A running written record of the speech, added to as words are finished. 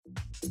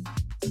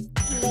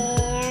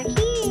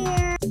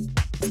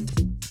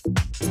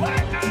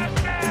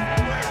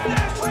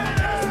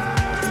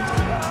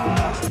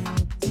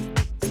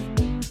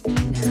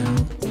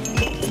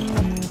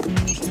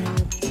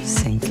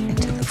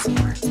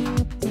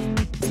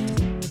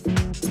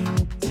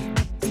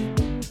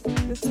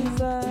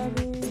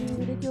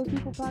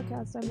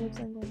podcast. I'm Liv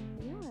and Alex.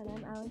 Yeah, and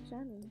I'm Alex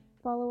Shannon.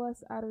 Follow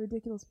us at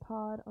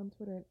 @ridiculouspod on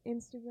Twitter and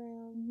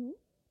Instagram. Mm-hmm.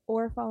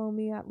 Or follow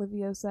me at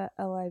Liviosa,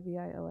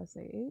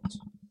 LIVIOSAH.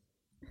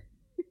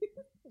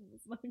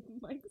 My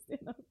mic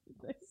stand up.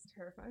 It's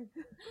terrifying.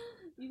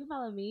 You can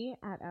follow me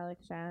at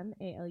Alex Shan,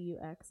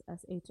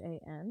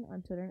 ALUXSHAN,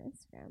 on Twitter and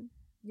Instagram.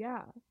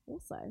 Yeah.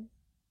 Also.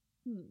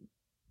 Can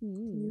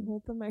you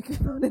hold the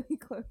microphone any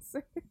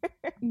closer?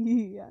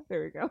 Yeah.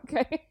 There we go.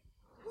 Okay.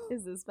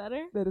 Is this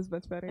better? That is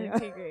much better. Yeah.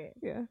 Okay, great.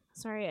 Yeah.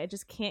 Sorry, I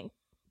just can't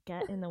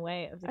get in the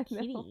way of the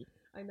kitty.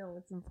 I know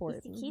it's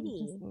important. He's a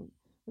kitty.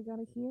 We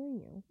gotta hear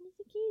you. He's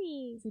a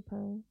kitty. Is he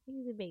purring?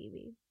 He's a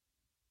baby.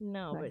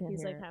 No, I but can't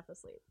he's hear like it. half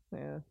asleep.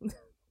 Yeah.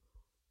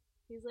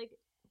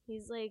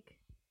 He's like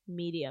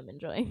medium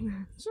enjoying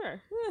this.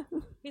 Sure.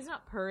 He's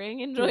not purring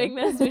enjoying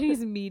this, but he's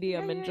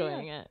medium Yeah, yeah,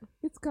 enjoying it.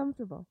 It's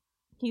comfortable.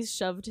 He's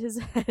shoved his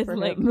head For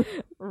like him.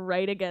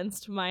 right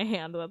against my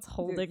hand that's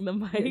holding the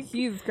Yeah, mic.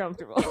 he's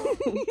comfortable.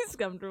 He's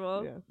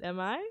comfortable. Yeah. Am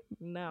I?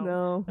 No.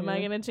 No. Am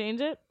I gonna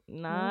change it?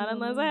 Not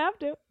unless I have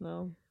to.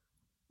 No.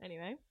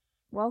 Anyway,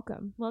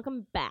 Welcome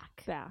welcome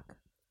back.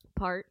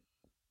 Part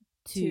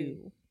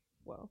 2.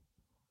 Well.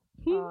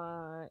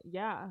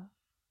 Yeah.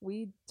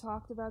 We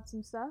talked about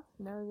some stuff.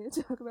 Now we're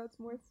gonna talk about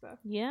some more stuff.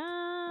 Yeah.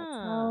 That's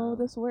how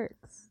this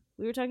works.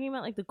 We were talking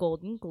about like the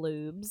Golden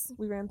Globes.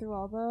 We ran through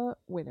all the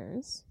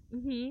winners.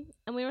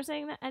 And we were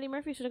saying that Eddie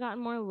Murphy should have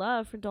gotten more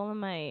love for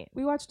Dolemite.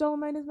 We watched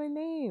Dolemite Is My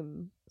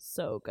Name.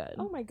 So good.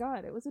 Oh my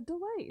god, it was a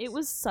delight. It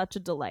was such a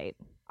delight.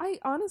 I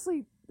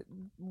honestly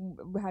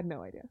had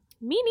no idea.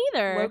 Me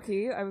neither. Low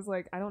key, I was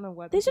like, I don't know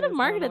what They this should have is,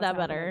 I don't know marketed that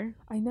what's happening.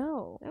 better. I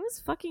know. It was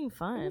fucking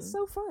fun. It was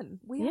so fun.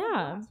 We had a Yeah.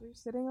 blast. We were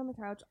sitting on the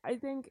couch. I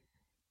think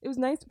it was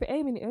nice.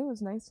 I mean, it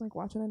was nice to like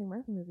watch an Eddie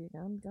Murphy movie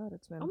again. God,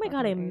 it's been. Oh my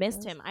god, I fucking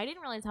missed ages. him. I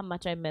didn't realize how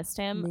much I missed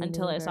him Me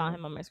until I saw neither.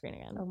 him on my screen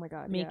again. Oh my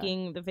god,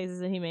 Making the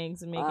faces that he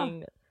makes and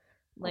making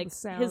like the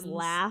sounds. his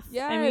laugh. I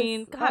Yes.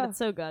 mean, God, it's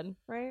so good.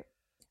 right?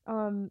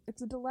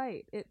 It's a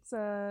delight. It's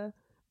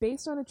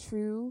based on a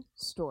true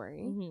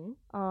story.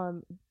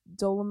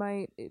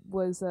 Dolemite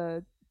was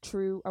a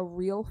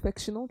real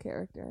fictional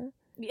character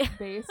Yeah,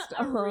 based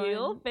a on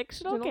real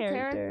fictional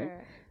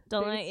character.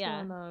 Dolemite, based yeah.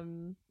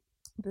 on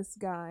this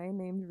guy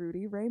named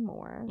Rudy Ray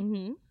Moore.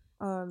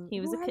 He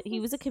was he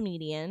was a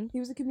comedian. He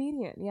was a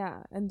comedian,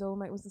 yeah. And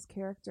Dolemite was this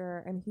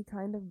character, and he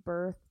kind of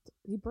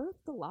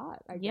birthed a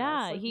lot. I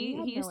Yeah, guess. Like, he we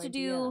had used no to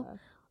do.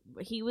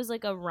 He was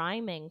like a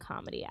rhyming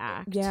comedy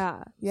act.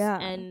 Yeah.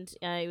 And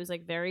he was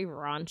like very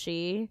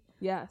raunchy.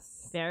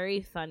 Yes.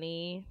 Very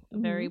funny,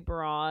 very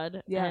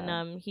broad. Yeah.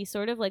 And he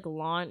sort of like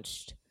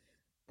launched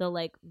the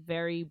like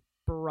very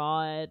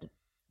broad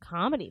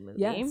comedy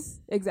movie.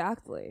 Yes,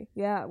 exactly.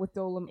 Yeah, with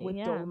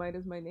Dolemite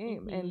Is My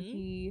Name, and Mhm.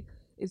 he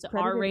is The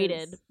credited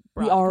R-rated as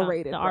broad the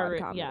R-rated the broad R-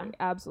 comedy. yeah.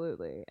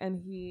 Absolutely. And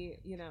he,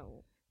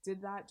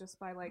 did that just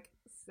by like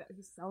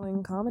he's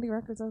selling comedy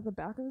records out of the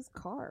back of his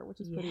car, which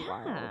is pretty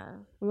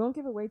wild. We won't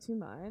give away too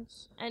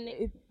much. And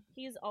It-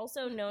 he's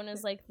also known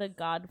as like the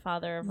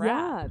godfather of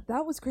yeah, rap.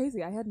 that was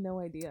crazy. I had no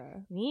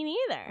idea. Me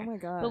neither. Oh my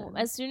god. But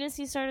as soon as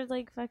he started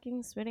like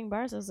fucking spitting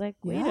bars, I was like,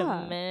 wait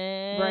Yeah. a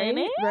minute. right?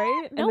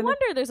 No And then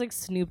wonder there's like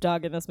Snoop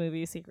Dogg in this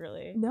movie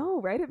secretly.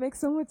 no, right? It makes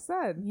so much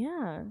sense.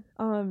 Yeah.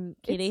 it's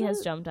Katie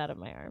has jumped out of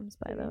my arms,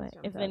 by Katie the way. has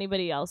jumped If out.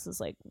 anybody else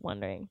is like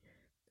wondering.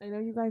 I know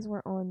you guys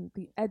were on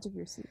the edge of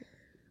your seat.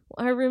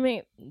 Our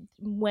roommate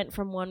went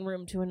from one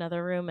room to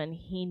another room and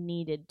he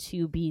needed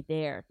to be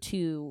there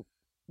to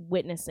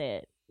witness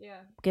it, Yeah.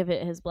 give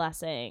it his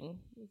blessing,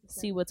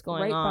 see what's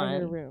going right on. by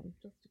your room.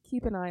 Just to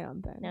keep an eye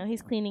on things. Now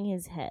he's cleaning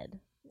his head.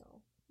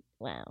 No.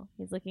 Wow.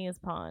 He's licking his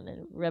paw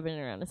and rubbing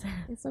it around his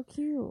head. It's so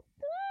cute.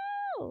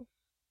 Oh.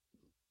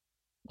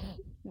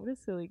 What a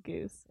silly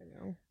goose. I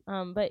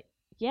know. But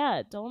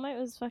yeah, Dolemite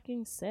was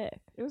fucking sick.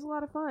 It was a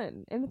lot of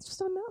fun, and it's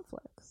just on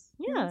Netflix.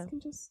 You Yeah. guys can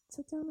just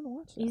sit down and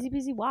watch it. Easy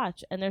peasy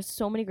watch. And there's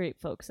so many great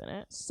folks in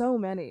it. So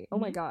many. Oh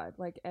my Mhm. god!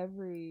 Like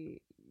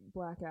every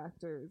black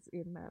actor's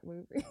in that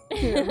movie.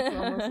 It's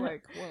almost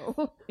like,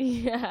 whoa,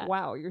 Yeah.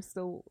 wow, you're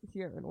still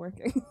here and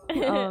working.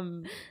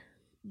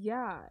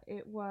 Yeah,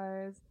 it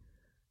was.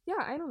 Yeah,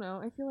 I don't know.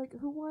 I feel like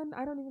who won?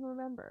 I don't even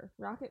remember.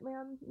 Rocket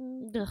Man.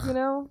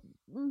 Ugh.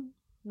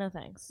 No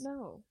thanks.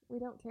 No, we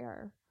don't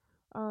care.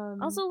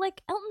 Also,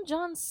 like, Elton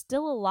John's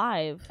still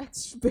alive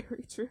that's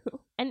very true.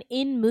 and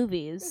in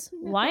movies.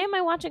 Why am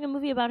I watching a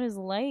movie about his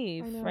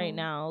life I know. right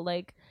now?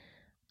 Like,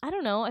 I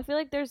don't know. I feel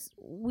like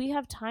we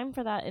have time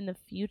for that in the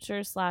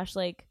future /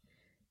 like,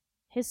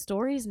 his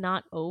story's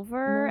not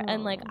over.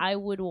 And, like, No. I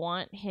would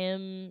want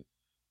him...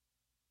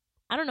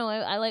 I don't know.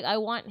 I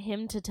want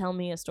him to tell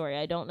me a story.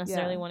 I don't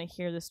necessarily Yeah. want to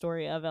hear the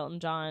story of Elton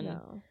John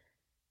No.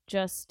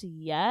 just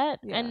yet,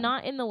 Yeah. and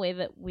not in the way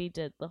that we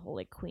did the whole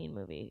like Queen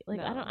movie. Like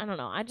No. I don't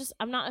know.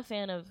 I'm not a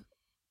fan of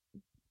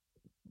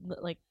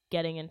like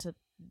getting into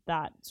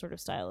that sort of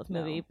style of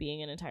movie No.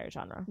 being an entire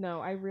genre. No,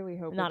 I really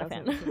hope Not it a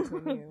fan. doesn't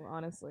continue,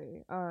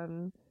 honestly.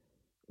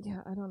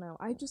 Yeah, I don't know.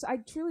 I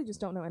truly just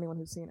don't know anyone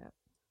who's seen it.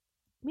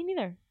 Me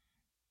neither.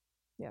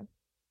 Yeah.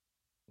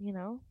 You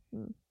know?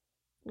 Which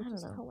I don't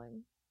is know.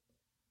 telling.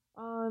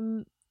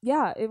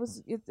 yeah, it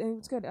was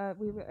good.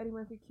 We have Eddie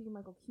Murphy,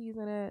 Keegan-Michael Key's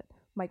in it,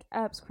 Mike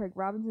Epps, Craig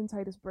Robinson,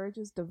 Titus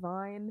Burgess,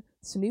 Divine,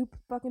 Snoop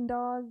fucking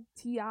Dogg,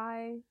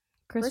 T.I.,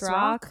 Chris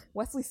Rock,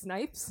 Wesley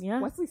Snipes.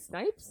 Yeah. Wesley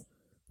Snipes?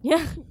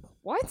 Yeah.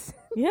 What?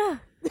 Yeah.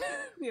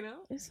 You know?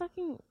 It's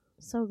fucking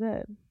so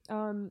good.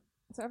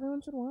 So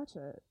everyone should watch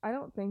it. I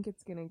don't think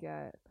it's gonna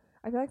get.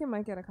 I feel like it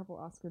might get a couple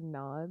Oscar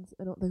nods.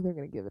 I don't think they're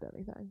gonna give it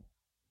anything.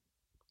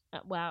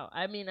 Wow.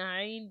 I mean,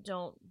 I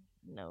don't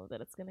know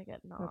that it's gonna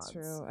get nods. That's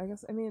true. I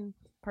guess. I mean,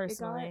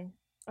 personally,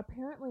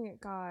 apparently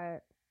it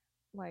got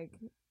like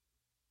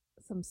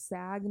some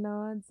SAG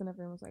nods, and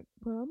everyone was like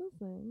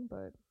promising,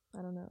 but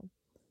I don't know.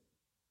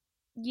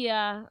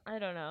 Yeah, I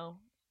don't know.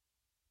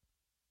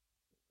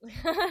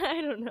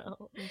 I don't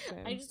know.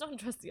 Insane. I just don't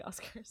trust the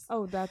Oscars.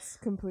 Oh, that's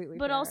completely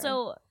But fair.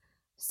 also,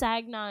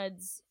 SAG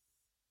nods,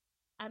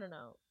 I don't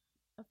know.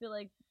 I feel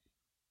like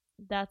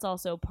that's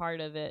also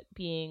part of it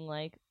being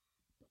like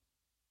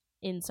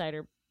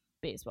insider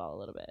baseball a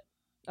little bit.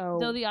 Oh,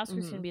 though the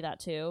Oscars can be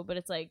that too, but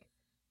it's like,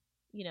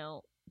 you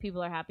know,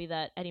 people are happy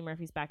that Eddie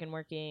Murphy's back and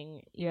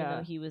working, even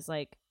though he was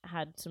like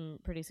had some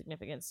pretty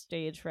significant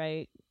stage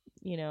fright,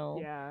 you know.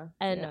 Yeah.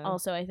 And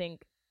also, I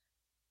think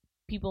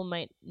people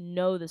might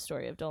know the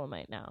story of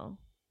Dolemite now,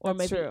 or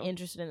That's might true. be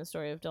interested in the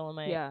story of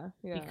Dolemite. Yeah.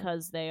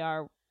 Because they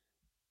are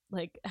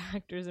like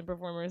actors and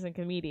performers and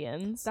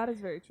comedians. That is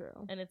very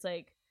true. And it's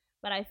like,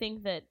 but I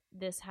think that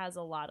this has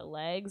a lot of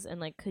legs and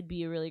like could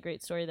be a really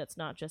great story that's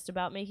not just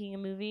about making a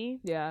movie.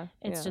 Yeah.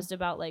 It's just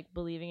about like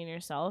believing in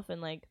yourself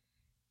and like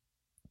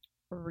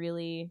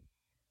really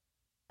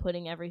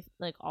putting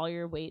like all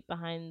your weight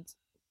behind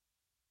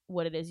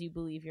what it is you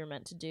believe you're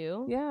meant to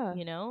do. Yeah.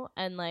 You know?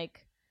 And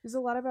like there's a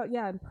lot about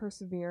and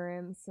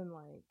perseverance and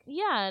like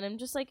and I'm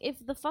just like, if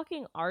the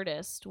fucking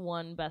artist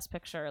won Best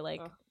Picture, like,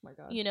 oh my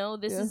God, you know,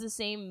 this is the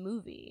same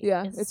movie.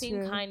 Yeah, it's the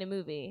same kind of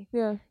movie.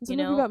 Yeah, it's a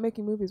movie about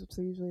making movies, which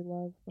they usually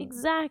love.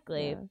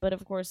 Exactly, but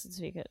of course it's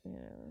because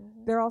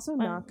they're also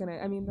not gonna.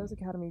 I mean, those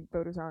Academy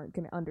voters aren't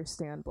gonna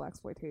understand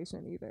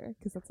blaxploitation either,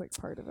 because that's like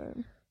part of it.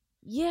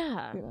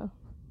 Yeah, you know,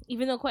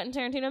 even though Quentin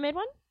Tarantino made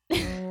one.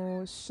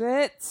 Oh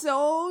shit!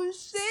 Oh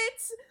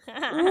shit!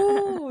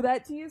 Ooh,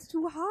 that tea is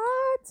too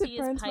hot. Tea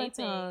is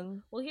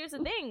piping. Well, here's the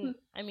thing.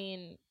 I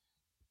mean,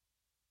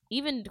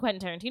 even Quentin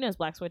Tarantino's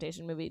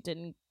blaxploitation movie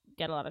didn't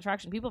get a lot of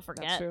traction. People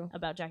forget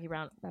about Jackie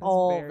Brown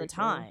all the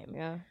time. True.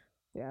 Yeah,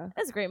 yeah.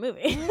 That's a great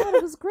movie. Yeah,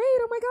 it was great.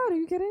 Oh my God, are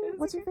you kidding?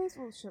 What's your face?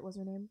 Oh shit, what's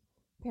her name?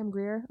 Pam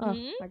Grier. Oh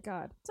my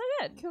God, so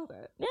good. Killed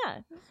it. Yeah.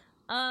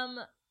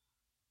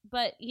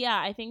 But yeah,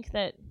 I think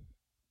that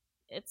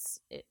it's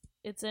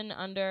an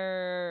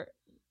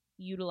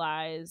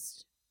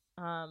underutilized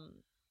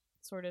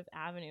sort of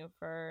avenue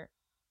for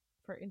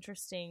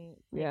interesting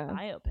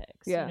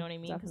biopics. You know what I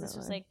mean? Because it's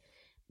just like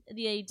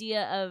the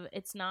idea of,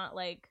 it's not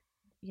like,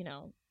 you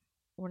know,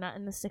 we're not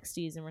in the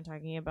 60s and we're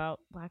talking about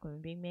Black women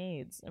being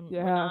maids, and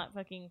we're not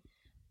fucking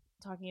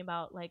talking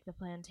about like the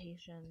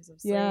plantations of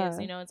slaves.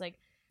 You know, it's like,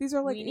 these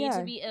are like we need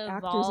to be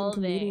evolving. Actors and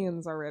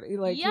comedians already.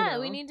 Like, you know.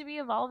 We need to be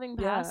evolving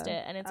past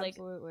it, and it's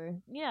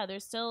absolutely. Like,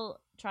 there's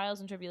still trials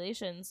and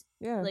tribulations,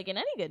 like in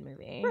any good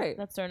movie,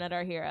 that's thrown at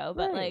our hero.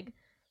 But like,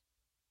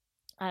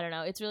 I don't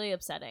know, it's really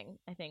upsetting.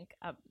 I think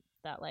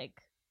that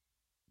like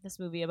this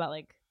movie about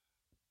like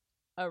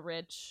a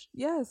rich,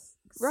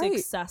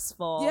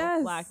 successful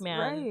Black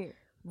man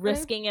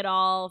risking it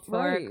all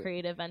for a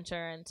creative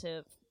venture and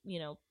to, you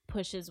know,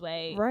 push his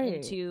way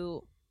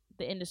into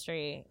the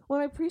industry. Well,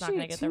 I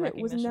appreciate too,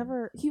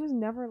 he was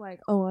never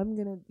like, oh, I'm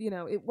gonna, you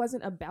know, it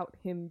wasn't about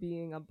him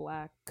being a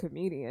Black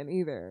comedian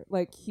either.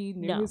 Like, he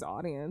knew his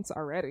audience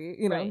already,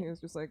 you know. He was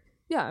just like,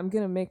 yeah, I'm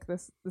gonna make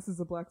this is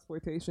a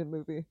blaxploitation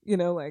movie, you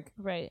know, like,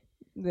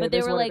 but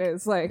they were like,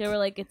 it's like, they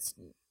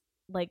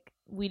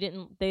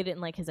didn't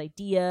like his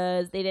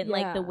ideas, they didn't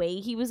like the way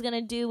he was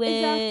gonna do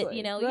it,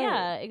 you know.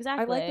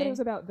 Exactly. I like that it was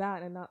about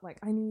that and not like,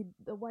 I need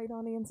the white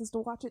audiences to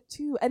watch it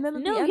too. And then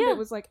at the end it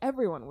was like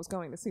everyone was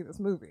going to see this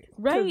movie,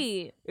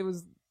 it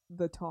was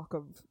the talk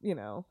of, you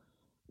know,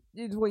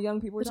 it's what young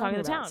people were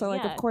talking about. Town, so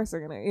like, of course they're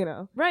gonna, you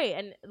know,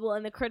 and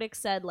the critics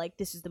said like,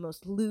 this is the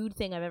most lewd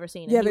thing I've ever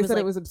seen. And they said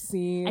it was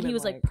obscene, and he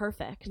was like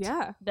perfect.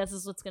 This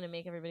is what's gonna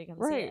make everybody come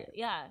see it.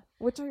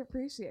 Which I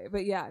appreciate.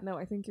 But no,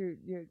 I think you're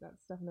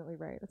that's definitely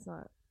right. It's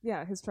not.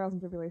 His trials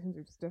and tribulations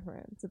are just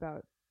different. It's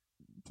about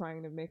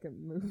trying to make a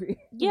movie.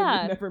 He's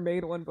never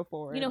made one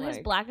before. You know, his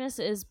Blackness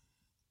is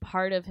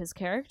part of his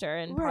character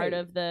and part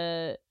of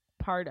the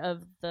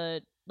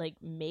like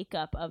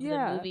makeup of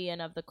the movie and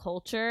of the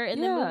culture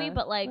in the movie,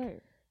 but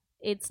like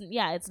it's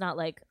not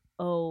like,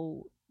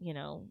 oh, you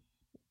know,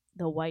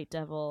 the white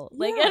devil,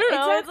 like, I don't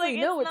know, it's like,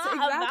 it's not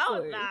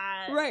about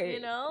that, you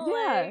know,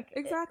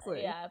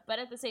 exactly, but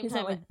at the same he's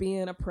time, not like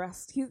being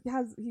oppressed. He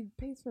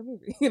pays for a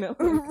movie, you know,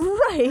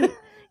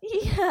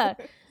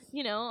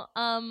 you know,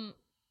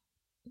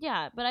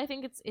 but I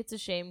think it's a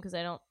shame because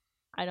I don't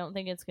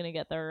think it's gonna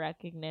get the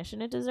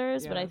recognition it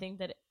deserves, but I think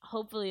that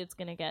hopefully it's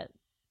gonna get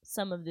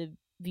some of the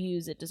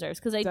views it deserves,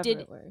 because I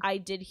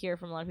did hear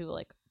from a lot of people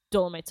like,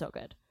 Dolemite's so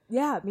good.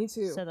 Yeah, me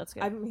too. So that's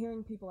good. I'm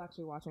hearing people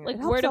actually watching it. Like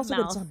it word of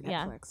mouth. It's on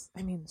Netflix.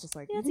 I mean, it's just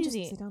like it's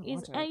easy. Just sit down and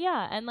watch it.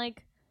 Yeah, and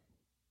like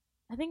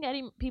I think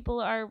people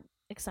are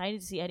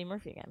excited to see Eddie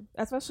Murphy again,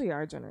 especially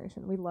our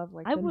generation. We love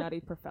like the Nutty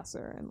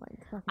Professor and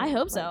like. I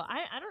hope so.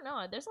 I don't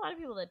know. There's a lot of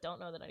people that don't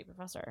know the Nutty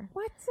Professor.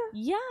 What?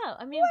 Yeah,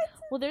 I mean,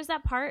 well, there's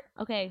that part.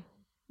 Okay.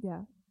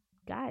 Yeah.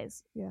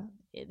 Guys. Yeah.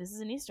 This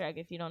is an Easter egg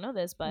if you don't know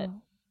this, but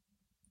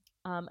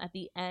at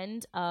the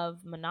end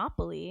of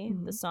Monopoly,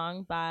 the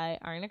song by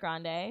Ariana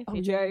Grande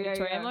featuring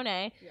Victoria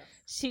Monet,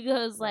 she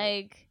goes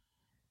like,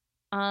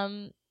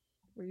 "Where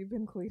you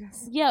been,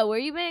 Cletus?" Yeah, where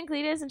you been,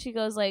 Cletus? And she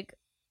goes like,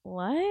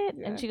 "What?"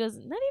 And she goes,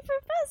 "Nutty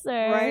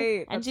Professor."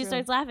 Right. And she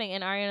starts laughing,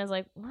 and Ariana's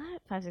like,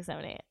 "What? 5, 6,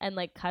 7, 8," and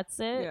like cuts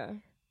it. Yeah.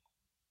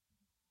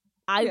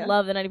 I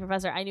love the Nutty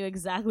Professor. I knew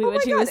exactly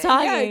what she was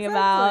talking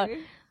about.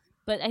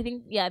 But I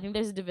think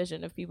there's a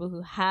division of people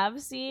who have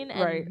seen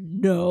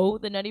and know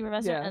the Nutty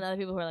Professor, and other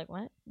people who are like,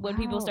 "What?" When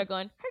people start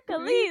going,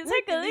 Hercules,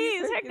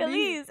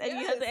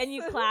 and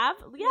you clap,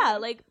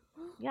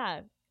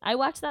 I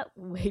watched that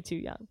way too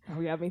young.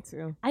 Oh yeah, me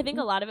too. I think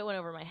a lot of it went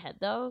over my head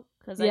though,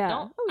 because I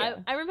don't.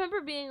 I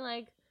remember being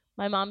like,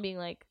 my mom being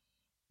like,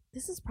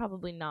 "This is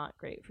probably not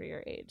great for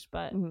your age,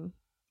 but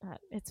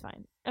it's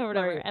fine," or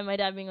whatever. Right. And my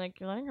dad being like,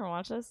 "You're letting her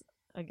watch this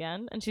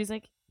again?" And she's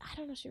like, "I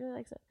don't know, she really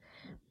likes it."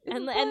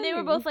 And they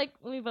were both like,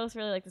 "We both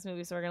really like this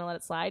movie, so we're gonna let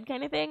it slide,"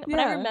 kind of thing. But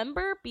I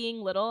remember being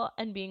little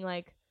and being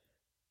like,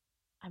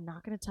 "I'm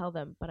not gonna tell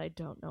them, but I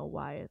don't know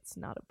why it's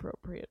not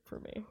appropriate for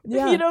me."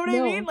 Yeah, you know what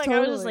I mean? Like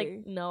totally. I was just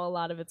like, no, a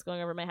lot of it's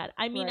going over my head.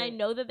 I mean, I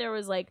know that there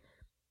was like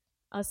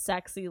a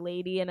sexy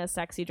lady in a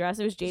sexy dress.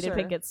 It was Jada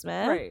Pinkett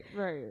Smith,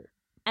 right.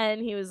 And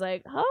he was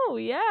like, "Oh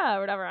yeah," or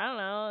whatever. I don't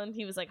know. And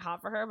he was like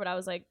hot for her, but I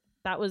was like,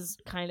 that was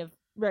kind of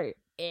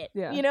it.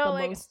 Yeah, you know, the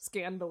like most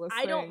scandalous.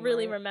 I don't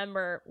really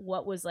remember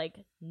what was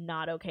like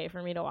not okay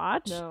for me to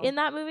watch in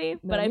that movie,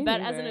 but I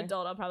bet as an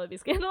adult I'll probably be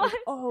scandalized.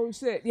 Oh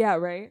shit, yeah,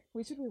 right.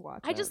 We should rewatch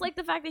it. I just like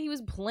the fact that he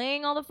was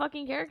playing all the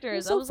fucking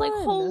characters. I was like,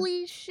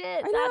 holy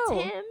shit, that's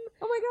him.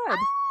 Oh my god,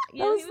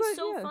 yeah, he was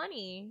so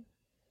funny.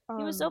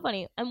 He was so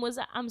funny. And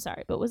I'm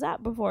sorry, but was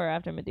that before or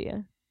after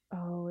Medea?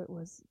 Oh, it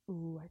was.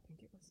 Ooh, I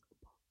think it was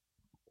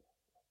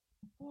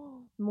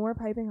more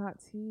piping hot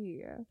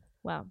tea.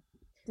 Wow.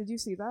 Did you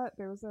see that?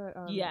 There was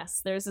a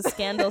yes, there's a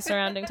scandal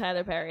surrounding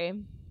Tyler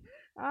Perry.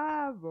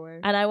 Ah, boy.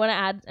 And I want to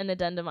add an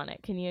addendum on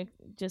it. Can you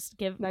just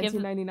give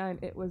 1999?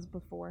 It was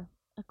before.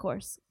 Of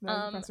course.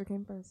 Nutty Professor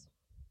came first.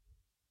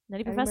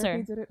 Nutty Professor.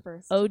 Murphy did it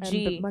first. OG.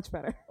 And much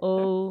better.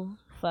 Oh,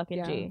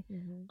 fucking G.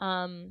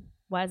 Mm-hmm.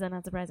 Why is that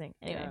not surprising?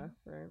 Anyway. Yeah,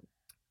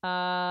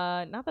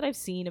 right. Not that I've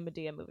seen a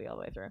Medea movie all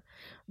the way through,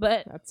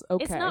 but that's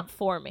okay. It's not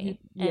for me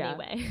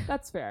anyway.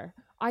 That's fair.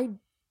 I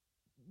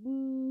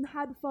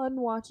had fun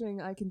watching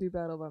I Can Do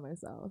Battle by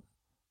Myself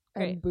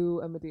and Boo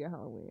a Medea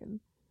Halloween.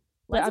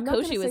 Liza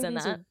Koshy was in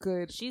that.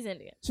 Good. She's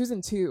Indian. She was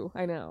in 2.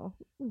 I know.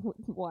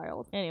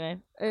 Wild. Anyway,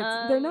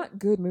 they're not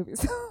good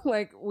movies.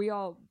 Like we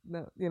all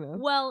know, you know.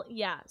 Well,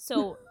 yeah.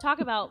 So talk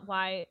about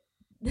why.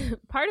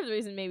 Part of the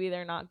reason maybe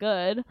they're not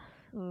good.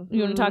 Mm-hmm.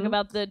 You want to talk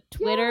about the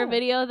Twitter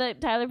video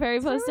that Tyler Perry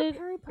posted?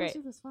 Tyler Perry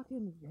posted this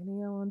fucking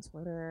video on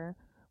Twitter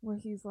where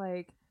he's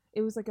like,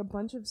 it was like a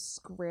bunch of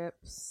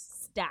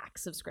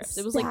stacks of scripts.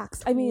 It was like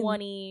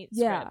 20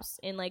 scripts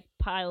in like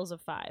piles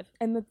of 5.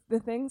 And the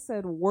thing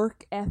said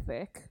work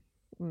ethic.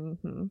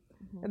 And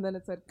then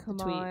it said, come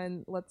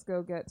on, let's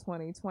go get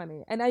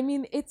 2020. And I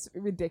mean, it's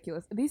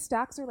ridiculous. These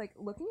stacks are like,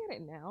 looking at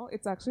it now,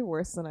 it's actually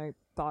worse than I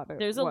thought it was.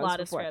 There's a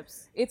lot of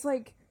scripts. It's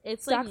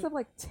stacks of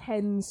like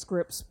 10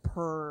 scripts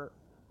per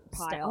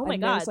pile. Oh my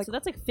god, so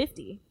that's like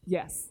 50.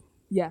 Yes.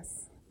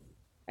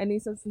 And he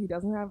says he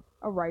doesn't have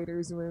a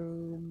writer's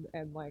room,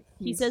 and like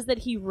he says that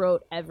he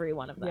wrote every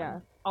one of them. Yeah,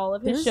 all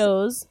of his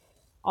shows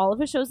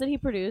that he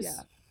produced.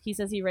 Yeah. He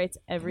says he writes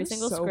every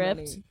single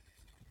script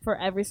for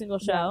every single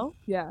show.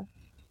 Yeah.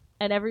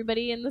 And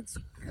everybody in the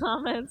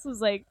comments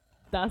was like,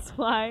 "That's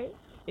why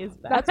it's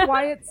bad. That's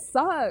why it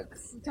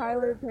sucks."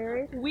 Tyler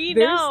Perry. We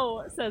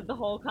know, said the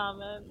whole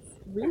comments.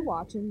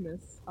 Rewatching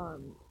this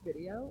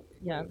video.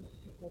 Yeah.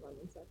 Hold on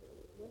 1 second.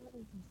 We're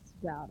having some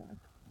data.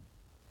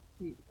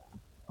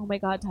 Oh my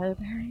god, Tyler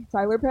Perry.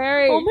 Tyler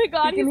Perry. Oh my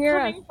god, he's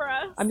coming for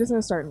us. I'm just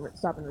going to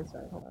stop and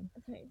restart. Hold on.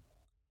 Okay.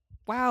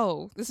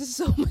 Wow, this is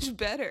so much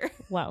better.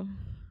 Wow.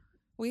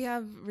 We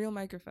have real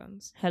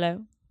microphones.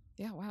 Hello.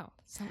 Yeah, wow.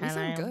 We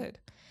sound good.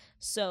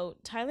 So,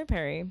 Tyler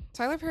Perry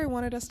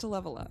wanted us to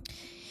level up.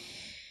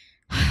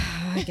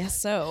 I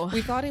guess so.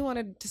 We thought he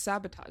wanted to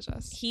sabotage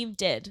us. He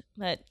did,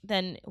 but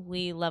then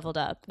we leveled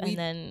up, and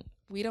then...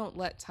 We don't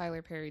let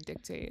Tyler Perry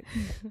dictate.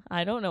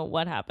 I don't know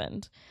what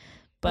happened.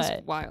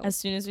 But as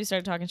soon as we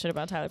started talking shit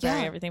about Tyler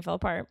Perry, everything fell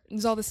apart. It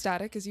was all the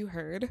static, as you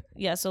heard.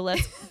 Yeah, so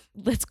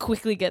let's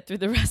quickly get through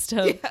the rest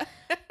of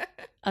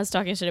us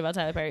talking shit about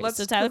Tyler Perry.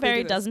 So Tyler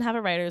Perry doesn't have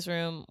a writer's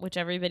room, which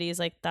everybody is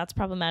like, that's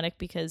problematic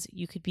because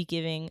you could be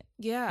giving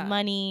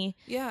money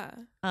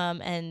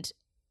and,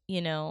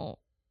 you know,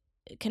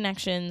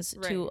 connections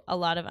to a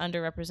lot of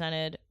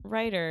underrepresented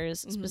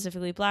writers,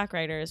 specifically Black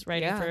writers,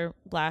 writing for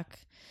Black,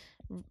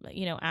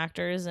 you know,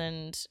 actors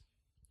and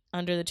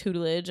under the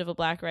tutelage of a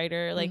black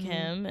writer like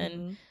him,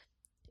 and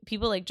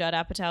people like Judd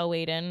Apatow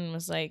weighed in and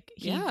was like,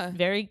 he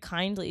very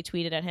kindly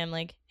tweeted at him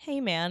like, hey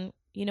man,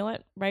 you know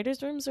what,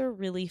 writers' rooms are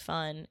really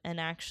fun, and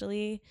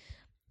actually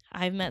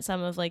I've met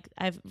some of like,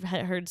 I've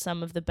heard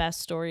some of the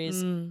best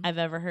stories I've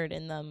ever heard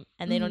in them,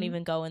 and they don't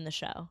even go in the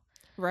show.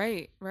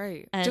 Right.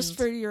 And just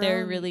for your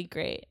they're own... really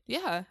great.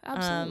 Yeah,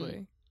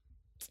 absolutely.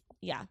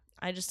 Yeah,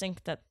 I just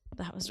think that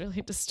was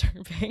really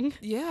disturbing.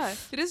 Yeah,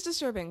 it is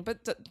disturbing,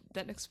 but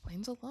that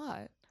explains a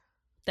lot.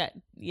 That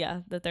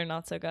they're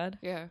not so good.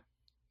 Yeah.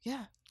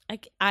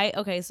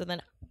 Okay, so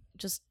then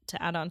just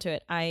to add on to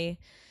it,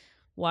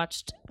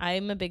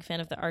 I'm a big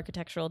fan of the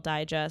Architectural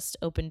Digest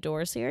Open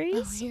Door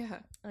series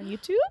on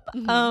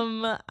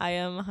YouTube. I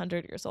am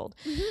 100 years old.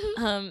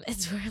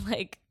 It's where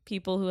like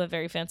people who have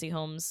very fancy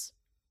homes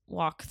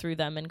walk through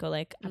them and go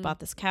like, I bought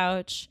this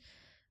couch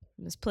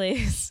from this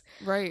place.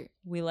 Right.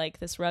 We like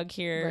this rug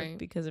here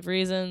because of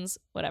reasons,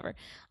 whatever.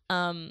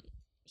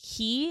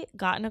 He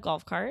got in a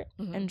golf cart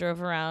and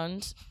drove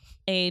around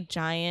a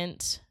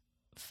giant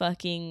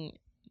fucking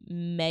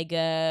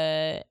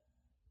mega,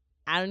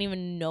 I don't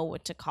even know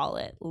what to call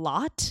it,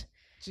 lot.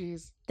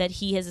 Jeez. That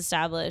he has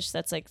established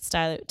that's like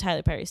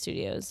Tyler Perry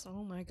Studios.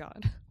 Oh my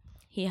God.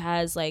 He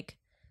has like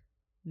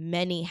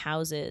many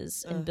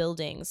houses and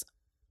buildings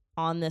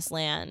on this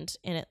land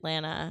in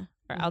Atlanta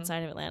or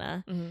outside of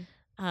Atlanta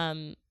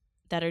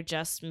that are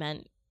just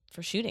meant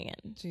for shooting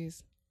in.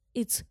 Jeez.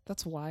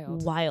 That's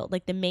wild.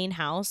 Like the main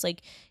house,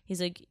 like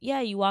he's like,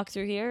 yeah, you walk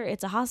through here,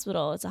 it's a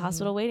hospital. It's a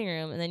hospital waiting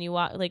room. And then you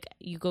walk, like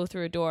you go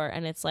through a door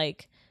and it's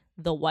like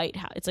the White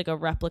House. It's like a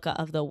replica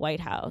of the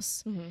White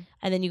House.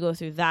 And then you go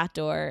through that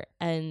door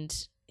and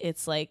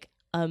it's like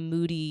a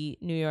moody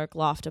New York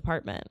loft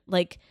apartment.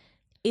 Like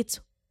it's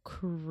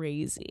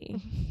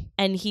crazy.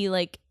 And he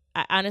like,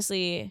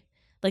 honestly,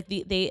 like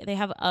they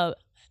have a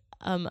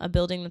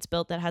building that's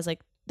built that has like,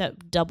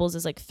 that doubles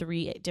as like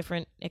 3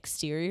 different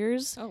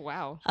exteriors. Oh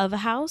wow. Of a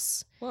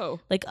house. Whoa.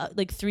 Like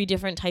 3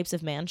 different types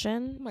of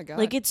mansion. Oh my God.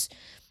 Like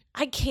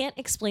I can't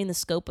explain the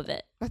scope of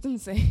it. That's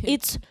insane.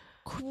 It's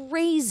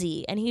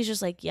crazy. And he's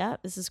just like, yeah,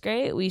 this is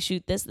great. We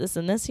shoot this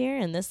and this here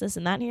and this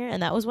and that here.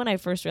 And that was when I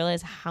first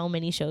realized how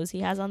many shows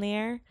he has on the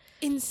air.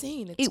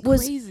 Insane. It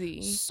crazy.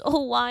 Was so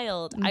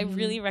wild. I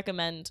really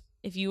recommend,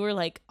 if you were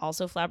like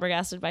also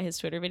flabbergasted by his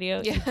Twitter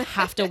video, you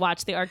have to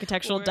watch the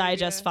Architectural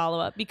Digest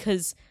follow-up,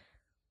 because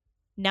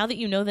now that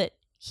you know that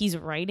he's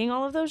writing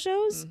all of those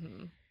shows,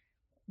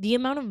 the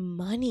amount of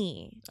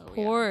money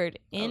poured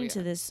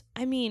into this,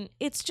 I mean,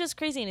 it's just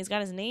crazy. And he's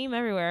got his name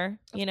everywhere,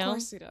 you know? Of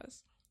course he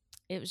does.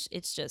 It's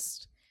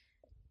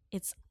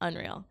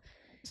unreal.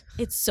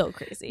 It's so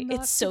crazy.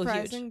 Not it's so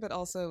surprising, huge. but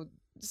also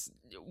just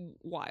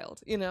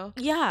wild, you know?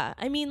 Yeah.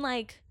 I mean,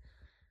 like,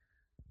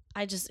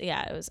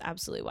 it was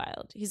absolutely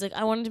wild. He's like,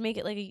 I wanted to make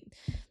it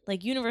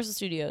like Universal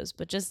Studios,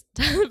 but just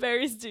Tyler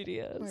Perry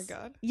Studios. Oh my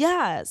God.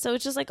 Yeah. So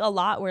it's just like a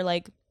lot where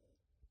like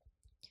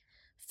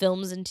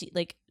films and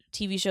like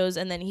TV shows,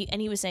 and then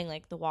he was saying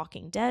like The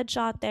Walking Dead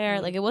shot there.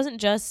 Like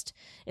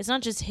it's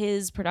not just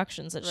his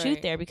productions that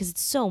shoot there, because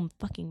it's so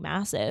fucking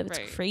massive.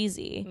 It's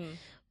crazy.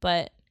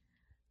 But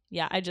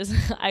yeah, I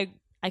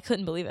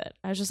couldn't believe it.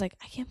 I was just like,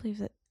 I can't believe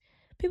that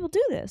people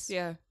do this.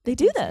 Yeah. They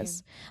do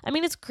this. I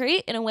mean, it's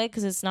great in a way,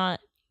 because it's not,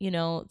 you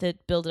know,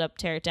 that build it up,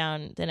 tear it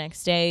down the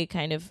next day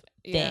kind of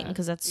thing,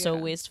 because that's so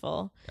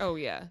wasteful. Oh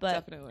yeah,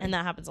 definitely. And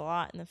that happens a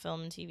lot in the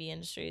film and TV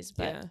industries.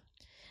 But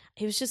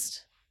it was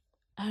just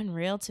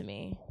unreal to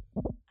me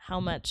how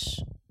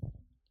much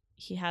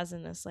he has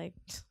in this like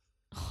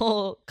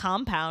whole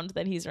compound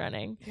that he's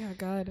running. Yeah,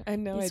 God, I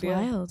had no idea. It's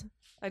wild.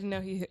 I didn't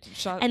know he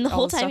shot. And the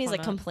whole time he's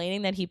like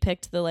complaining that he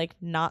picked the like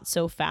not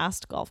so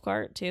fast golf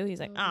cart too. He's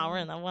like, we're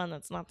in the one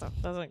that's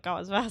doesn't go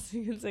as fast.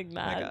 He's like,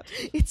 mad.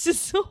 It's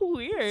just so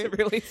weird. It's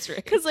really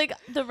strange. Because like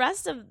the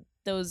rest of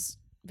those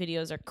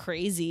videos are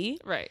crazy,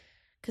 right?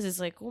 Because it's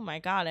like, oh my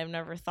God, I've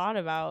never thought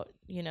about,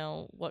 you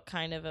know, what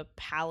kind of a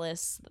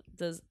palace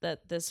that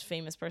this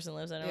famous person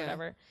lives in or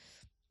whatever.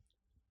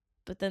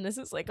 But then this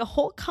is like a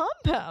whole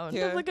compound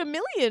of like 1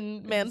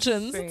 million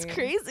mansions. Insane. It's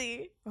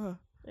crazy.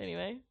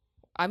 Anyway.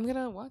 I'm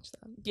gonna watch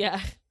them. Yeah.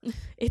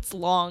 It's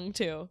long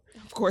too.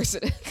 Of course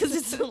it is. Because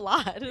it's a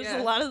lot. There's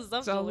a lot of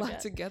stuff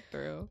to get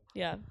through.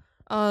 Yeah.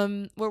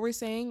 What we're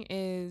saying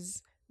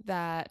is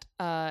that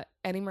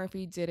Eddie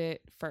Murphy did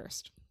it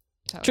first.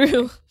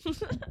 True.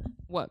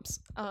 Whoops.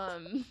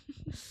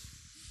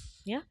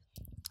 Yeah.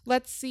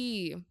 Let's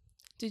see.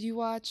 Did you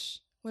watch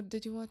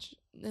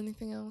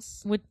anything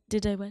else? What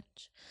did I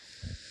watch?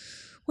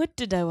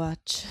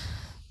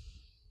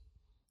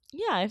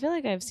 Yeah, I feel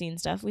like I've seen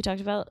stuff. We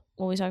talked about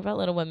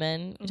Little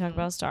Women. We talked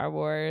about Star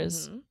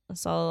Wars. I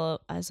saw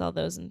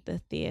those in the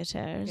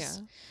theaters. Yeah.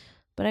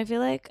 But I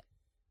feel like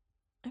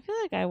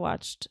I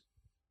watched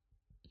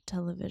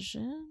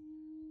television.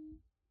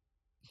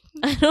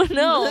 I don't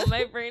know.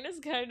 My brain is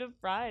kind of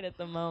fried at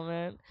the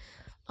moment.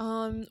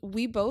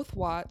 We both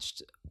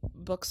watched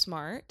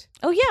Booksmart.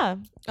 Oh yeah.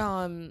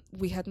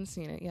 We hadn't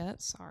seen it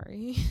yet.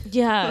 Sorry.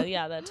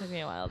 Yeah, that took me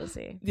a while to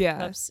see.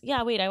 Yeah. Oops.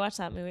 Yeah, wait, I watched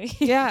that movie.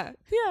 Yeah.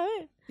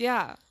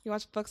 Yeah, you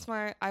watched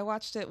Booksmart. I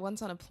watched it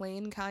once on a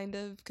plane, kind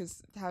of,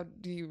 because how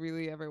do you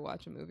really ever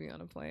watch a movie on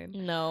a plane?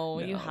 No,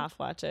 you have to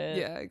watch it.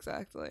 Yeah,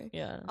 exactly.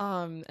 Yeah.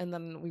 And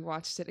then we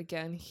watched it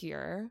again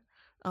here.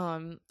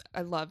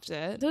 I loved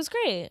it. It was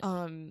great.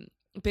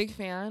 Big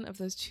fan of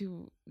those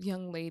two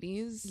young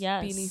ladies.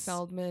 Yes. Beanie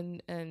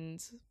Feldman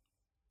and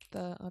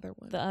the other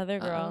one. The other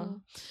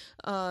girl.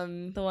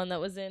 The one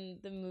that was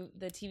in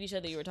the TV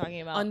show that you were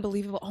talking about.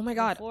 Unbelievable. Oh my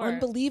God. Before.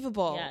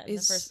 Unbelievable. Yeah, in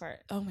the first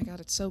part. Oh my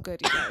God, it's so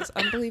good, you guys.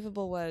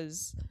 Unbelievable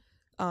was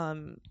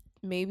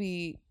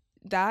maybe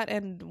that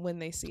and When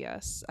They See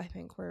Us, I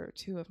think, were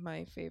two of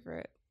my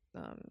favorite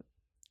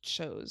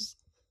shows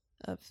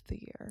of the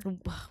year.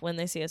 When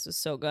They See Us was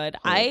so good.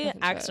 I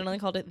accidentally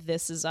called it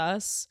This Is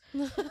Us.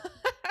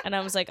 And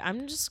I was like,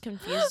 I'm just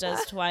confused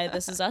as to why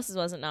This Is Us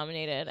wasn't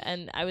nominated.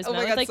 And I was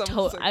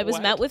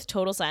met with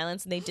total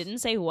silence, and they didn't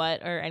say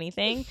what or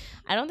anything.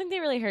 I don't think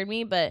they really heard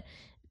me, but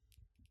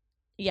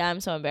yeah, I'm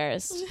so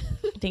embarrassed.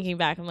 Thinking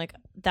back, I'm like,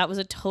 that was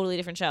a totally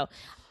different show.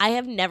 I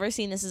have never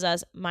seen This Is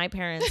Us. My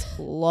parents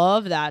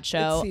love that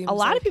show. A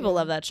lot of people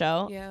love that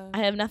show. Yeah.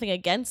 I have nothing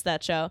against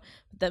that show.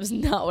 But that was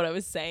not what I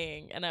was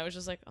saying. And I was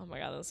just like, oh my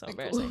God, that's so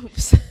embarrassing.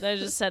 I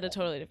just said a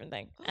totally different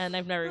thing. And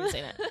I've never even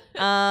seen it.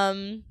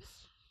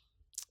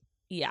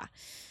 Yeah,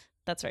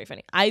 that's very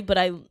funny.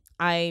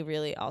 I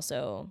really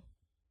also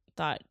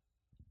thought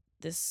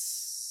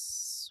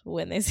this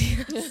When They See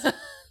Us.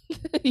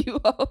 You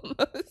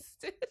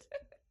almost did.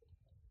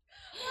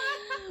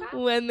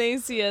 When They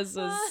See Us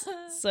was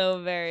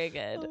so very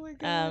good. Oh my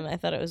God. I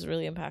thought it was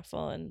really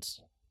impactful and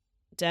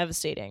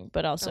devastating,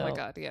 but also oh my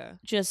God, yeah.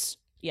 Just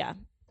I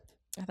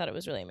thought it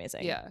was really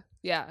amazing. Yeah.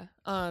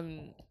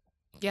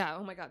 Yeah,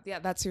 oh my God. Yeah,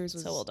 that series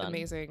was so well done.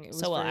 Amazing. It was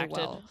so well very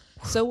acted.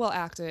 So well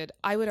acted.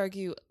 I would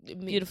argue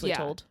beautifully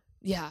told.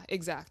 Yeah,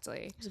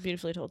 exactly. It was a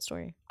beautifully told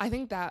story. I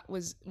think that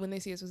was When They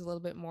See Us was a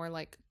little bit more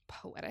like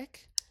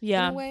poetic.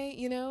 Yeah. In a way,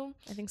 you know?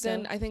 I think so.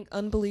 Than I think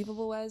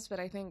Unbelievable was, but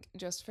I think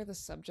just for the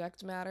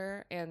subject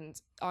matter and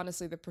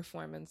honestly the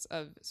performance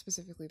of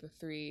specifically the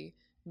three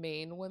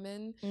main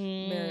women,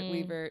 Merritt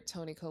Wever,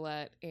 Toni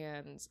Collette,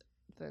 and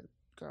the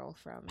girl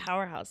from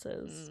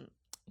Powerhouses.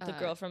 The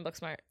girl from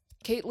Booksmart.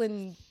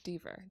 Caitlin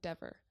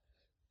Dever.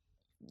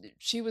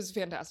 She was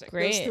fantastic.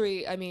 Great. Those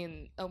three, I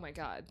mean, oh my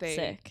God, they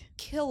Sick.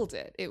 Killed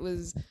it.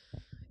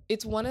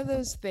 It's one of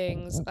those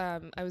things,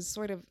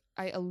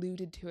 I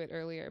alluded to it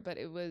earlier, but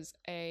it was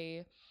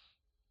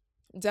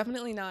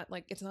definitely not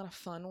like, it's not a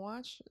fun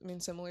watch. I mean,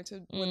 similar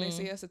to When They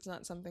See Us, it's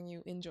not something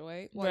you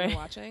enjoy while you're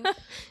watching.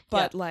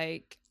 But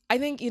like, I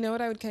think, you know what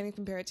I would kind of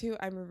compare it to?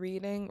 I'm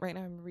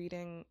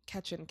reading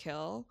Catch and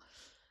Kill.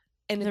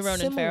 And it's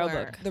Ronan Farrow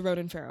book. The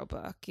Ronan Farrow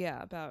book,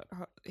 yeah, about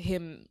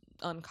him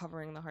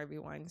uncovering the Harvey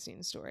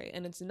Weinstein story.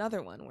 And it's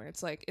another one where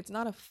it's like, it's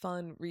not a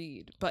fun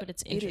read, but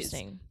it's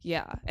interesting.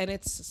 Yeah, and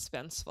it's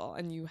suspenseful,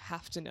 and you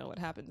have to know what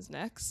happens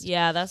next.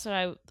 Yeah, that's what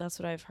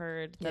I've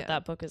heard.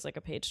 That book is like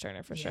a page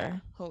turner for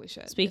sure. Holy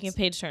shit! Speaking of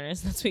page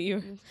turners, that's what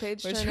you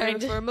page turner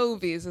for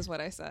movies is what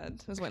I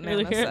said. Is what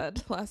Nana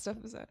said last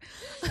episode.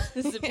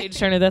 This is a page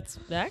turner that's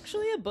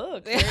actually a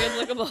book. Very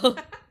applicable.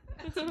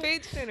 It's a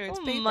page turner. It's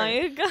paper. Oh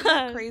my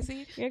God.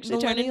 Crazy. You're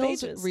actually turning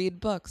pages. Read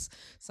books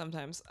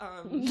sometimes.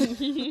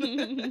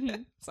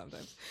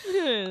 Sometimes.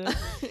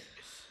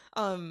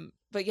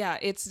 But yeah,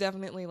 it's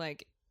definitely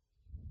like,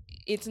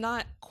 it's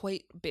not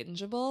quite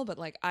bingeable, but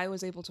like I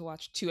was able to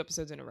watch 2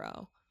 episodes in a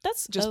row.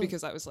 That's just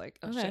because I was like,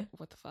 oh shit,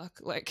 what the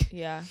fuck? Like,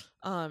 yeah.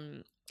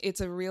 It's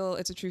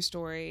a true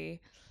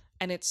story,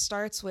 and it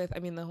starts with, I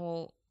mean, the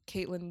whole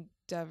Caitlin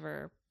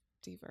Dever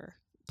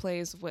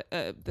plays with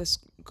this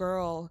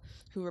girl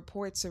who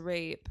reports a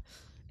rape,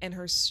 and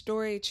her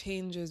story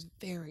changes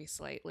very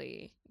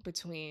slightly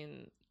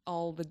between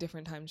all the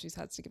different times she's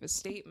had to give a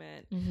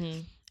statement.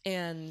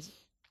 And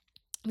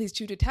these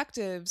 2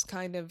 detectives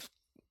kind of,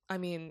 I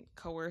mean,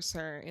 coerce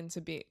her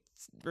into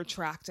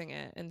retracting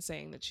it and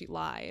saying that she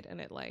lied,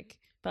 and it like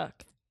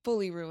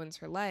fully ruins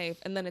her life.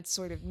 And then it's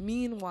sort of,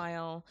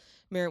 meanwhile,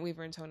 Merritt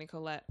Wever and Toni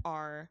Collette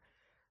are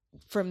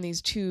from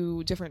these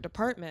 2 different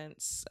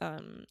departments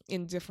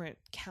in different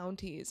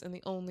counties, and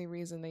the only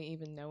reason they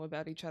even know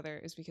about each other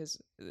is because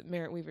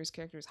Merritt Wever's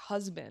character's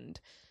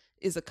husband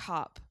is a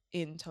cop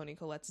in Toni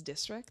Collette's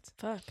district.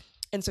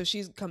 And so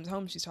she comes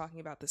home, she's talking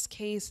about this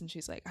case, and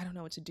she's like, I don't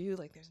know what to do,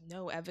 like there's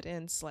no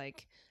evidence,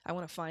 like I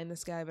want to find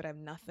this guy but I have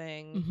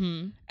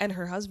nothing. And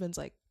her husband's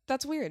like,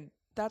 that's weird,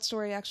 that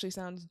story actually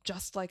sounds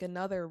just like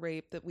another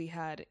rape that we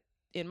had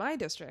in my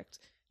district,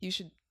 you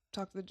should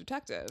talk to the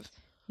detective.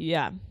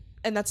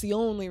 And that's the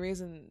only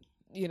reason,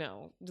 you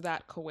know,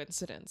 that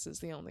coincidence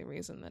is the only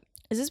reason that...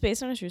 Is this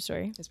based on a true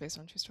story? It's based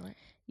on a true story.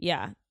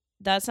 Yeah.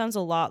 That sounds a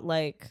lot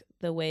like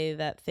the way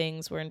that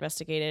things were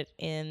investigated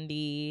in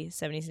the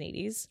 70s and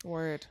 80s.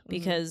 Word.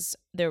 Because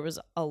there was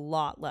a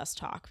lot less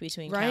talk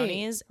between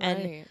counties.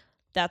 And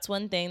that's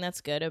one thing that's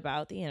good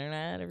about the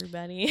internet,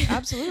 everybody.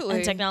 Absolutely.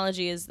 And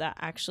technology is that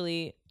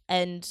actually...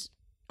 And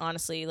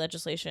honestly,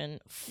 legislation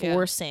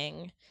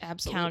forcing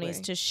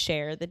counties to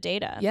share the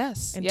data.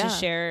 And to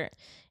share...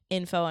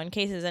 info on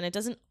cases, and it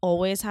doesn't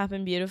always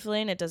happen beautifully,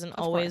 and it doesn't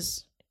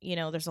always you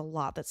know, there's a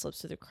lot that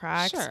slips through the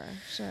cracks.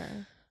 Sure.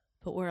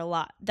 But we're a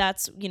lot.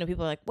 That's, you know,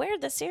 people are like,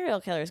 where'd the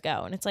serial killers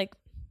go? And it's like,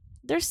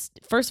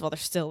 first of all, they're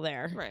still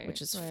there,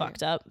 which is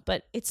fucked up.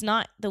 But it's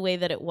not the way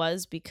that it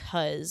was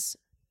because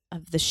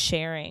of the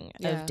sharing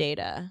of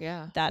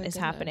data that is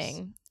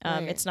happening.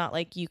 It's not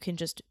like you can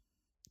just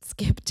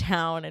skip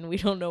town and we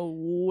don't know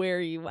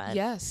where you went.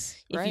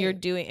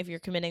 If you're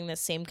committing the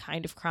same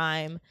kind of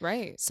crime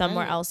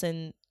somewhere else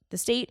in the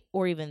state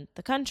or even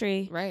the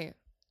country,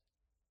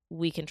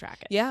 we can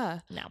track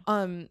it.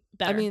 No.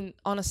 Better. I mean,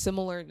 on a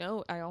similar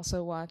note, I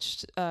also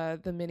watched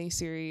the mini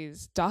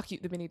docuseries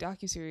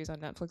on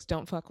Netflix,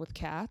 Don't Fuck with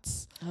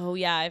Cats. Oh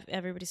yeah,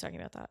 everybody's talking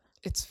about that.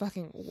 It's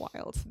fucking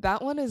wild.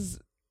 That one is,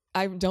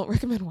 I don't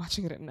recommend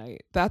watching it at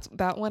night.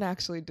 That one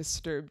actually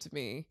disturbed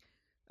me.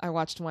 I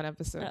watched one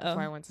episode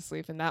before I went to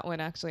sleep, and that one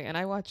actually, and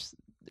I watched.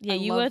 Yeah,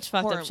 you watch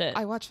fucked up shit.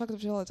 I watch fucked up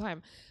shit all the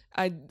time.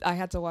 I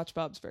had to watch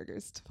Bob's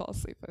Burgers to fall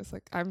asleep. I was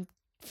like, I'm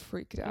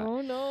freaked out.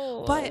 Oh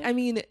no. But I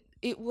mean,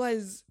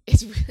 it's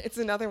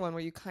another one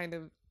where you kind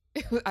of,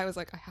 I was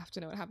like, I have to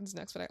know what happens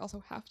next, but I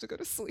also have to go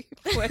to sleep.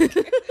 Like,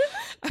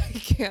 I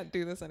can't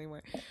do this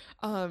anymore.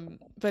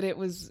 But it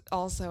was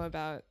also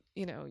about,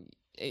 you know,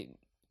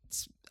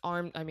 it's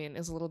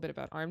a little bit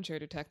about armchair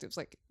detectives,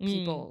 like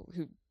people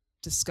who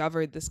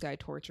discovered this guy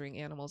torturing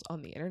animals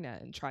on the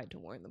internet and tried to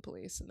warn the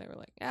police, and they were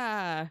like,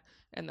 and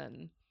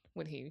then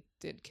when he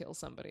did kill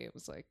somebody, it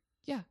was like,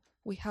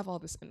 we have all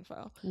this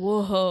info.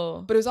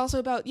 Whoa. But it was also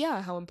about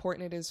how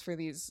important it is for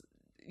these,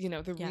 you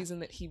know, the reason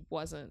that he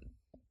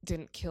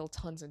didn't kill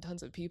tons and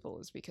tons of people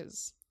is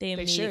because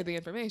they shared the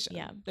information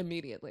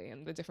immediately,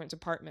 and the different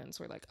departments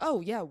were like,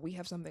 oh yeah, we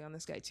have something on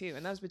this guy too,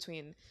 and that was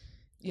between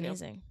know,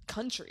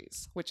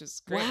 countries, which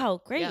is great.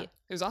 Wow, great. Yeah, it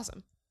was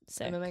awesome.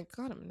 Sick. And then they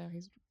got him. Now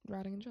he's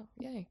rotting in jail.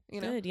 Yay.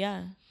 You know? Good,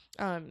 yeah.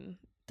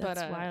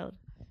 That's wild.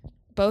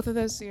 Both of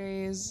those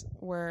series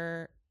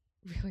were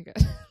really good.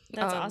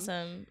 That's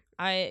awesome.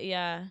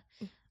 A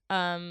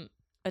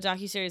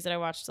docuseries that I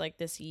watched like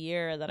this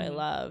year that I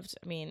loved.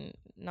 I mean,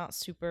 not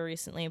super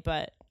recently,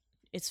 but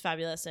it's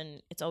fabulous,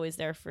 and it's always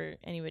there for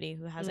anybody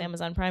who has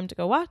Amazon Prime to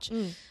go watch.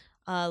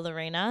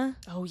 Lorena.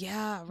 Oh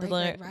yeah,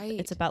 right.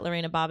 It's about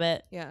Lorena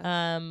Bobbitt.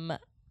 Yeah.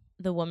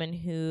 The woman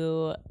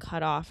who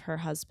cut off her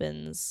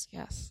husband's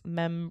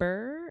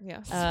member.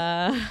 Yes.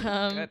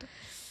 Good.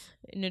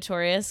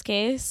 Notorious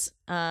case.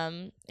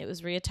 It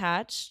was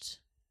reattached.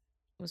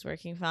 Was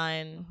working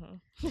fine.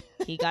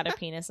 He got a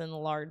penis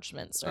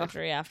enlargement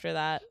surgery after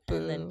that,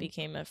 and then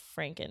became a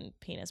franken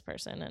penis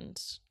person,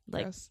 and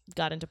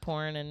got into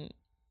porn, and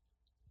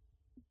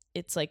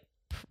it's like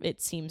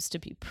it seems to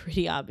be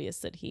pretty obvious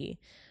that he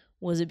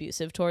was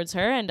abusive towards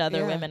her and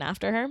other women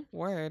after her.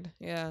 Word.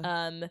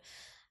 Yeah.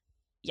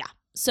 Yeah.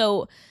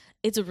 So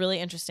it's a really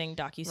interesting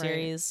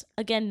docuseries.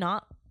 Right. Again,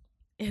 not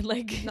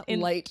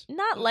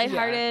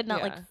lighthearted,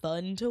 not like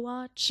fun to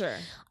watch. Sure.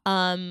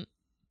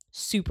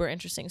 Super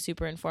interesting,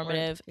 super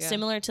informative. Yeah.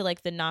 Similar to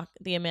like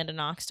the Amanda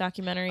Knox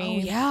documentary. Oh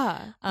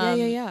yeah.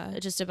 Yeah.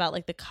 Just about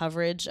like the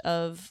coverage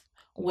of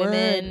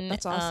women.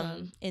 That's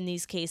awesome. In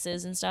these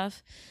cases and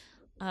stuff.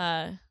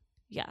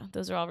 Yeah,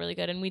 those are all really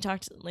good. And we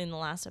talked in the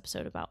last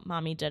episode about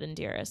Mommy Dead and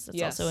Dearest.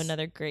 That's also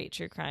another great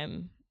true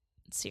crime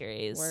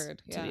series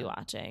to be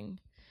watching.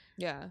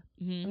 Yeah.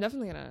 I'm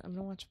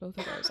gonna watch both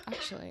of those.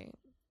 Actually,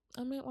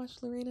 I might watch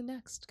Lorena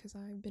next because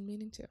I've been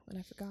meaning to, and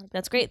I forgot about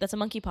That's great. That's a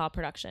Monkey Paw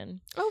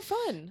production. Oh,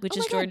 fun. Which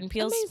is Jordan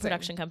Peele's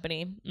production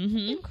company.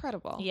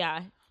 Incredible.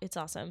 Yeah, it's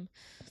awesome.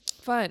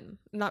 Fun.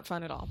 Not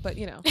fun at all, but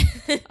you know.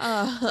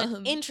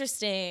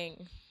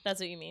 Interesting. That's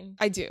what you mean.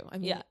 I do. I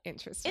mean,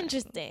 interesting.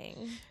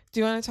 Interesting. Do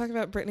you want to talk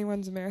about Brittany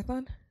Runs a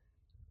Marathon?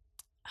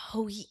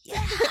 Oh,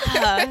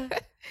 yeah.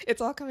 It's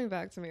all coming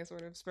back to me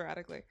sort of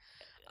sporadically.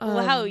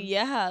 Wow,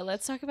 yeah.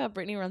 Let's talk about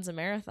Brittany Runs a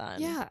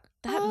Marathon. Yeah.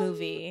 That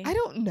movie. I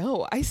don't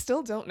know. I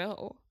still don't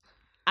know.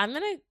 I'm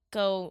going to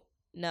go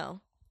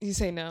no. You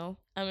say no?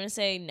 I'm going to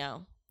say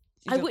no.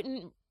 I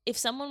wouldn't. If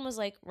someone was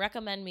like,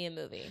 recommend me a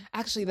movie.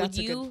 Actually, that's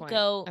a good point. Would you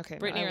go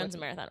Brittany Runs a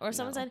Marathon? Or if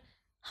someone said,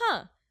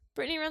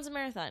 Brittany Runs a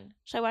Marathon.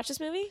 Should I watch this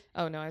movie?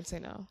 Oh, no, I'd say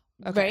no.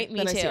 Okay. Right?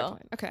 Me too.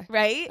 Okay.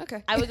 Right?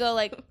 Okay. I would go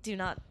like,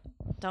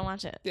 don't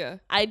watch it. Yeah.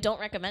 I don't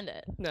recommend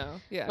it.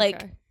 No. Yeah. Like,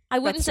 okay. I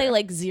wouldn't say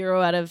like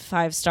 0 out of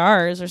 5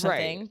 stars or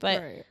something,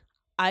 but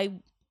I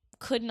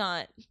could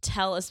not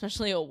tell,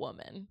 especially a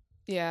woman,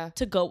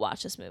 to go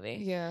watch this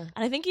movie. Yeah.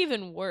 And I think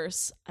even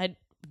worse, I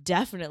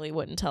definitely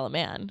wouldn't tell a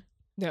man.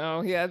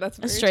 No, yeah, that's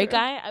very a straight true.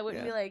 guy. I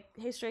wouldn't be like,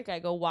 "Hey, straight guy,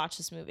 go watch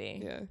this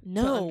movie." Yeah,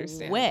 no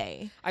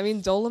way. I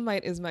mean,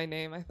 Dolemite Is My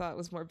Name. I thought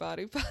was more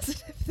body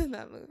positive than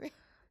that movie.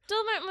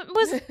 Dolemite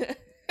was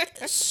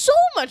so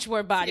much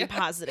more body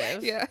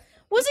positive. Yeah,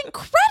 was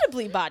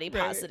incredibly body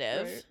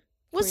positive. Right.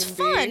 Was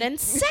Queen fun bee. And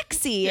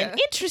sexy and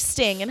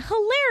interesting and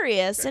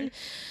hilarious and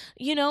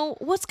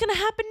what's gonna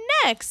happen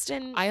next,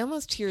 and I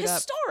almost teared up.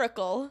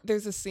 Historical.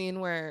 There's a scene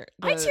where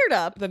I teared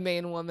up. The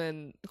main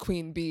woman,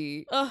 Queen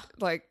Bee,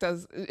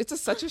 does it's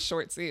such a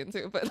short scene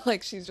too, but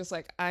like she's just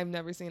like, I've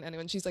never seen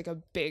anyone. She's like a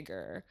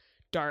bigger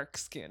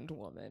dark-skinned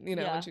woman, you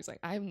know, and she's like,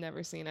 I've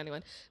never seen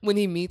anyone. When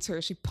he meets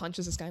her, she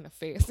punches this guy in the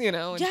face, you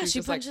know, and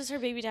she punches her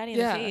baby daddy in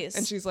the face,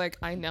 and she's like,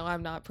 I know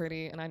I'm not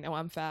pretty, and I know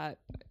I'm fat,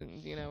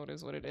 and you know, it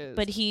is what it is.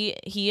 But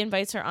he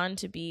invites her on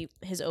to be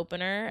his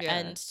opener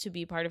and to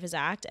be part of his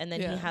act, and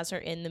then he has her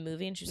in the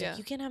movie, and she's like,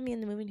 you can't have me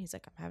in the movie, and he's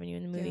like, I'm having you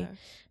in the movie.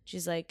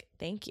 She's like,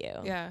 thank you.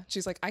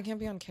 She's like, I can't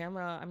be on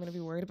camera, I'm gonna be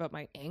worried about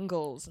my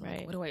angles,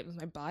 like, what does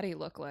my body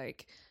look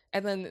like?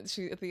 And then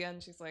at the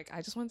end, she's like,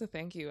 I just wanted to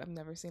thank you. I've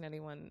never seen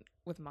anyone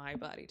with my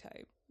body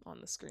type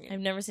on the screen. I've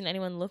never seen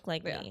anyone look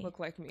like me. Look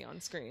like me on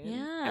screen.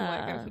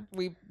 Yeah. And like,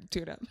 we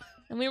teared up.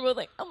 And we were both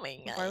like, oh my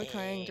God. Why are we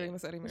crying during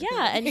this Eddie Murphy?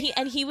 Yeah,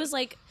 and he was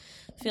like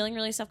feeling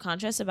really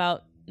self-conscious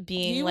about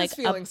being like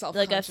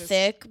a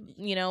thick,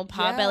 you know,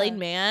 pot-bellied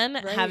man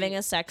having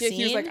a sex scene.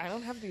 He was like, I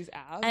don't have these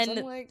abs.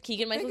 And like,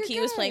 Keegan-Michael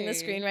Key was playing the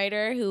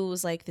screenwriter who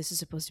was like, this is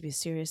supposed to be a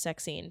serious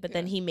sex scene. But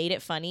then he made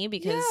it funny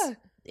because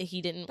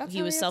he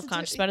was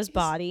self-conscious about his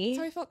body. That's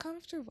how he felt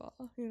comfortable,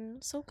 you know.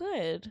 So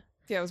good.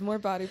 Yeah, it was more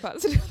body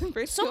positive than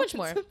Brittany. So much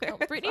more.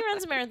 Brittany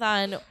Runs a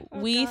Marathon.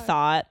 We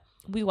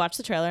watched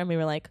the trailer and we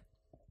were like,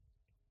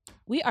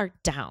 we are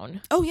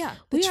down. Oh yeah,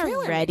 we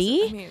are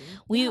ready.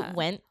 We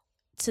went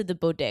to the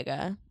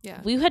bodega. Yeah,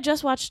 we had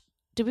just watched.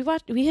 Did we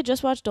watch? We had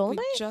just watched Dolemite.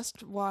 We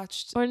just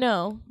watched. Or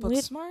no,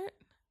 Booksmart.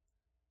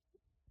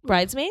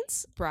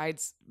 Bridesmaids.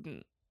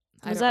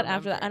 Was that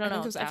after that? I don't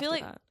know. I feel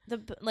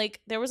like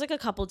there was like a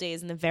couple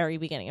days in the very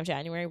beginning of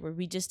January where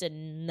we just did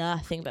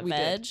nothing but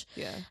veg.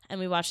 Yeah. And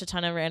we watched a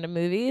ton of random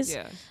movies.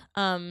 Yeah.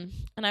 And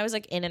I was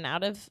like in and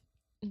out of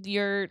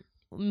your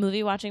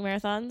movie watching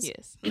marathons.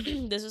 Yes.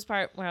 This was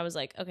part where I was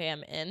like, okay,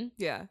 I'm in.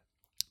 Yeah.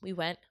 We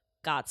went,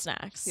 got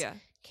snacks. Yeah.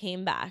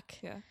 Came back.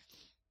 Yeah.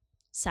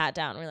 Sat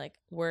down. We're like,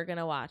 we're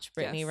gonna watch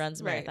Brittany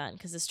Runs a Marathon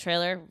because this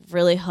trailer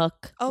really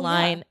hook,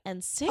 line,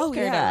 and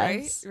sinker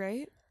us.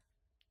 Right.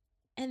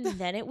 And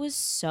then it was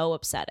so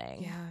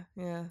upsetting.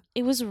 Yeah.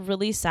 It was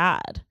really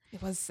sad.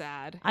 It was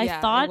sad. I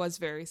thought it was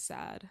very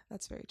sad.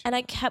 That's very true. And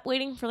I kept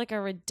waiting for like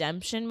a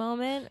redemption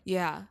moment.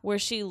 Yeah. Where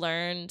she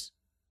learned,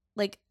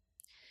 like,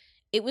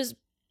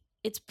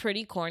 it's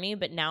pretty corny,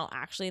 but now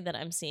actually that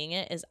I'm seeing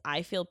it is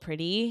I Feel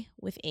Pretty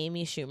with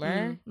Amy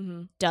Schumer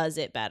does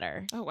it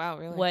better. Oh wow,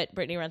 really? What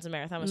Brittany Runs a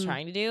Marathon was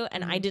trying to do,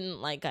 and I didn't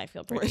like I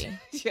Feel Pretty.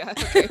 Yeah.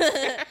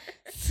 Okay.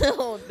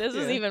 So this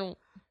is even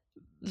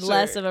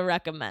less of a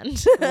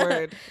recommend.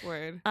 Word.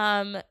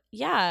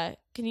 Yeah.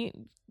 Can you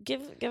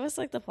give us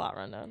like the plot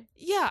rundown?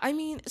 Yeah, I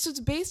mean, so it's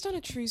based on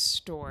a true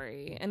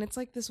story, and it's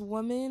like this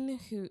woman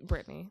who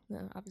Brittany,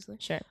 obviously,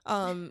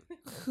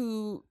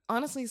 who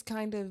honestly is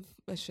kind of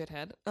a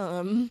shithead.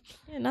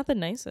 Yeah, not the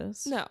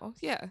nicest. No.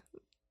 Yeah.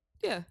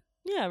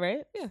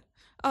 Right. Yeah.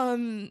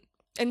 And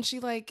she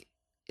like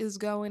is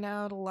going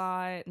out a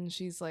lot, and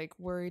she's like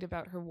worried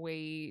about her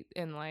weight,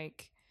 and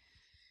like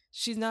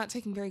she's not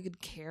taking very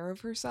good care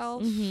of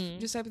herself,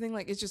 just type of thing.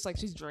 Like, it's just like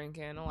she's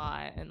drinking a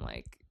lot and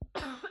like,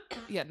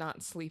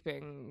 not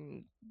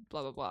sleeping,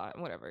 blah, blah, blah,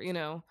 whatever, you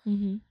know?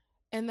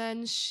 And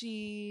then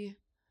she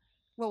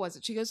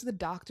goes to the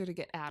doctor to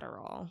get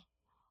Adderall.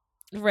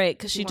 Right,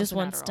 because she just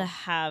wants to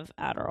have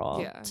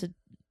Adderall to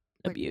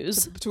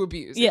abuse. To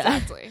abuse,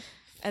 exactly.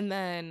 And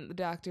then the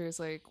doctor is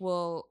like,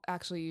 well,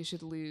 actually, you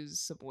should lose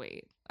some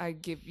weight. I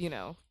give, you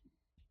know...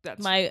 That's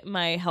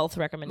my health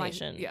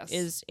recommendation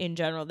is in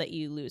general that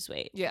you lose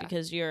weight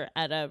because you're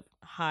at a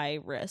high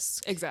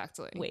risk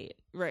weight.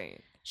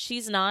 Right.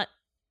 She's not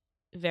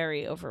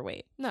very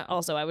overweight. No.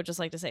 Also, I would just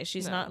like to say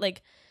she's not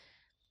like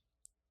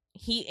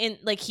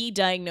he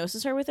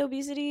diagnoses her with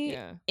obesity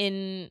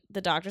in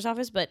the doctor's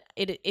office, but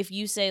if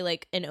you say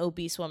like an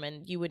obese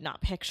woman, you would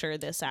not picture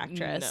this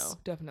actress. No,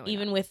 definitely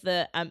even not. with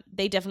the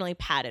they definitely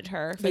padded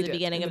her for the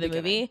beginning of the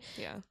movie.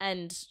 Yeah.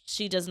 And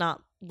she does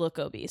not look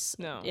obese.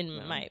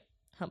 In my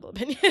humble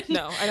opinion.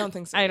 No, I don't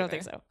think so. I don't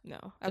think so. No,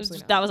 absolutely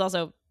not. That was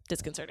also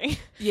disconcerting.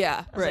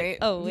 Yeah, right. Like,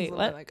 oh wait,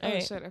 what? Like, oh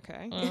shit,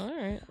 okay. All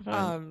right.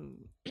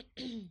 Fine.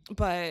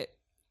 But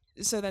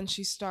so then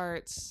she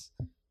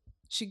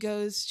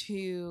goes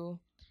to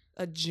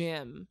a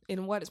gym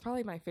in what is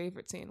probably my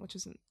favorite scene, which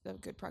isn't a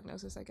good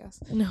prognosis, I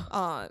guess.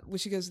 No. Where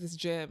she goes to this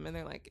gym and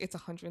they're like, it's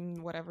 $100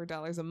 and whatever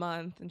a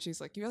month, and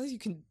she's like, you realize you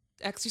can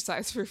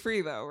exercise for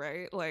free though,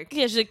 right? Like,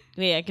 yeah, she's like,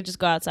 yeah, I could just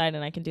go outside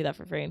and I can do that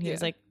for free, and he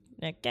was like,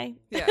 okay.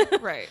 Yeah,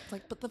 right.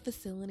 Like, but the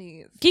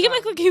facilities.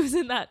 Keegan-Michael Key was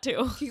in that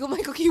too.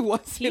 Keegan-Michael Key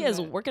was. He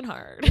is working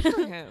hard. Good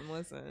for him.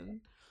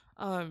 Listen.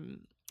 And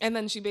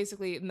then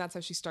and that's how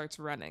she starts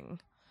running.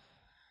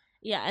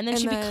 Yeah, and then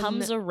she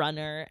becomes a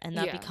runner, and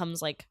that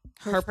becomes like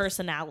her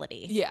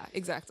personality. Yeah,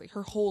 exactly.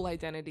 Her whole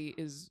identity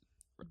is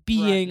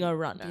being a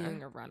runner.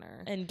 Being a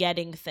runner. And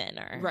getting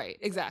thinner. Right,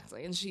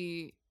 exactly.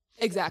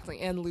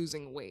 And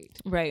losing weight.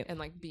 Right. And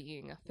like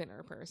being a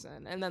thinner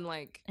person. And then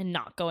like. And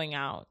not going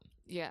out.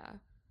 Yeah.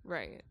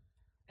 Right.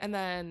 And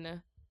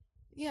then,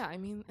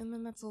 and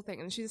then that's the whole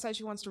thing. And she decides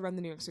she wants to run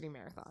the New York City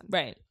Marathon.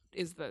 Right.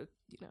 Is the,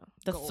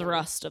 the goal.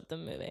 thrust of the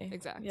movie.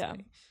 Exactly. Yeah.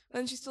 And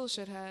then she's still a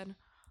shithead.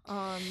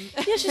 Yeah,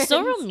 she's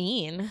still real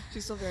mean.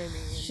 She's still very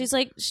mean. She's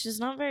like, she's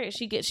not very,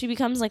 she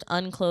becomes like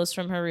unclose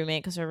from her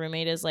roommate because her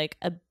roommate is like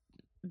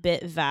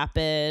bit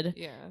vapid.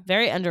 Yeah.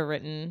 Very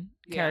underwritten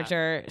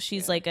character.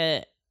 She's like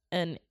an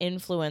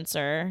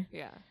influencer.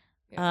 Yeah.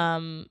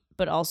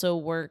 But also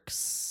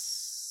works.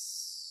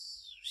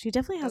 She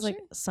definitely has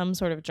some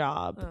sort of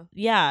job.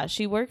 Yeah,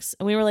 she works,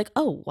 and we were like,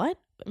 "Oh, what?"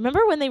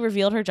 Remember when they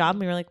revealed her job? And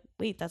we were like,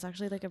 "Wait, that's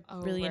actually like a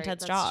really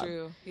intense job." That's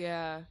true.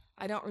 Yeah,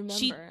 I don't remember.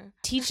 She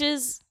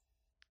teaches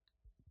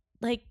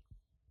like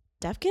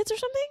deaf kids or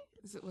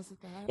something. Was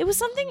it that? It was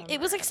something. It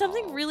was like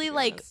something really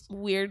like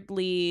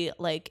weirdly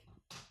like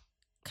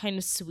kind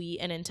of sweet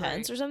and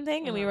intense or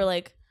something, and we were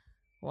like,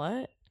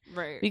 "What?"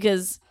 Right.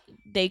 Because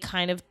they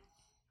kind of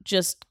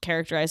just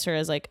characterized her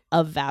as like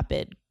a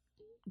vapid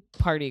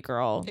party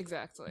girl,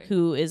 exactly,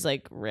 who is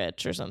like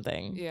rich or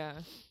something. Yeah.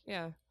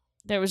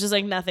 There was just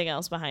like nothing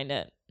else behind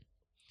it.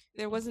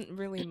 There wasn't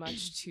really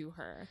much to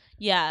her.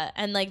 Yeah,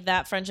 and like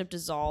that friendship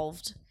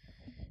dissolved.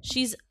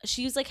 She's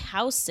like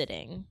house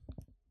sitting.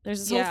 There's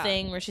this whole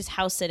thing where she's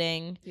house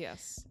sitting.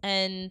 Yes.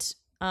 And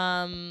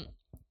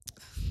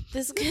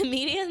this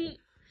comedian.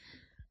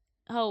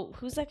 Oh,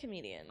 who's that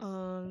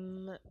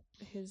comedian?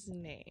 His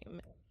name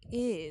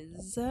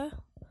is the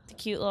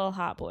cute little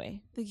hot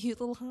boy.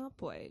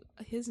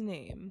 His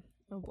name.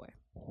 Oh boy.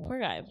 Poor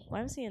guy.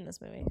 Why was he in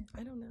this movie?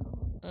 I don't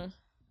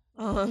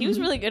know. He was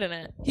really good in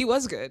it. He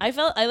was good. I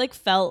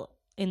felt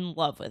in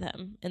love with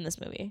him in this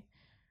movie.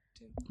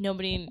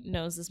 Nobody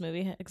knows this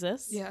movie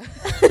exists. Yeah.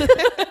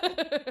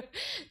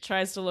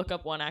 Tries to look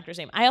up one actor's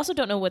name. I also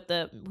don't know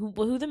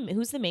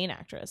who's the main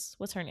actress.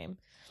 What's her name?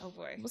 Oh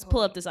boy. Let's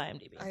pull up this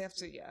IMDb. I have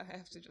to.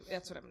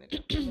 That's what I'm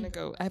gonna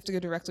do. I have to go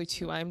directly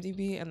to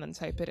IMDb and then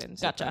type it in.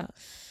 Gotcha.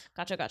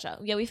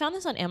 Yeah, we found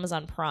this on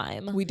Amazon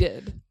Prime. We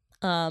did.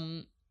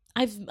 I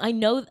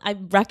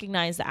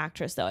recognize the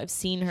actress though. I've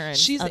seen her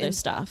in other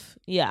stuff.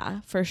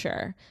 Yeah, for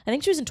sure. I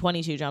think she was in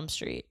 22 Jump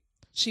Street.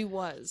 She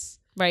was.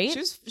 Right?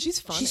 She's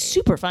funny. She's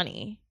super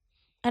funny.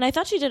 And I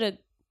thought she did a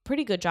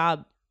pretty good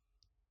job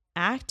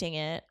acting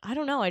it. I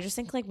don't know. I just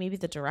think like maybe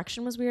the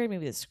direction was weird.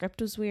 Maybe the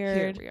script was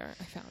weird. Here we are.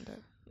 I found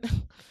it.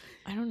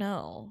 I don't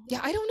know. Yeah,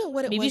 I don't know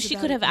what it was. Maybe she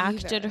could have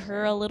acted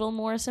her a little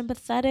more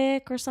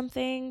sympathetic or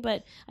something,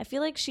 but I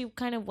feel like she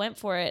kind of went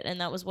for it, and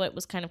that was what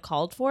was kind of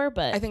called for.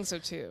 But I think so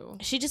too.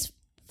 She just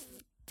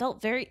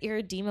felt very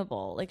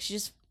irredeemable. Like she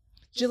just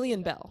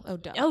Jillian Bell. Oh,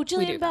 duh. Oh,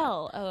 Jillian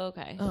Bell. Oh,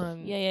 okay.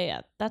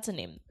 Yeah. That's a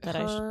name that I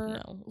should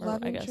know.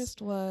 Love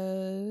interest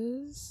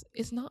was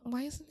not.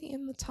 Why isn't he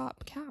in the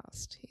top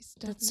cast?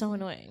 That's so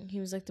annoying. He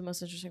was like the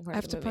most interesting part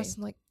of the movie. I have to press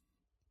like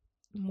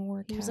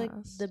more. He was like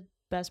the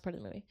best part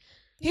of the movie.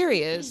 Here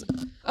he is.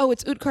 Oh,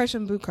 it's Utkarsh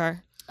and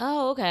Bukhar.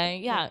 Oh, okay.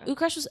 Yeah.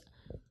 Utkarsh was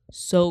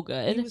so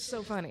good. He was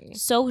so funny.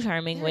 So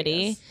charming,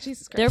 witty.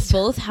 Jesus Christ. They're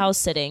both house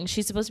sitting.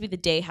 She's supposed to be the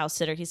day house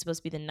sitter. He's supposed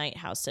to be the night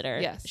house sitter.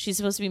 Yes. She's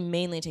supposed to be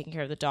mainly taking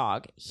care of the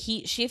dog.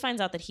 She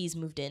finds out that he's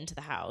moved into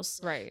the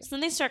house. Right. So then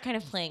they start kind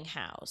of playing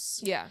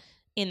house. Yeah.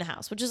 In the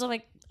house, which is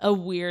like a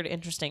weird,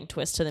 interesting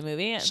twist to the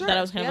movie. Sure, that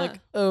I was kind of like,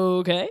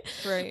 okay.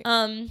 Right.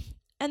 And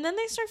then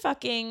they start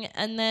fucking,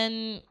 and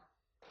then,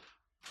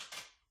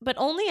 but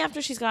only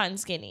after she's gotten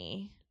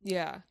skinny.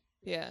 Yeah.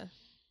 It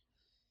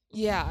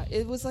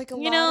was like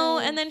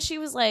and then she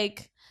was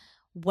like,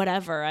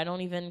 whatever, I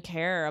don't even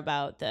care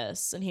about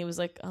this. And he was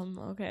like,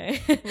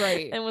 okay.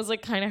 Right. And was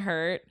like kind of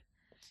hurt.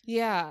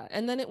 Yeah.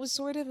 And then it was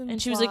sort of implied.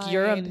 And she was like,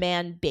 you're a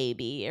man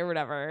baby or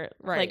whatever.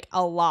 Right. Like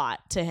a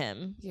lot to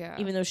him. Yeah.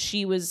 Even though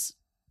she was,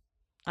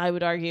 I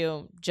would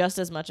argue, just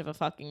as much of a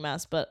fucking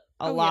mess, but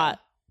a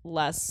lot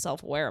less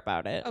self-aware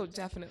about it. Oh,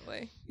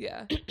 definitely.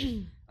 Yeah.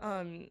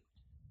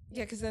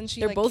 Yeah, because then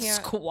they're both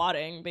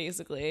squatting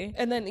basically,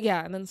 and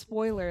then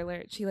spoiler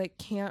alert, she like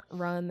can't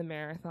run the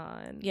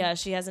marathon. Yeah,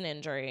 she has an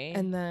injury,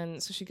 and then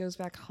so she goes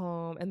back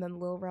home, and then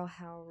Lil Rel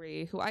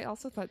Howery, who I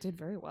also thought did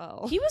very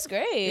well. He was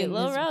great.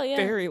 Lil Rel, yeah,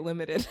 very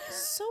limited.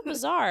 So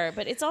bizarre,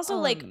 but it's also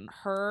like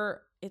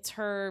it's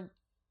her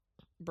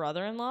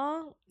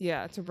brother-in-law.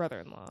 Yeah, it's her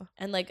brother-in-law,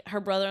 and like her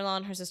brother-in-law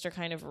and her sister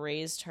kind of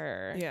raised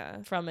her.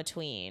 Yeah, from a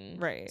tween.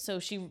 Right. So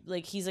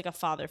he's like a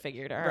father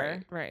figure to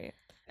her. Right.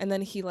 And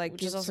then he like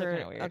gives her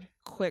a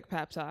quick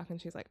pep talk,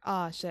 and she's like,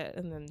 "Ah, shit."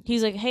 And then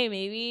he's like, "Hey,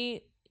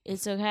 maybe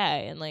it's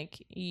okay." And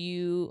like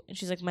and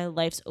she's like, "My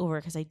life's over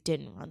because I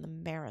didn't run the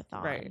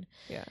marathon." Right.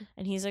 Yeah.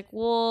 And he's like,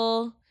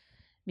 "Well,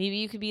 maybe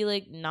you could be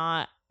like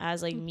not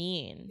as like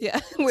mean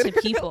to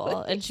people."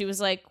 And she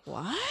was like,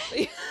 "What?"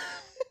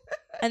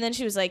 And then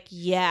she was like,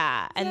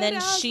 "Yeah." And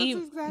then she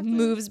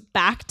moves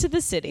back to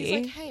the city.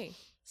 He's like, "Hey,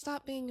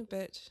 stop being a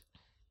bitch.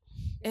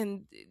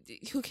 And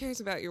who cares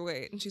about your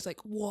weight?" And she's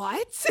like,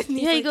 "What?" And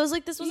he goes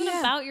like, "This wasn't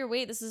about your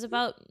weight. This is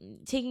about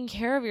taking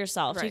care of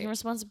yourself, taking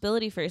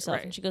responsibility for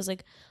yourself." And she goes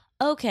like,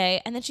 "Okay."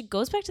 And then she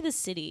goes back to the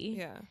city.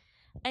 Yeah.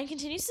 And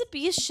continues to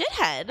be a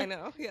shithead. I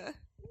know. Yeah.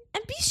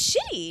 And be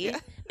shitty.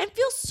 And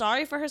feel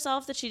sorry for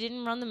herself that she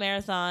didn't run the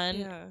marathon.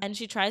 Yeah. And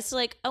she tries to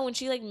like, and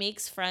she like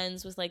makes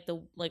friends with like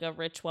a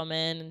rich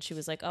woman, and she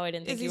was like, "Oh, I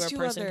didn't think you were a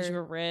person because you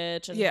were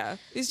rich." And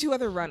these two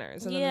other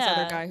runners, and then this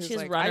other guy who's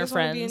like, "I just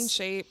want to be in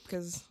shape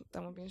because I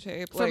want to be in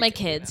shape for my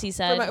kids." He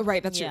said,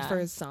 "Right, that's for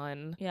his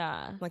son."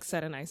 Yeah, like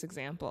set a nice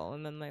example,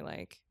 and then they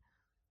like,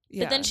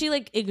 But then she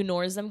like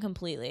ignores them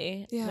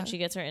completely when she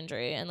gets her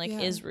injury and like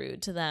is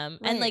rude to them.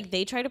 And like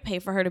they try to pay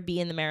for her to be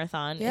in the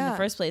marathon in the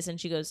first place. And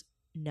she goes,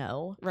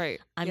 no,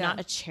 I'm not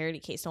a charity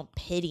case. Don't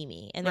pity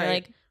me. And they're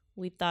like,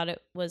 we thought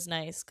it was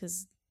nice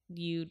because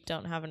you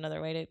don't have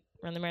another way to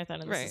run the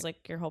marathon. And this is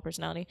like your whole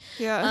personality.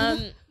 Yeah.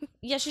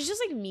 She's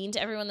just like mean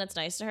to everyone that's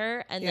nice to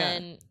her. And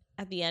then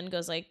at the end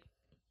goes like,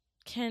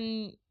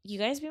 can you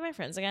guys be my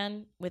friends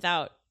again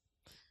without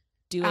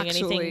doing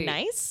anything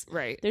nice?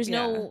 There's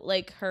no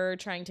like her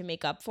trying to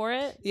make up for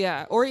it.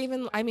 Or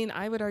even, I mean,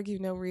 I would argue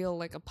no real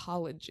like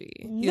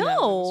apology. And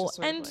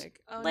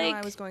like, oh like, no,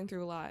 I was going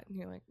through a lot. And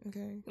you're like,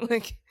 okay.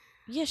 Like,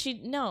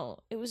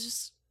 it was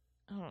just,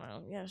 I don't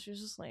know. Yeah, she was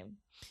just lame.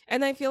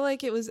 And I feel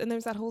like it was, and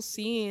there's that whole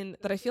scene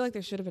that I feel like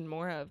there should have been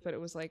more of, but it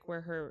was like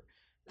where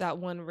that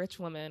one rich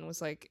woman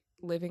was like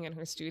living in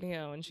her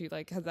studio, and she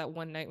like had that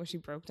one night where she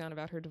broke down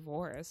about her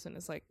divorce, and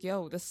it's like,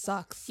 yo, this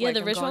sucks. Yeah, like,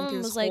 the rich woman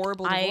was like,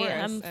 I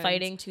am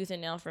fighting tooth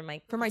and nail for my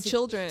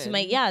children,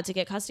 to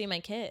get custody of my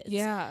kids.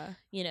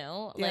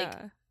 Like,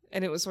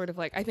 and it was sort of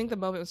like, I think the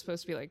moment was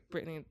supposed to be like,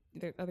 Brittany,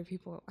 other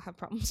people have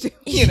problems too,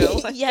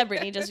 like,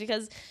 Brittany, just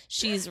because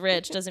she's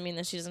rich doesn't mean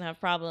that she doesn't have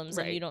problems,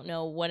 and you don't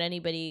know what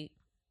anybody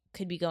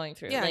could be going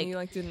through. Like, you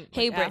like didn't.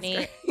 Hey, like, Brittany,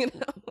 ask her,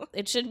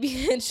 it should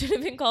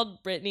have been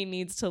called Brittany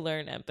Needs to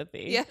Learn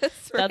Empathy.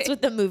 Yes, that's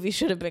what the movie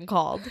should have been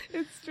called.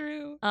 It's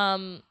true.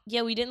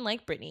 We didn't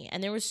like Brittany,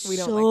 and there was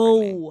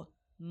so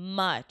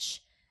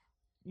much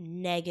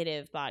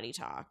negative body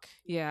talk.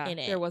 In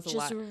it, there was a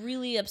lot, just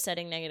really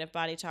upsetting negative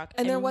body talk,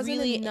 and there wasn't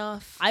really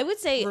enough. I would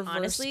say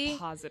honestly,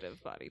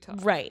 positive body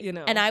talk,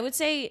 and I would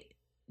say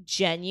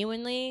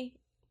genuinely,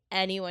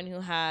 anyone who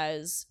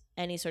has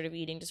any sort of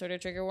eating disorder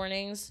trigger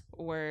warnings,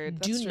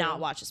 do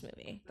not watch this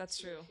movie. That's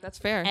true. That's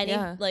fair. Any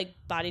like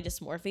body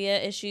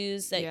dysmorphia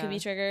issues that could be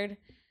triggered,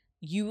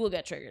 you will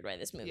get triggered by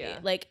this movie.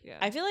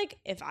 I feel like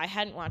if I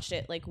hadn't watched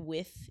it like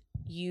with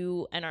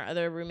you and our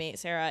other roommate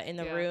Sarah in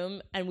the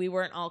room, and we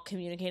weren't all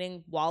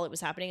communicating while it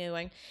was happening and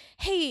going,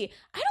 hey,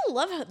 I don't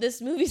love how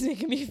this movie's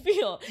making me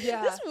feel.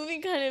 This movie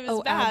kind of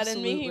is bad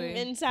and making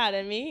me sad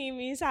and making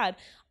me sad.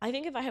 I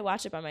think if I had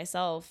watched it by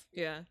myself,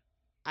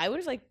 I would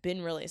have like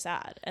been really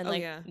sad and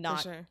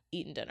not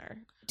eaten dinner.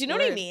 Do you know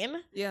what I mean?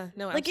 Yeah,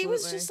 no, like absolutely. It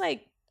was just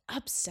like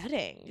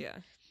upsetting. Yeah,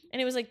 and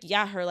it was like,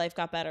 her life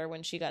got better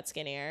when she got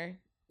skinnier.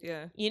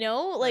 Yeah,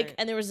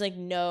 and there was like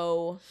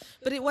no,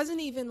 but it wasn't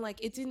even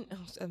like it didn't.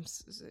 Oh, I'm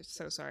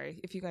so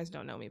sorry if you guys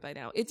don't know me by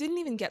now. It didn't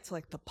even get to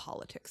like the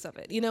politics of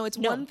it. It's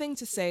one thing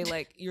to say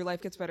like your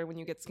life gets better when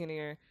you get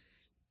skinnier.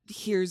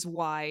 Here's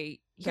why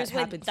that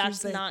happens.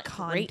 That's here's not the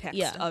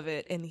context of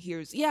it, and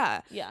here's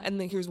and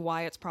then here's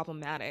why it's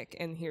problematic,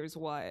 and here's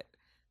what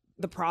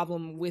the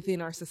problem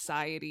within our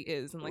society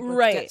is, and like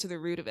let's get to the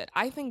root of it.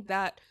 I think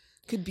that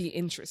could be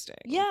interesting.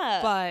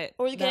 But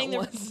or getting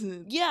or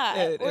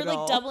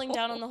like doubling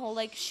down on the whole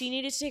like she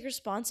needed to take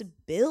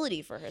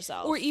responsibility for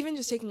herself, or even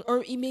just taking,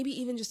 or maybe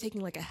even just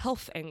taking like a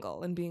health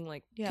angle and being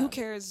like, who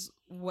cares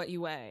what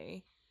you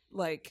weigh?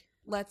 Like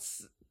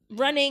let's.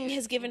 Running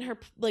has given her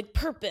like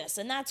purpose,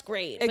 and that's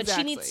great. Exactly. But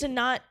she needs to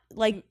not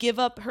like give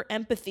up her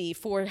empathy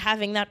for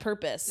having that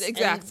purpose.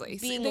 Exactly.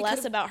 Being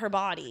less about her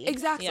body.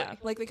 Exactly. Yeah.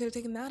 Like they could have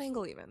taken that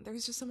angle even.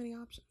 There's just so many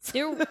options.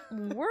 There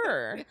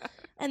were.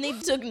 And they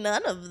took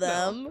none of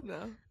them.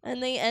 No.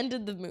 And they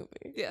ended the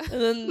movie. Yeah.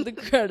 And then the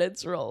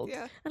credits rolled.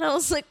 Yeah. And I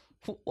was like,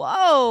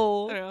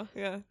 whoa. I know.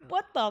 Yeah.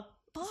 What the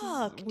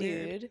fuck,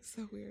 dude?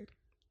 So weird.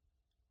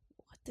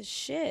 What the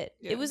shit?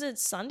 Yeah. It was a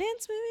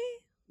Sundance movie?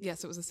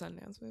 Yes, it was a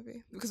Sundance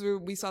movie because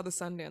we saw the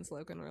Sundance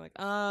logo and we're like,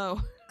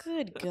 oh,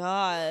 good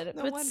God.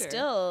 No but wonder.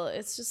 Still,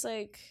 it's just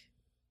like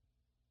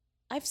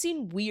I've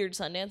seen weird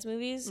Sundance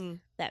movies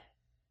that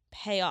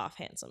pay off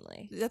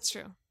handsomely. That's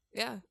true.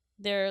 Yeah,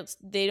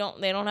 they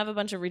don't have a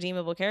bunch of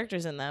redeemable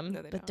characters in them,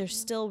 no, but they're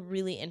still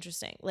really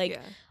interesting.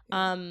 Like,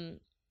 oh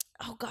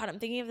God, I'm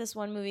thinking of this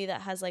one movie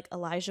that has like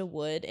Elijah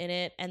Wood in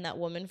it and that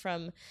woman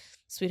from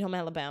Sweet Home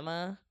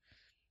Alabama.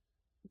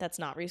 That's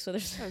not Reese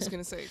Witherspoon. I was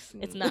gonna say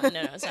it's not.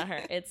 No, it's not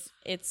her.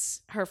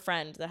 It's her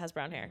friend that has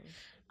brown hair.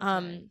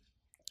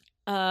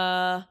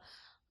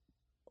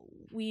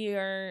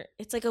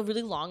 It's like a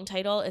really long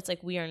title. It's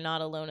like We Are Not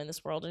Alone in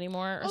This World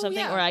Anymore or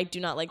something. Or I Do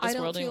Not Like This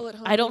World Anymore.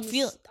 I don't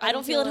feel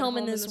at home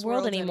in this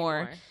world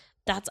anymore.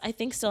 That's I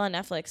think still on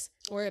Netflix.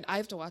 Word. I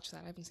have to watch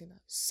that. I haven't seen that.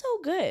 So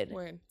good.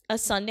 Word. A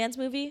Sundance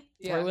movie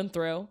through and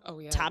through. Oh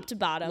yeah. Top to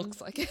bottom.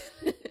 Looks like it.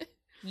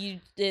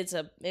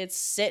 It's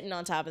sitting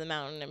on top of the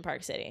mountain in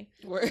Park City.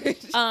 Word.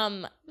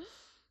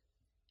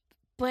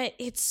 But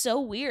it's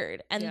so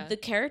weird, and the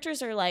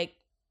characters are like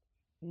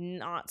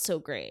not so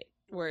great.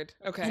 Word.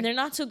 Okay. And they're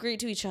not so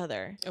great to each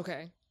other.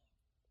 Okay.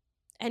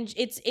 And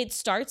it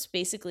starts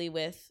basically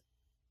with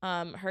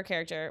her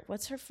character.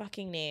 What's her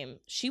fucking name?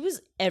 She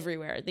was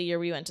everywhere the year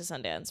we went to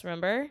Sundance.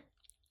 Remember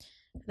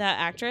that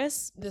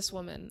actress? This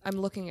woman.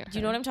 I'm looking at her. Do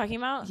you know what I'm talking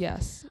about?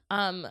 Yes.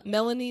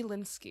 Melanie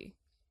Linsky.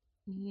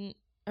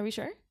 Are we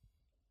sure?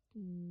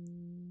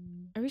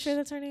 Are we sure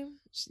that's her name?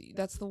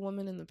 That's the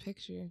woman in the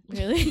picture.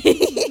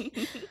 Really?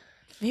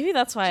 Maybe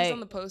that's why she's on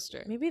the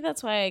poster. Maybe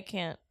that's why I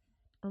can't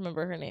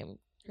remember her name.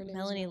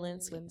 Melanie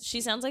Linsky.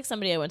 She sounds like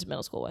somebody I went to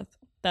middle school with.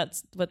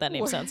 That's what that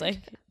name sounds like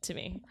to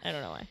me. I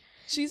don't know why.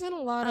 She's in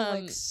a lot of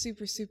like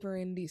super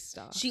indie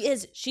stuff. She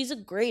is. She's a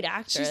great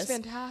actress. She's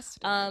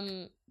fantastic.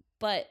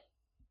 But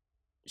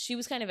she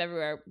was kind of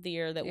everywhere the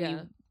year that we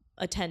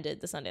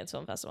attended the Sundance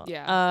Film Festival.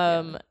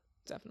 Yeah.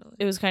 Definitely.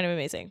 It was kind of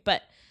amazing.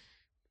 But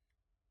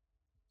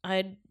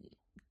I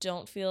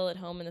don't feel at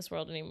home in this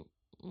world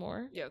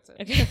anymore. Yeah, that's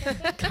it.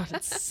 Okay. God,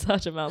 it's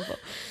such a mouthful.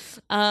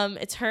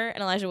 It's her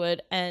and Elijah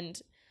Wood, and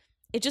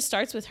it just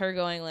starts with her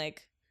going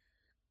like,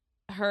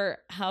 her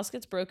house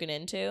gets broken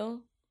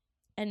into,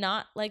 and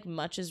not like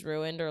much is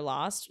ruined or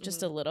lost,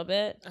 just a little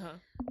bit.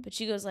 But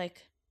she goes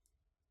like,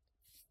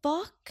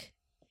 "Fuck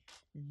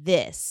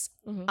this!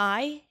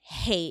 I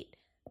hate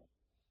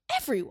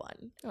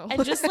everyone,"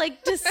 and just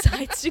like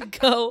decides to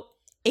go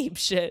ape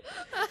shit.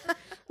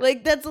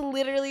 Like that's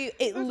literally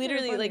it. That's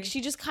literally like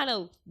she just kind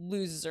of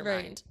loses her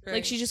mind. Right.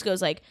 Like she just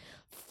goes like,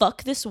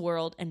 "Fuck this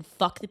world and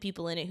fuck the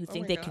people in it who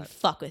think they can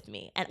fuck with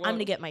me, and I'm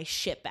gonna get my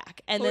shit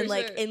back." And then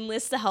like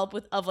enlist the help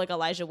of like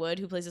Elijah Wood,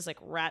 who plays this like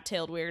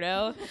rat-tailed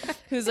weirdo,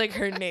 who's like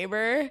her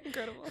neighbor,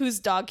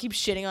 whose dog keeps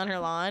shitting on her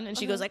lawn, and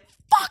she goes like,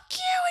 "Fuck you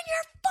and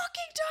your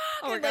fucking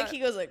dog," and like he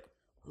goes like,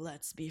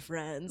 "Let's be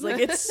friends." Like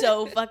it's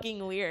so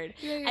fucking weird,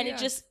 and it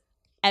just.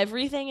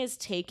 Everything is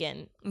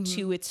taken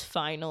to its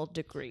final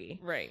degree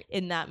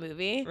in that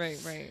movie.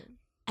 Right.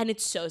 And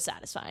it's so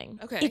satisfying.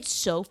 Okay. It's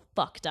so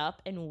fucked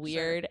up and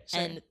weird. Sure.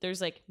 And there's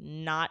like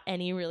not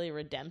any really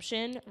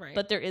redemption,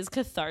 but there is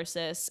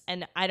catharsis.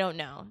 And I don't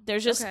know.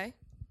 There's just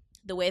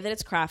the way that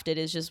it's crafted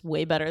is just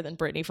way better than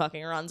Brittany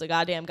fucking runs a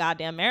goddamn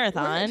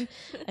marathon.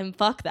 And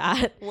fuck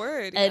that.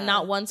 And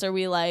not once are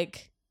we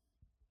like,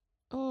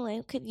 "Oh,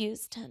 I could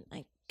use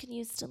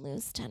to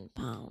lose 10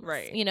 pounds.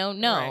 Right. You know,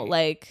 no,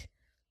 like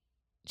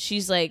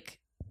she's like,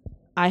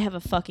 I have a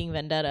fucking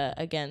vendetta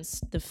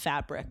against the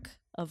fabric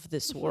of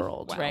this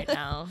world right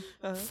now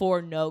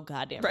for no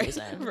goddamn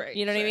reason.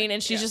 You know what I mean?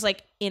 And she's just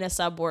like in a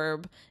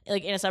suburb,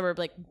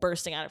 like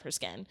bursting out of her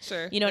skin.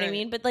 Sure. You know what I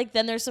mean? But like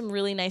then there's some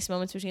really nice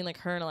moments between like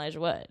her and Elijah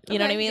Wood. You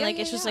know what I mean? Like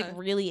it's just like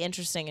really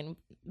interesting and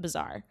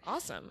bizarre.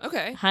 Awesome.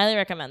 Okay. Highly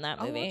recommend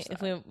that movie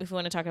if we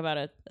want to talk about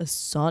a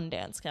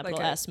Sundance capital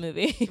like S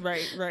movie.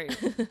 Right.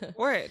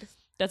 Word.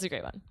 That's a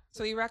great one.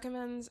 So you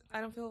recommend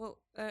I Don't Feel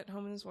at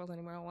Home in This World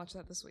Anymore. I'll watch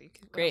that this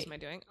week. Great. What else am I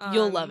doing?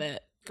 You'll love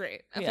it.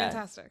 Great.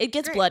 Fantastic. It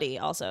gets bloody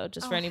also,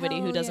 just for anybody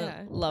who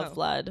doesn't love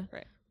blood.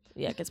 Right.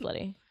 Yeah, it gets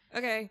bloody.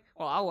 Okay.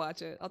 Well, I'll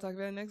watch it. I'll talk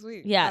about it next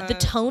week. Yeah, the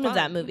tone of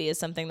that movie is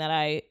something that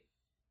I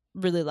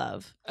really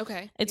love.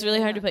 Okay. It's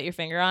really hard to put your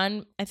finger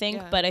on, I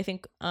think, but I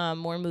think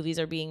more movies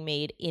are being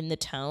made in the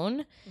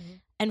tone.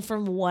 And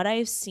from what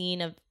I've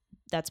seen of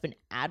that's been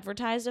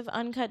advertised of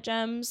Uncut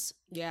Gems,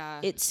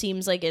 it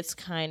seems like it's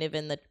kind of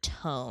in the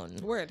tone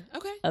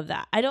of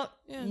that. I don't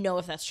know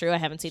if that's true. I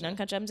haven't seen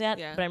Uncut Gems yet,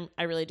 but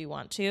I really do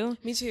want to.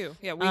 Me too.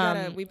 Yeah,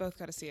 we both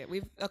gotta see it.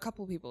 We've a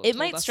couple people. It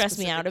might stress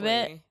me out a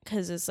bit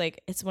because it's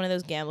like it's one of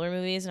those gambler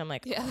movies, and I'm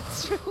like,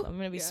 that's true. I'm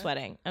gonna be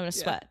sweating. I'm gonna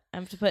sweat. I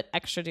have to put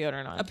extra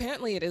deodorant on.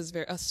 Apparently, it is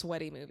a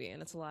sweaty movie,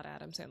 and it's a lot of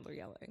Adam Sandler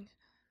yelling.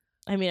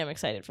 I mean, I'm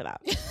excited for that.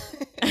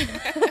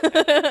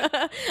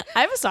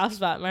 I have a soft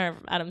spot for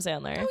Adam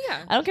Sandler. Oh,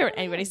 yeah. I don't care what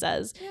anybody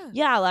says.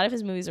 Yeah, a lot of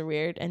his movies are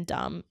weird and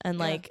dumb and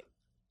like,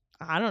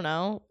 I don't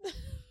know,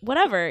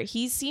 whatever.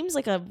 He seems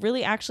like a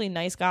really actually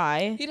nice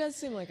guy. He does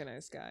seem like a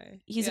nice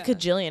guy. He's a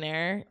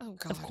cajillionaire,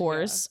 of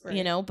course,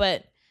 you know,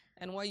 but...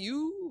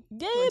 NYU?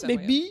 Yeah,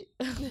 maybe.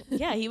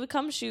 Yeah, he would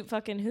come shoot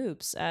fucking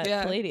hoops at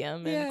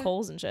Palladium and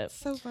Kohl's and shit.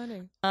 So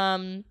funny.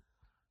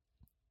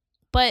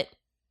 But...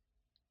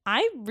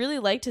 I really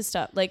liked his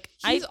stuff. Like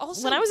when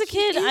I was a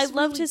kid, I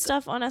loved his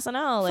stuff on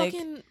SNL. Like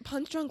fucking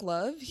Punch Drunk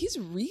Love. He's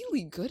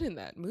really good in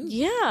that movie.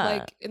 Yeah.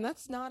 Like, and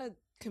that's not a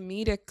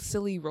comedic,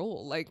 silly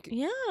role. Like,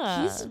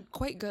 he's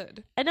quite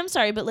good. And I'm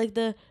sorry, but like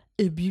the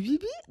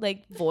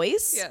like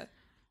voice,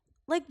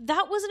 like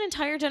that was an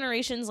entire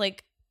generation's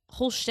like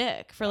whole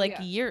shtick for like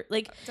year.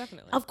 Like,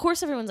 definitely. Of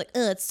course, everyone's like,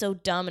 "Ugh, it's so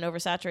dumb and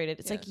oversaturated."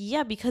 It's like,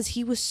 because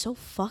he was so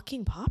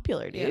fucking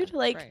popular, dude.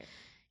 Like,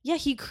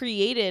 he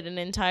created an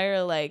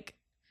entire like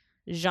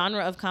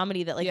genre of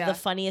comedy that like the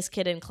funniest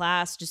kid in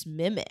class just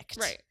mimicked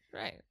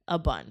a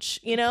bunch,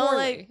 you know, poorly.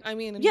 Like I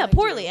mean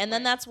poorly, and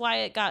then that's why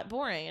it got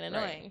boring and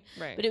annoying,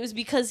 but it was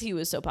because he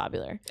was so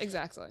popular,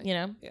 exactly, you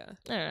know. I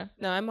don't know.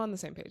 No, I'm on the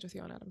same page with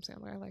you on Adam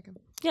Sandler. I like him.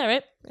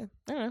 I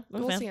don't know.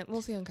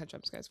 We'll see Uncut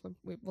Gems, guys.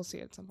 We'll see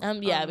it at some point.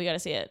 We gotta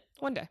see it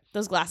one day.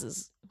 Those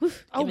glasses.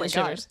 Oh my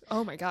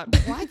god.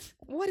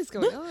 What is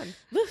going on?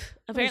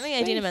 Apparently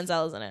Idina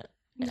Menzel is in it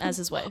as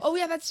his wife. Oh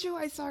yeah, that's true.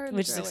 I saw her in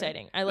which is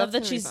exciting. I love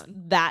that she's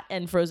that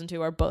and Frozen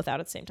 2 are both out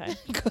at the same time.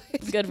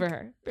 Good for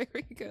her.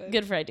 Very good.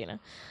 Good for Idina.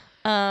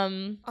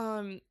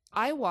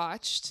 I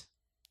watched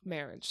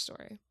Marriage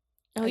Story.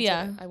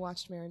 I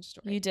watched Marriage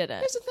Story. You did it.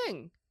 Here's the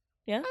thing.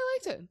 Yeah, I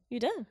liked it.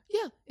 You did.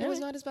 Yeah, it was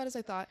not as bad as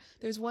I thought.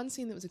 There's one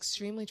scene that was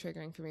extremely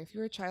triggering for me. If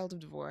you were a child of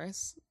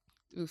divorce,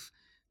 oof.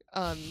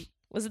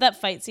 Was it that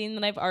fight scene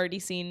that I've already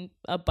seen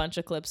a bunch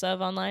of clips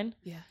of online?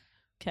 Yeah.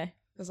 Okay.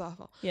 was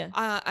awful. Yeah.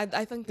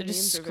 I think the They're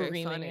just memes are very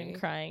screaming funny and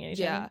crying.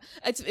 Anytime.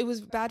 Yeah, it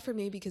was bad for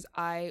me because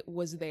I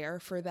was there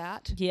for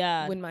that.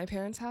 Yeah. When my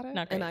parents had it,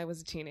 Not great. and I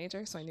was a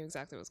teenager, so I knew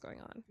exactly what was going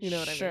on. You know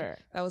what I mean? Sure.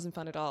 That wasn't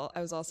fun at all.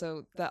 I was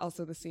also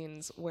the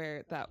scenes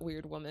where that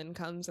weird woman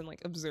comes and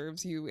like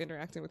observes you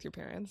interacting with your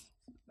parents.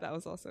 That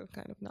was also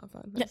kind of not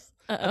fun. I was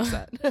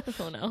upset.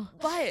 Oh no.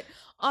 But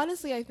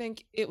honestly, I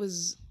think it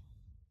was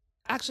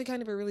actually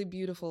kind of a really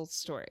beautiful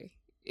story.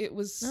 It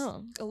was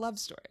a love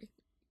story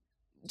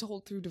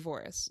told through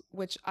divorce,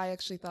 which I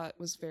actually thought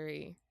was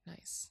very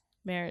nice.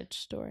 Marriage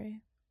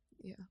story.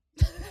 Yeah.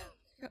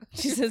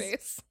 She says,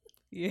 face.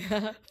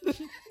 Yeah.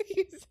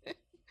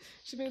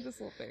 She made this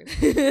little face.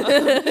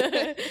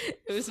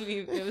 It was me.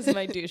 It was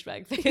my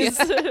douchebag face.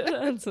 Yeah.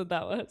 That's what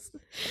that was.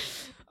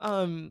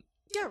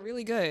 Yeah,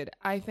 really good.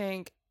 I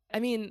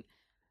mean,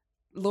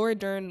 Laura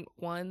Dern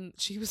won.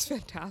 She was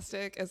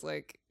fantastic as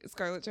like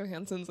Scarlett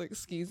Johansson's like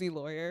skeezy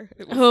lawyer.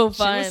 Fun.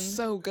 She was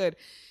so good.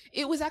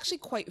 It was actually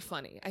quite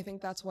funny. I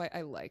think that's why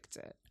I liked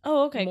it.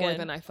 Oh, okay, more good.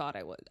 than I thought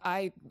I would.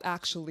 I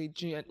actually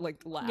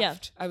laughed. Yeah.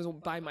 I was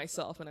by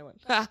myself and I went,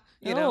 ha,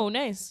 you know? Oh,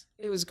 nice.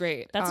 It was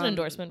great. That's an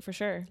endorsement for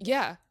sure.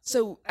 Yeah.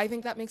 So I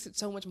think that makes it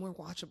so much more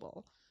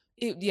watchable.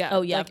 Oh yeah,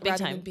 like, big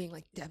rather time. than being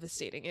like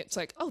devastating, it's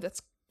like, oh,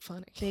 that's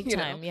funny. Big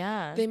time,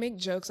 yeah. They make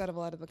jokes out of a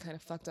lot of the kind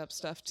of fucked up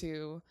stuff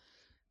too.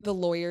 The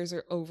lawyers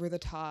are over the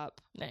top.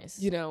 Nice.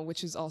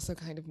 Which is also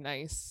kind of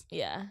nice.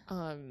 Yeah.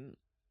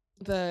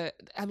 The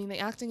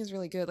acting is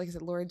really good. Like I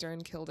said, Laura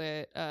Dern killed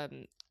it.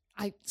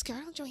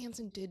 Scarlett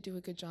Johansson did do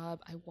a good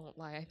job. I won't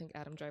lie. I think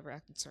Adam Driver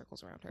acted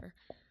circles around her.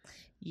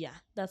 Yeah,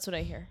 that's what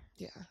I hear.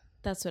 Yeah.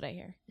 That's what I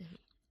hear. Mm-hmm.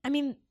 I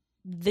mean,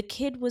 the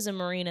kid was a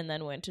Marine and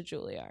then went to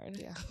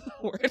Juilliard. Yeah.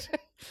 Word.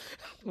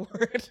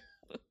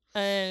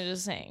 I'm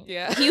just saying.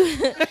 Yeah.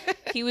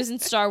 He was in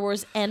Star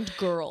Wars and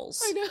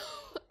Girls. I know.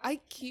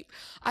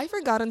 I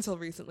forgot until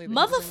recently.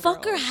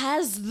 Motherfucker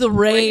has the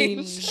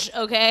range.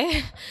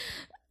 Okay.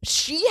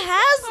 She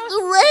has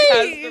the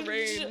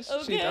range.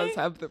 Okay? She does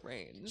have the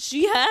range.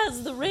 She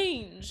has the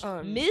range.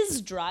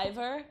 Ms.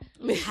 Driver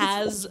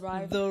has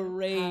the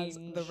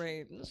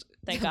range.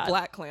 Thank God.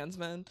 Black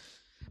Klansman.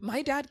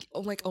 My dad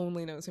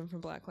only knows him from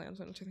Black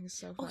Klansman, which I think is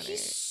so funny. Oh,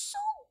 he's so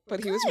but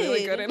good. He was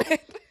really good in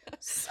it.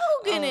 So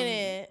good in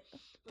it.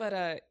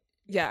 But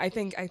yeah, I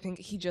think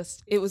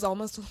it was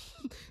almost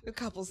a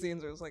couple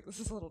scenes where it was like, this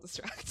is a little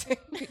distracting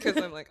because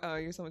I'm like, oh,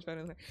 you're so much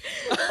better than her.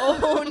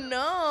 Oh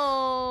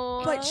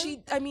no. But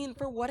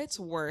for what it's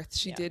worth,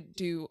 she did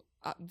do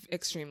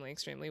extremely,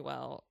 extremely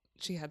well.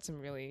 She had some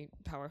really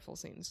powerful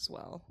scenes as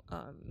well.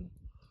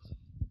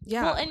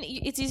 Yeah. Well, and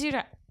it's easier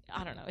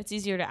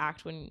to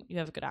act when you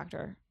have a good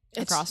actor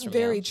across from you.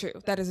 Very true.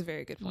 That is a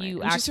very good point.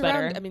 You act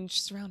better.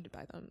 She's surrounded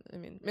by them.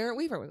 Merritt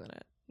Weaver was in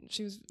it.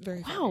 She was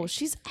very funny. Wow,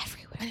 she's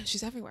everywhere. I know,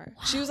 she's everywhere.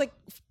 Wow. She was like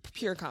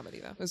pure comedy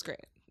though. It was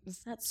great.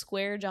 That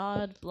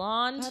square-jawed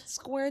blonde.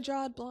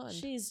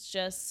 She's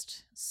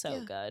just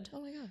so good.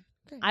 Oh my God.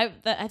 Great.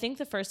 I think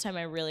the first time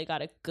I really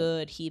got a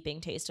good heaping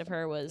taste of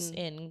her was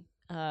in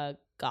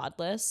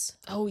Godless.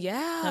 Oh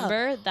yeah.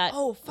 Remember that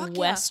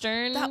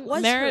Western that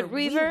was Merritt her.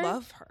 Weaver? We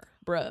love her.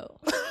 Bro.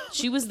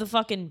 She was the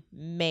fucking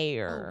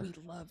mayor. Oh,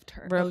 we loved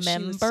her. Remember?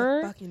 She was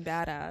so fucking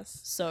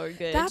badass. So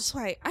good. That's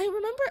why I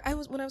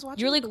remember when I was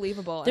watching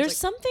Unbelievable. There's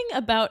something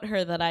about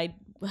her that I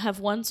have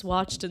once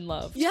watched and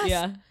loved. Yes.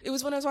 Yeah. It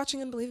was when I was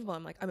watching Unbelievable.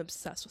 I'm like, I'm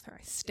obsessed with her.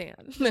 I stan.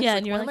 Yeah,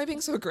 and why am I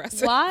being so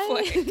aggressive?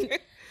 Why?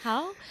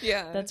 How?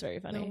 Yeah. That's very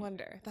funny. No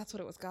wonder. That's what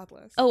it was.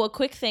 Godless. Oh, a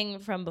quick thing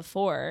from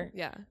before.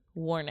 Yeah.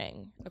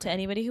 Warning to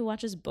anybody who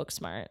watches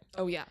Booksmart.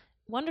 Oh yeah.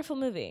 Wonderful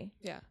movie.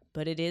 Yeah.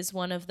 But it is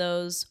one of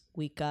those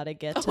we gotta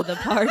get to the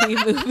party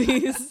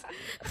movies.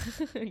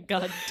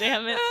 God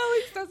damn it.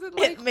 Alex doesn't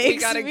like it makes we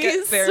gotta me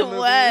get there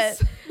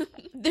sweat.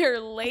 movies. They're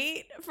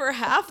late for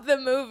half the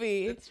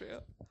movie. That's true.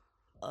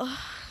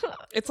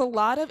 It's a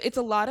lot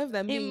of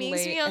them being late. It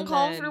makes me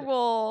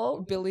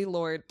uncomfortable. Billy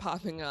Lord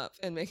popping up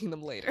and making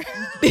them later.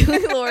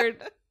 Billy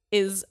Lord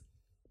is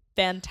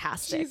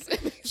fantastic.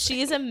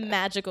 She is a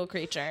magical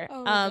creature.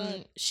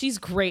 She's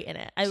great in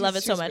it. I love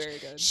it so much.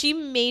 She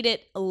made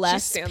it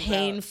less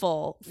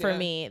painful for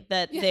me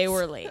that they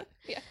were late.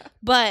 Yeah.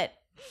 But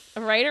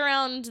right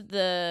around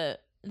the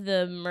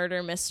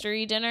murder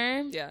mystery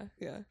dinner,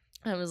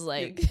 I was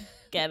like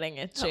getting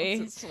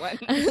itchy.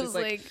 I was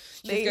like,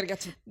 they gotta get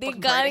to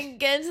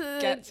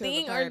the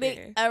thing. Are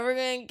they ever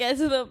gonna get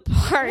to the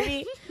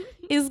party?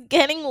 Is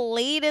getting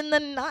late in the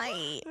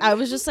night. I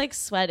was just like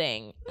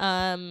sweating.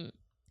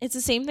 It's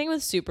the same thing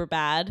with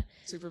Superbad.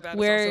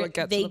 Where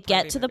they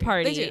get to the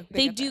party.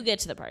 They do get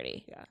to the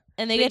party. Yeah.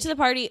 And they get to the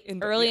party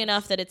early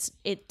enough that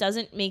it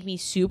doesn't make me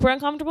super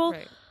uncomfortable.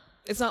 Right.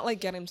 It's not like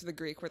Get Him to the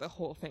Greek where the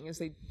whole thing is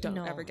they don't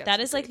ever get to the Greek. That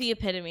is like the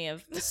epitome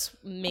of this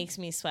makes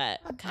me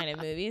sweat kind of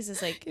movies.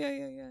 It's like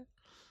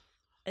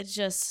it's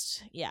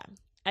just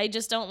I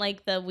just don't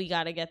like the we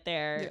gotta get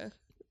there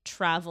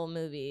travel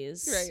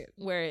movies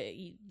where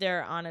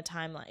they're on a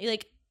timeline.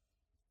 Like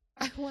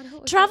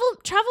travel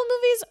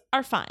movies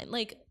are fine.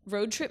 Like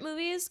road trip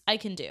movies I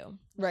can do.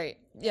 Right.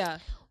 Yeah.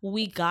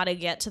 We gotta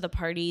get to the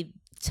party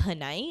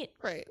tonight.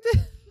 Right.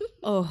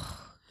 Oh,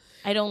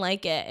 I don't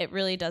like it. It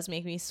really does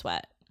make me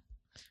sweat.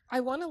 I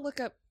want to look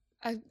up.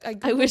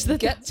 I wish that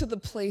get to the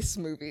place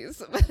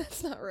movies, but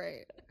that's not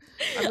right.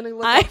 I'm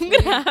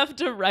gonna have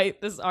to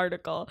write this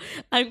article.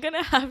 I'm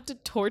gonna have to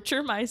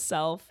torture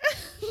myself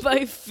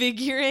by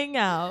figuring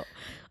out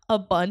a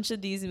bunch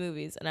of these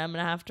movies, and I'm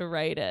gonna have to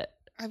write it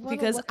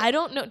because I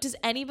don't know. Does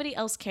anybody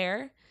else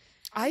care?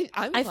 I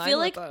feel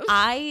like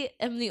I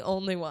am the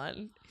only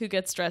one who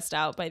gets stressed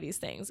out by these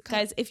things.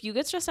 Guys, if you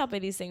get stressed out by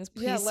these things,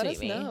 please let tweet us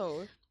me.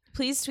 know.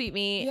 Please tweet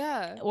me.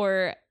 Yeah.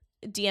 Or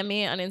DM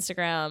me on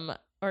Instagram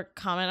or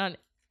comment on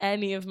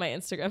any of my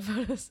Instagram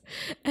photos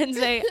and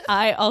say,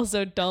 I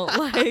also don't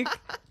like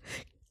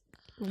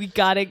we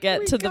gotta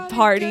get to the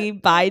party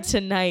by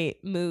tonight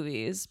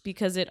movies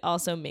because it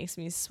also makes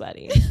me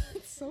sweaty.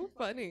 It's so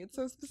funny. It's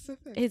so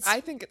specific.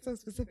 I think it's so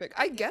specific.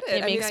 I get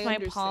it. It makes my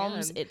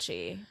palms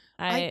itchy.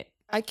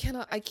 I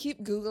cannot. I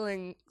keep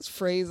Googling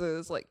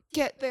phrases like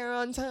 "get there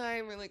on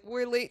time" or like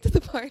 "we're late to the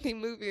party"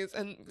 movies,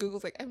 and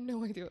Google's like, "I have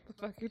no idea what the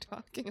fuck you're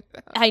talking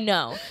about." I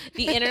know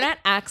the internet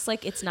acts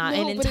like it's not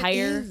an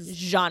entire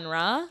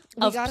genre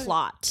of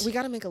plot. We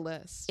gotta make a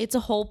list. It's a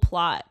whole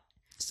plot.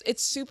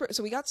 It's super.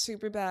 So we got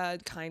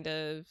Superbad, kind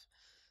of.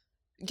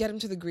 Get Him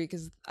to the Greek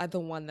is the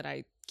one that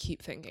I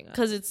keep thinking of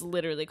because it's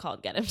literally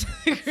called Get Him to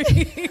the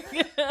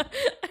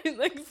Greek.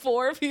 Like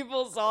 4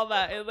 people saw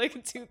that in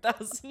like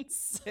 2006.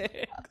 I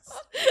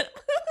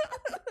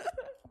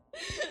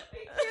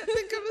can't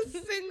think of a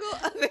single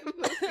other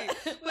movie,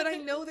 but I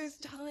know there's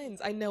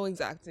tons. I know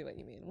exactly what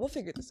you mean. We'll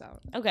figure this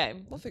out. Okay,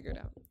 we'll figure it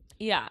out.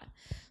 Yeah.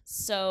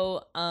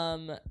 So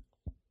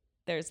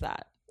there's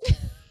that.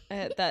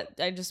 That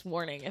I just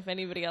warning. If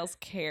anybody else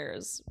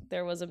cares,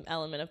 there was an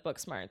element of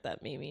Booksmart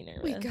that made me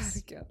nervous. We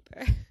gotta get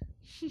there.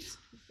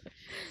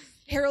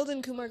 Harold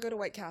and Kumar Go to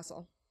White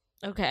Castle.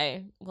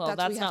 Okay, well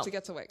that's we not have to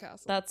get to White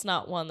Castle. That's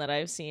not one that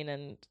I've seen,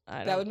 and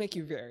that would make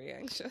you very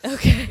anxious.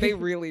 Okay, they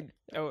really.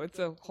 Oh, it's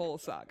a whole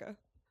saga.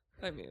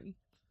 I mean,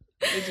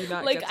 they do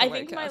not like. Get to I White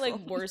think Castle.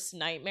 my worst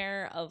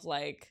nightmare of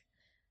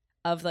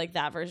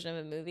that version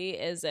of a movie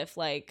is if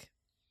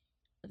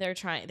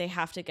they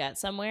have to get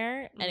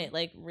somewhere and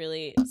it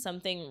really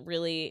something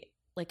really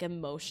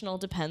emotional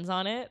depends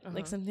on it,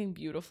 like something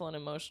beautiful and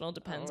emotional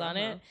depends on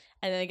it,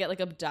 and then they get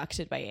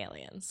abducted by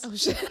aliens. Oh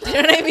shit! Do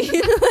you know what I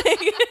mean?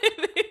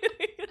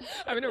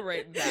 I'm gonna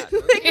write that.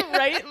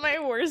 Write my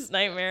worst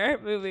nightmare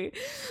movie.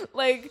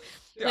 They're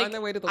on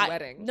their way to the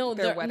wedding. They're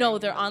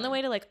on their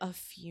way to a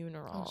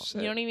funeral. Oh,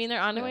 you know what I mean?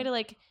 They're on their way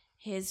to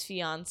his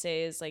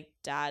fiance's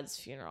dad's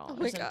funeral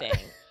or something.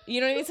 God. You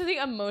know what I mean? Something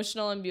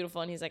emotional and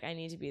beautiful, and he's like, I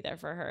need to be there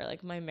for her.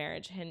 My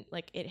marriage,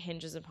 it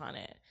hinges upon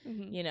it.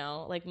 Mm-hmm. You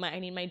know, I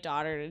need my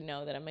daughter to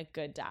know that I'm a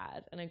good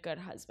dad and a good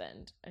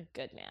husband, a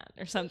good man,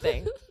 or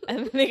something.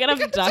 And they get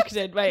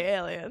abducted by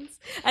aliens,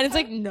 and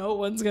it's no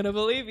one's gonna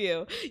believe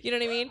you. You know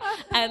what I mean?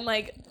 And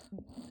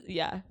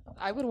yeah,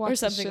 I would watch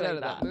something the shit out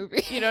of that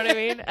movie. You know what I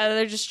mean? And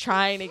they're just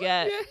trying to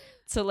get. Yeah.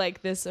 To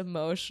this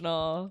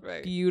emotional,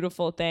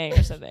 beautiful thing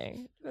or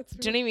something.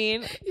 Do you know what I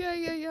mean?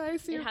 Yeah. I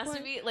see. It has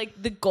to be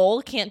the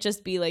goal can't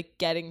just be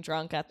getting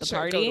drunk at the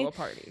party. Go to a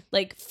party.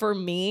 For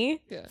me,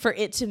 for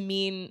it to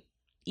mean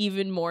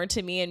even more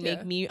to me and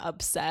make me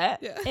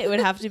upset, it would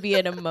have to be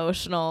an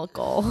emotional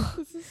goal.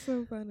 This is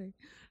so funny.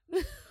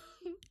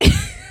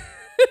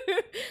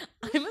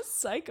 I'm a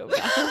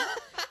psychopath.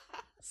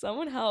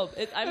 Someone help.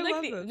 I'm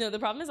the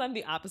problem is I'm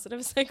the opposite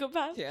of a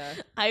psychopath. Yeah.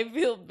 I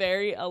feel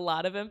a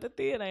lot of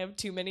empathy and I have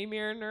too many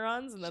mirror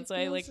neurons, and that's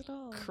why I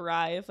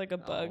cry if a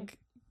bug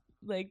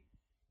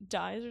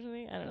dies or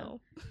something. I don't know.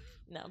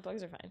 No,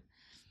 bugs are fine.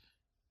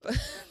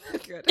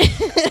 Good.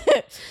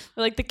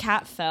 But the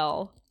cat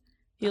fell.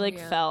 He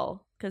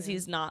fell because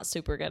he's not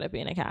super good at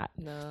being a cat.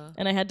 No.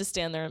 And I had to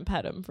stand there and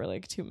pet him for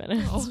 2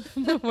 minutes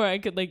before I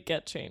could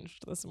get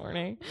changed this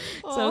morning.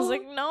 So I was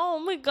like, no, oh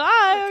my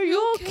God, are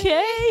you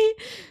okay?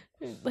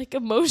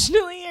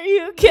 Emotionally, are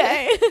you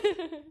okay?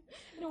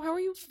 No, how are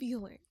you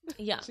feeling?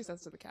 Yeah. She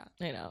says to the cat.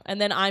 I know.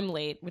 And then I'm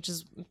late, which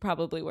is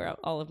probably where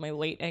all of my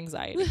late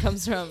anxiety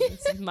comes from.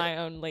 It's my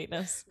own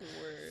lateness.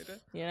 Word.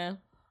 You know?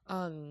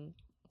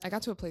 I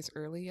got to a place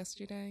early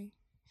yesterday.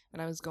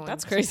 And I was going.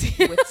 That's crazy.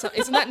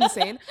 Isn't that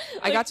insane?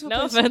 I got to a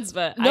place. No offense,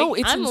 but no,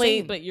 it's I'm insane.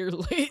 Late, but you're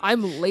late.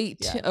 I'm late.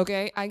 Yeah.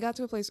 Okay, I got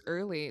to a place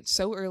early,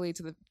 so early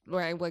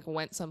where I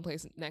went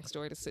someplace next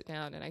door to sit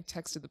down, and I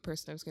texted the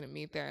person I was going to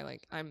meet there,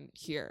 I'm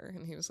here,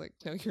 and he was like,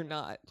 "No, you're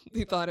not."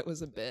 He thought it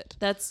was a bit.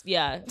 That's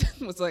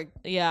was like,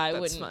 yeah, I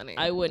that's wouldn't. Funny.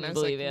 I wouldn't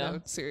believe you. No,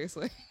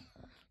 seriously,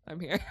 I'm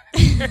here.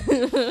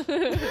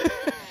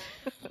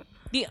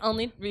 The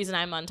only reason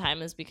I'm on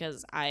time is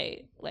because I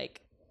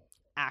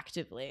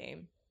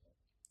actively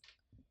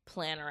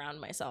plan around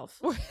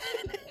myself.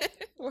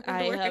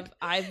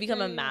 I've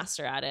become a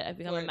master at it. I've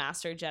become a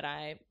master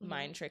Jedi,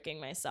 mind tricking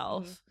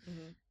myself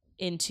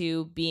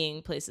into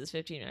being places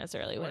 15 minutes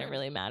early when it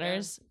really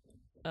matters.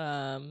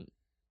 Yeah.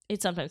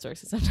 It sometimes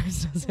works, it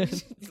sometimes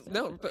doesn't.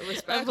 No, but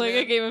respect. I'm playing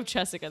a game of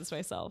chess against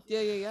myself.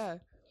 Yeah.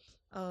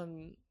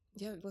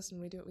 Yeah, listen,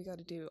 we do what we got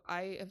to do.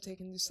 I am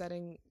taking to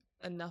setting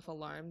enough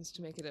alarms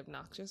to make it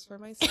obnoxious for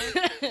myself.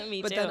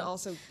 Me but too. Then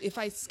also, if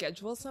I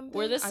schedule something,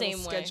 we're the same I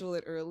will schedule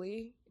it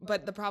early.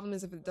 But the problem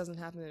is if it doesn't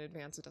happen in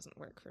advance, it doesn't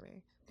work for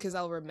me. Because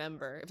I'll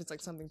remember. If it's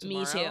like something tomorrow,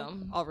 me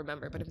too. I'll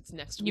remember. But if it's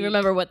next week. You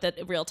remember what the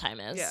real time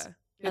is. Yeah.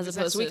 As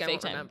opposed to I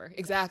won't time. Remember.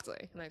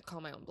 Exactly. And I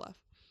call my own bluff.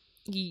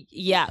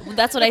 Yeah,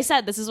 that's what I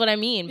said. This is what I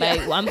mean by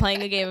I'm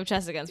playing a game of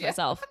chess against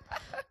myself.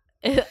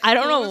 I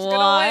don't know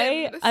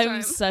why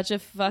I'm such a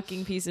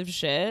fucking piece of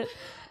shit,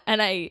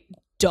 and I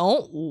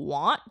don't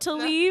want to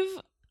leave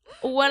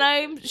when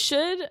I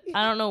should.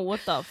 I don't know what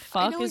the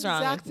fuck is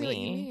wrong with me. What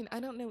you mean. I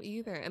don't know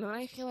either, and then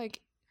I feel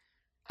like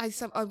I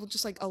will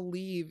just like I'll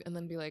leave and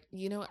then be like,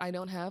 I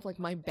don't have like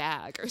my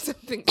bag or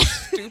something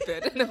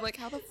stupid, and I'm like,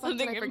 how the fuck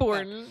something did I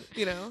important,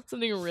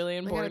 something really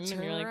and important,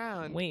 and you're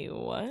around. Like, wait,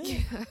 what?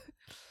 Yeah.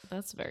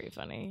 That's very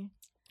funny.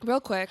 Real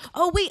quick.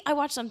 Oh wait, I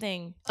watched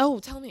something. Oh,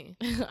 tell me.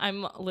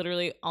 I'm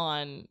literally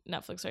on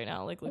Netflix right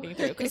now, like looking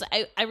through because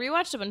I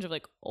rewatched a bunch of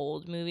like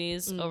old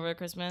movies over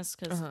Christmas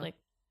because like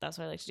that's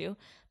what I like to do.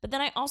 But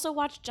then I also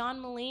watched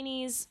John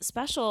Mulaney's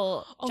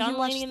special, John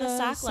Mulaney and the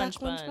Sack Lunch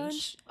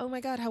Bunch. Oh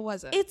my god, how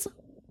was it? It's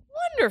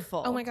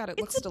wonderful. Oh my god, it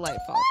looks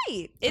delightful.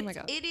 Delight. Oh my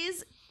god, it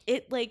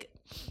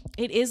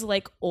is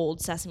like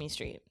old Sesame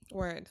Street.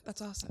 Word,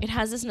 that's awesome. It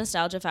has this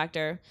nostalgia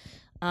factor,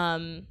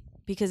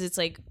 because it's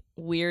like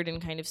weird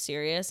and kind of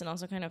serious and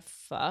also kind of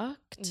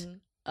fucked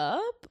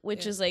up,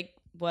 which is like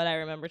what I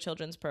remember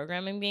children's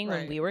programming being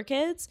when we were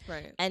kids,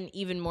 and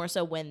even more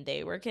so when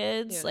they were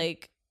kids,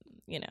 like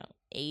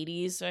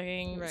 80s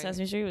fucking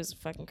Sesame Street was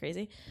fucking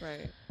crazy,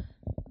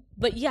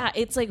 but yeah,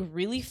 it's like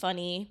really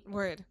funny.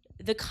 Word.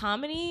 The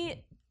comedy,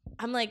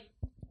 I'm like,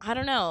 I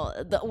don't know,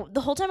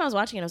 the whole time I was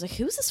watching it I was like,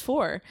 who's this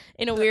for,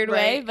 in a weird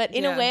way, but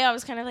in a way I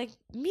was kind of like,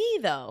 me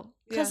though,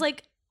 because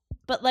like,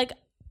 but like,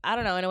 I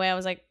don't know, in a way I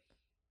was like,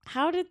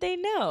 how did they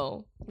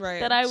know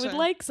that I would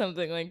like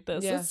something like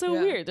this? It's so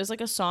weird. There's like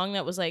a song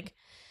that was like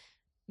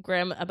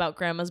about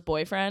grandma's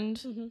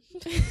boyfriend.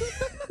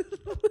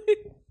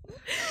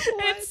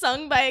 It's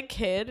sung by a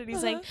kid and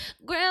he's like,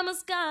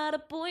 grandma's got a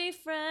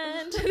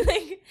boyfriend,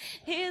 like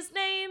his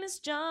name is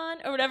John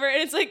or whatever,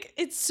 and it's like,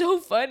 it's so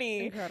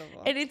funny.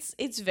 Incredible. And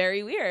it's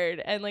very weird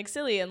and like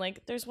silly, and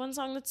like there's one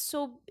song that's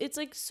it's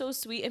like so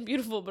sweet and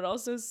beautiful but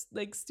also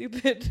like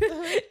stupid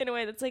in a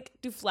way that's like,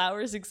 do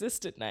flowers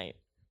exist at night?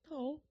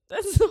 Oh,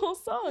 that's the whole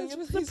song. That's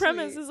really the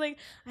premise sweet. Is like,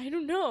 I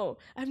don't know.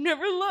 I've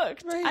never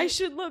looked. I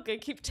should look. I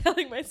keep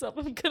telling myself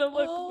I'm gonna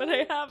look, but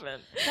I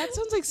haven't. That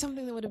sounds like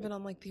something that would have been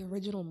on like the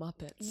original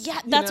Muppets.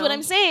 Yeah, that's what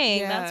I'm saying.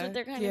 Yeah, that's what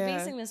they're kind of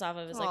basing this off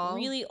of. Is like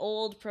really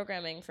old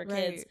programming for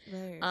kids.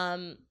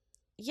 Right.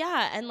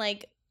 Yeah, and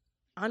like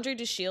Andre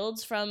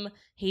DeShields from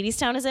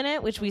Hadestown is in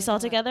it, which we saw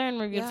together and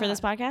reviewed for this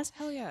podcast.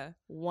 Hell yeah,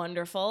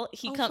 wonderful.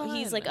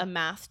 He's like a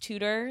math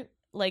tutor.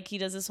 Like he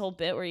does this whole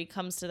bit where he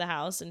comes to the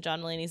house and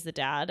John Mulaney's the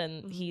dad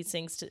and he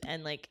sings to,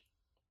 and like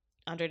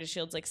Andre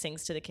DeShields like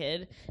sings to the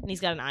kid and he's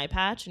got an eye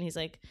patch and he's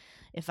like,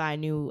 if I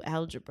knew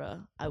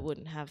algebra, I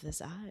wouldn't have this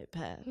eye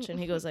patch. And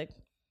he goes like,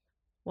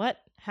 what?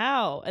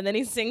 How? And then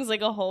he sings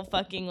like a whole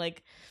fucking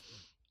like,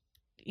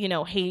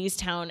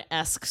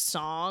 Hadestown-esque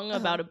song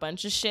about a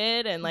bunch of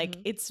shit, and like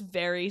it's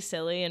very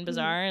silly and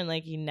bizarre, and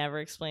like he never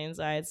explains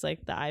why it's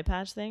like the eye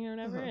patch thing or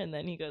whatever, and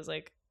then he goes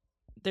like,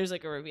 there's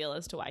like a reveal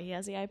as to why he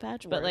has the eye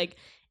patch, but like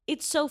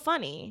it's so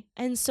funny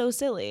and so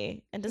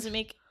silly and doesn't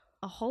make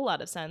a whole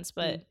lot of sense,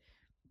 but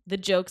the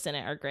jokes in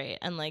it are great,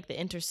 and like the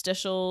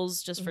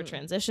interstitials just for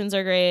transitions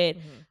are great.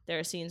 There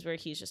are scenes where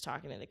he's just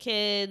talking to the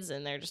kids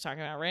and they're just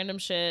talking about random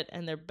shit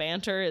and their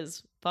banter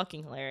is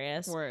fucking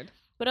hilarious.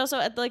 But also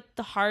at like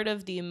the heart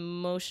of the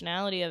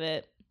emotionality of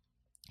it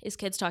is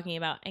kids talking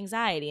about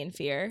anxiety and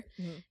fear,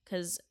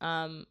 because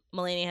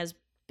Mulaney has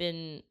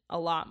been a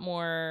lot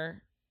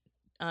more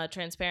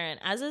transparent,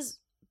 as is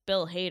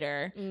Bill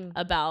Hader,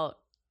 about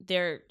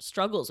their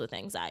struggles with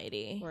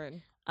anxiety,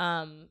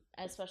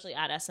 especially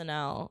at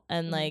SNL,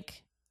 and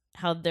like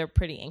how they're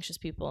pretty anxious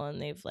people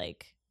and they've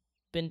like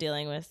been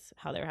dealing with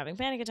how they were having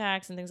panic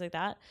attacks and things like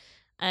that,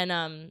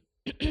 and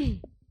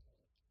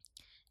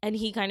and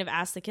he kind of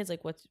asked the kids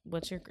like,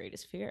 what's your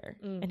greatest fear?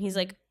 And he's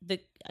like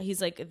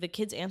the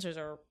kids' answers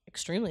are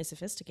extremely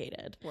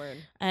sophisticated,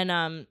 and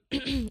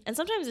and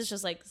sometimes it's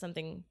just like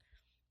something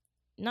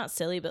not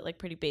silly but like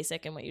pretty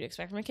basic and what you'd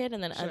expect from a kid,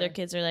 and then other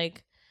kids are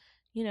like,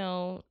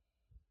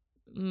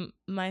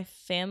 my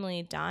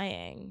family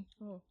dying,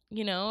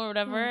 or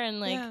whatever, and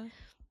like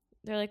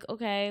they're like,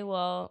 okay,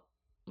 well,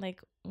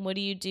 like what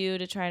do you do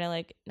to try to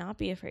like not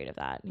be afraid of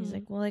that? And he's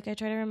like, well, like I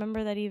try to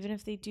remember that even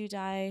if they do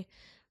die,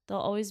 they'll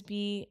always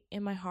be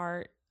in my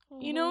heart.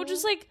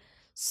 Just like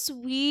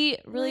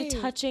sweet, really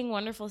touching,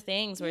 wonderful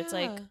things where it's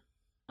like,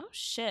 oh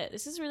shit,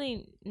 this is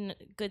really a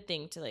good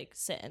thing to like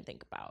sit and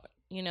think about,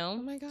 oh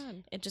my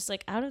god, it just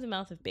like out of the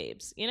mouth of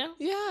babes, yeah.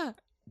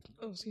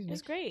 Oh, excuse me.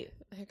 It's great.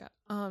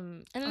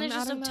 And then there's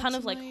just a ton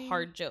of like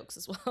hard jokes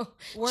as well.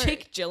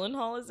 Jake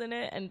Gyllenhaal is in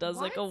it and does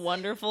like a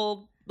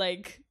wonderful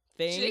like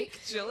thing. Jake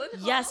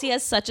Gyllenhaal? Yes, he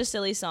has such a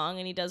silly song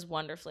and he does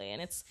wonderfully,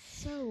 and it's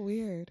so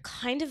weird,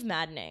 kind of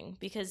maddening,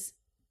 because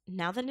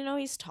now that I know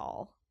he's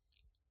tall,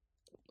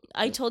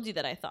 I told you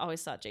that I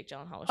always thought Jake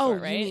Gyllenhaal was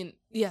short, right? You mean,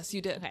 yes,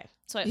 you did. Okay.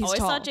 So I always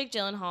thought Jake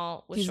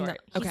Gyllenhaal was short.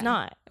 He's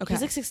not. Okay.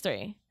 He's like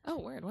 6'3". Oh,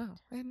 weird. Wow.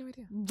 I had no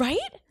idea. Right?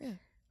 Yeah.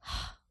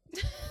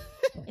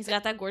 He's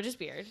got that gorgeous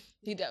beard.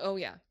 He does. Oh,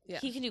 yeah. Yeah.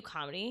 He can do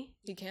comedy.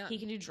 He can. He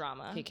can do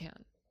drama. He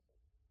can.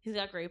 He's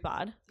got great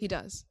bod. He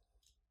does.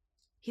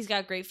 He's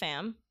got great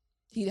fam.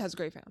 He has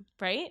great fam.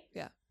 Right?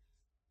 Yeah.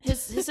 His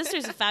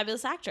sister's a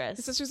fabulous actress.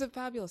 His sister's a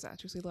fabulous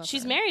actress. We love her.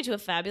 She's married to a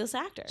fabulous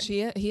actor.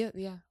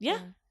 Yeah.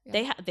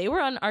 They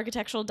were on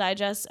Architectural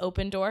Digest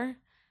Open Door.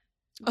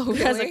 Oh,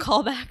 really? As a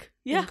callback.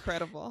 Yeah.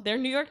 Incredible. Their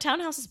New York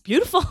townhouse is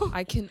beautiful.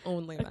 I can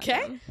only imagine.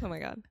 Okay. Oh my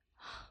God.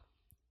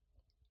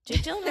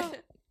 Jake Gyllenhaal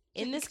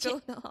in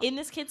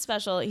this kid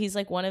special, he's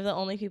like one of the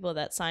only people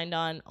that signed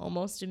on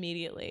almost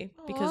immediately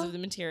because of the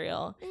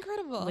material.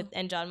 Incredible.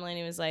 And John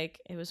Mulaney was like,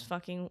 it was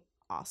fucking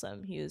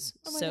awesome. He was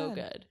so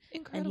good.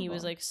 Incredible. And he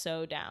was like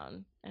so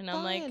down. And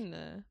I'm like,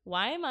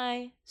 why am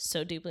I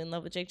so deeply in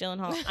love with Jake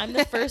Gyllenhaal? I'm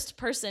the first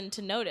person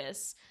to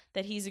notice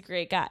that he's a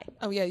great guy.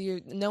 Oh yeah,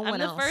 I'm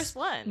the first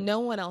one. No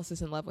one else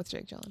is in love with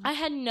Jake Gyllenhaal. I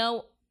had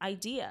no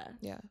idea.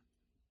 Yeah.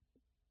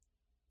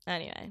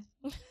 Anyway.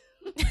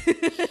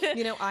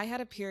 I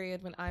had a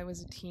period when I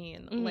was a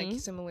teen, like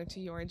similar to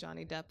your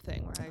Johnny Depp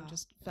thing, where I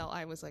just felt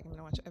I was like, I'm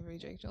gonna watch every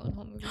Jake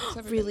Gyllenhaal movie that's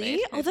ever been made.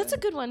 Oh, that's a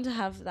good one to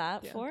have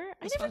that for.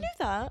 I never knew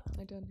that.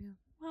 I did, yeah.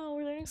 Wow,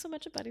 we're learning so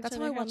much about each other. That's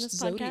why I watched this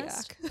Zodiac.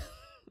 Podcast.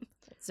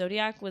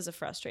 Zodiac was a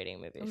frustrating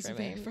movie for me. It was a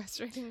very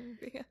frustrating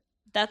movie. Yeah.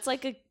 That's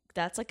like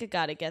a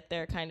gotta get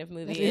there kind of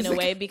movie in a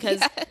way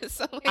because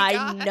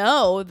I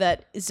know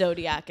that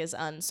Zodiac is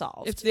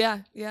unsolved. Yeah.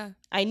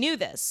 I knew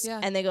this. Yeah.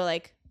 And they go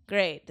like,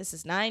 great, this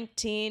is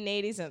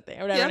 1980 something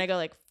or whatever. And I go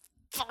like,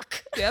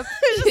 fuck. Yep.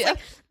 Like,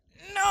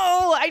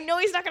 no, I know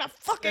he's not gonna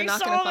fucking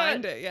solve it. They're not gonna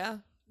find it. Yeah.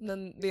 And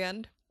then the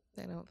end,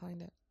 they don't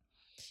find it.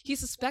 He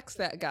suspects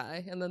that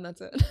guy, and then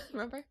that's it.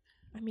 Remember?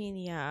 I mean,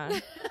 yeah.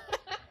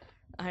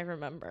 I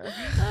remember.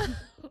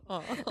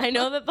 I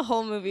know that the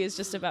whole movie is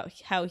just about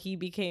how he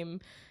became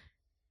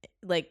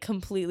like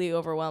completely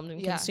overwhelmed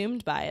and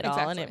consumed by it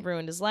all, and it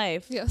ruined his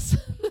life. Yes.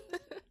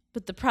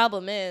 But the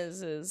problem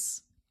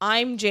is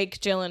I'm Jake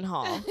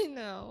Gyllenhaal. I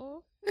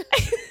know. You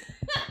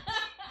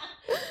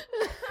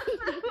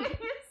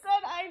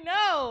said I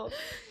know.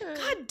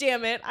 God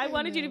damn it. I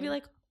wanted you to be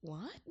like,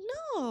 what?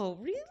 No,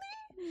 really?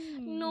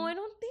 No, I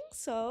don't think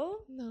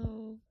so.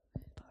 No.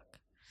 Fuck.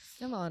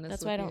 I'm honest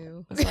That's with why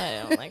you. That's why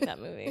I don't like that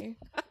movie.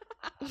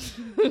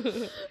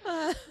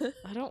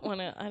 I don't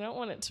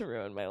want it to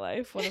ruin my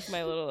life. One of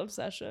my little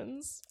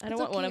obsessions. I don't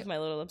want one of my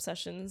little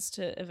obsessions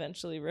to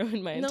eventually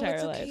ruin my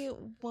entire life. No, it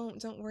won't.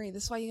 Don't worry.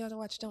 This is why you gotta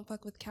watch Don't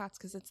Fuck with Cats,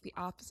 because it's the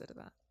opposite of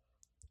that.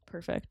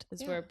 Perfect.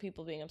 It's where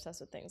people being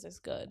obsessed with things is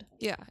good.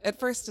 Yeah. At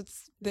first,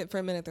 for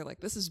a minute they're like,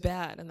 "This is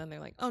bad," and then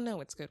they're like, "Oh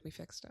no, it's good. We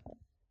fixed it."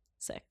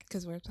 Sick.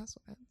 Because we're obsessed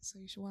with it. So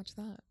you should watch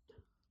that.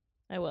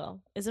 I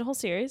will. Is it a whole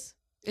series?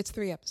 It's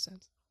 3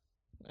 episodes.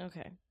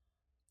 Okay.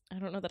 I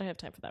don't know that I have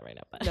time for that right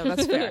now. But no,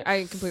 that's fair.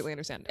 I completely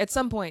understand. At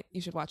some point,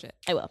 you should watch it.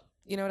 I will.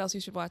 You know what else you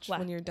should watch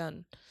when you're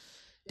done?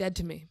 Dead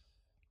to Me.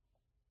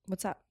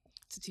 What's that?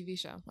 It's a TV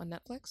show on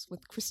Netflix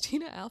with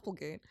Christina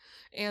Applegate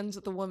and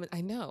the woman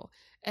I know,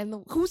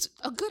 and who's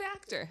a good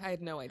actor. I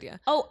had no idea.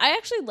 Oh, I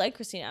actually like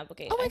Christina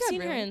Applegate. Oh my God, I've seen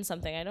really? her in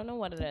something. I don't know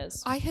what it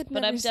is. I had,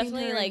 but I've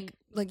definitely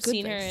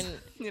seen her in.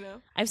 You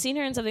know, I've seen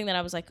her in something that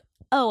I was like,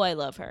 oh, I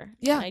love her.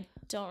 Yeah, and I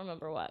don't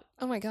remember what.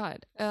 Oh my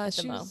God,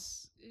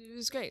 it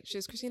was great. She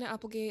was Christina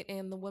Applegate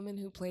and the woman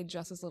who played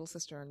Jess's little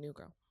sister on New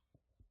Girl.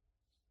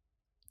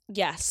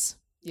 Yes.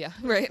 Yeah.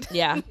 Right.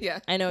 Yeah. Yeah.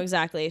 I know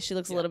exactly. She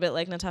looks a little bit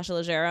like Natasha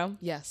Leggero.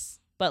 Yes.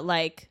 But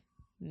like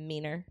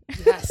meaner.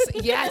 Yes.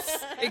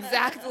 Yes.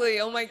 Exactly.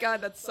 Oh my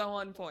God, that's so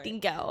on point.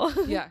 Bingo.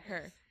 Yeah,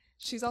 her.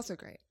 She's also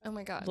great. Oh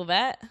my God.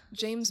 Lovette.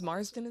 James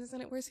Marsden is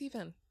in it. Where's he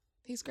been?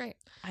 He's great.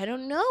 I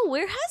don't know.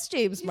 Where has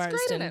James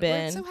Marsden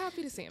been? We're so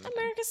happy to see him.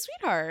 America's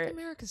sweetheart.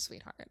 America's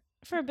sweetheart.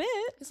 For a bit.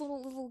 His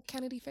little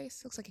Kennedy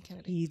face looks like a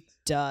Kennedy. He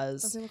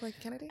does. Doesn't he look like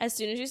a Kennedy? As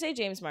soon as you say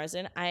James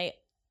Marsden, I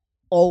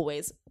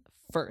always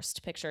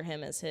first picture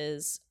him as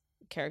his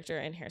character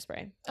in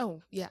Hairspray.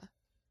 Oh, yeah.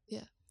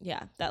 Yeah.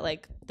 Yeah, that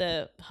like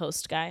the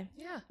host guy.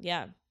 Yeah.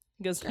 Yeah.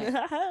 He goes, but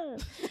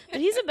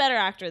he's a better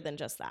actor than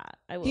just that.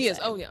 I will say. He is.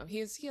 Oh yeah. He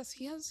has range.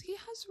 He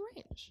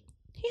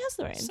has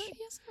the range.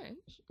 He has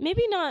range.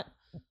 Maybe not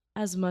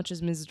as much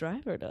as Ms.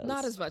 Driver does.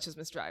 Not as much as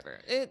Ms.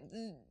 Driver.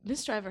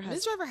 Ms. Driver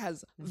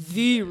has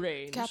the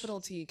range. Capital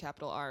T,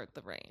 capital R,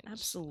 the range.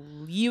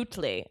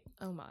 Absolutely.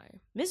 Oh my.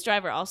 Ms.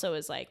 Driver also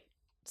is like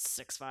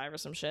 6'5" or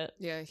some shit.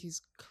 Yeah,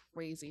 he's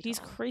crazy tall. He's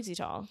crazy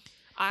tall.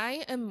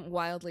 I am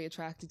wildly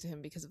attracted to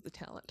him because of the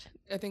talent.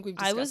 I think we've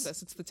discussed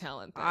this. It's the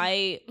talent thing.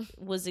 I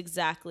was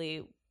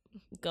exactly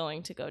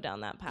going to go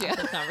down that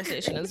path of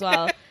conversation as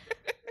well.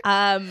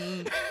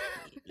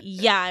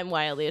 Yeah, I'm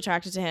wildly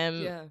attracted to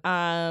him.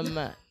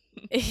 Yeah.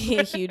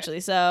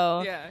 Hugely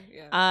so.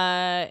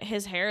 Yeah.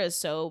 His hair is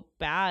so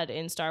bad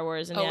in Star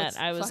Wars, and yet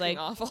I was like,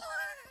 awful.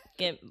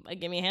 give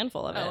me a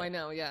handful of it. Oh, I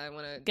know. Yeah, I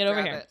want to get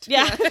over here. It.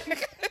 Yeah.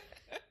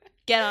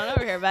 Get on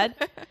over here, bud.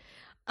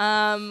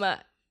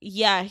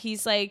 Yeah,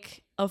 he's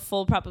like a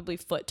full probably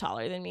foot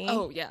taller than me.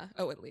 Oh yeah.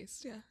 Oh, at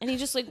least, yeah. And he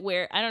just like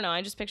I don't know,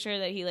 I just picture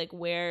that he like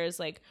wears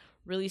like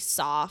really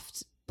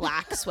soft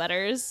black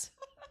sweaters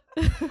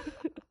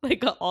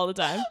like all the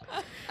time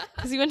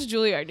because he went to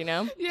Juilliard, you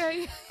know. Yeah.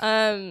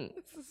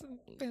 This is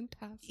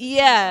fantastic.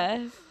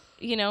 Yeah,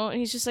 you know, and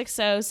he's just like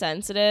so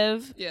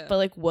sensitive. Yeah, but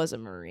like was a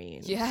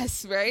Marine.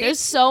 Yes, right. There's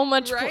so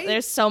much. Right?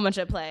 There's so much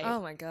at play.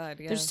 Oh my god.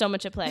 Yeah. There's so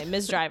much at play.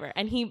 Ms. Driver,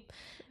 and he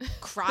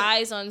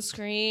cries on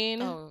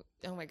screen. Oh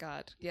my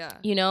god. Yeah.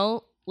 You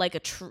know, like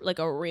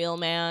a real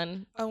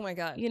man. Oh my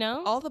god. You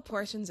know, all the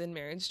portions in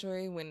Marriage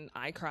Story when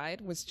I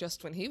cried was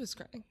just when he was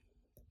crying.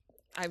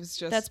 I was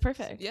just... That's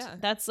perfect. Yeah.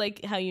 That's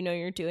like how you know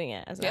you're doing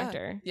it as an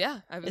actor.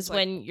 Yeah. It's like,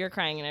 when you're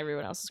crying and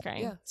everyone else is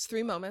crying. Yeah. It's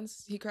 3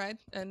 moments. He cried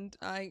and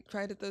I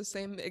cried at those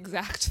same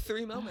exact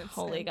 3 moments.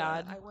 Holy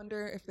God. I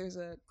wonder if there's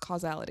a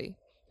causality.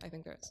 I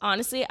think there is.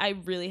 Honestly, I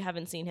really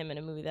haven't seen him in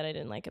a movie that I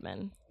didn't like him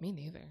in. Me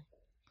neither.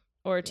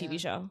 Or a TV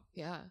show.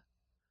 Yeah.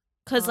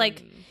 Because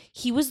like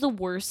he was the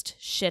worst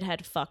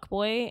shithead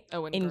fuckboy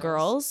in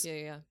Girls.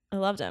 Yeah. I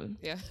loved him.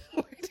 Yeah.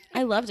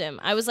 I loved him.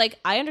 I was like,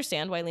 I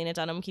understand why Lena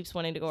Dunham keeps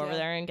wanting to go over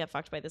there and get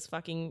fucked by this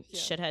fucking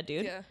shithead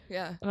dude.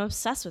 Yeah. I'm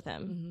obsessed with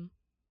him. Mm-hmm.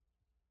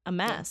 A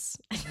mess.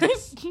 Yeah.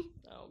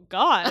 Oh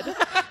God.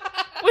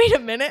 Wait a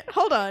minute.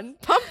 Hold on.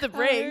 Pump the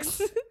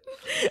brakes.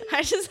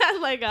 I just had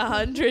like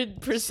 100%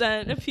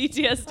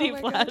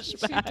 PTSD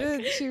flashback. God, she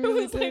did. She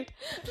really did. Like,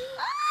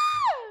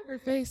 her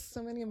face,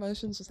 so many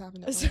emotions just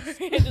happened.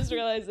 Sorry, I just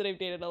realized that I've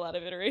dated a lot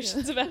of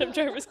iterations of Adam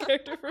Driver's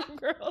character from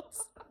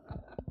Girls.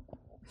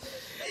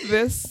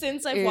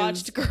 Since I've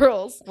watched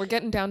Girls. We're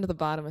getting down to the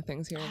bottom of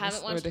things here. I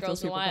haven't watched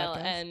Girls in a while,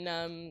 podcast.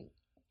 And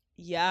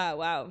yeah,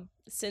 wow.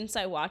 Since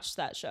I watched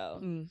that show.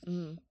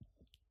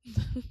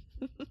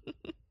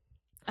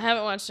 I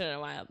haven't watched it in a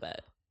while,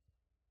 but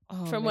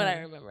from what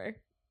I remember.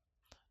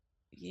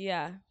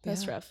 Yeah,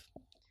 that's rough.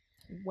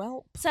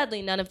 Well,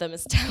 sadly, none of them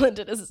as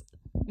talented as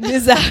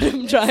Ms.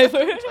 Adam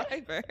Driver.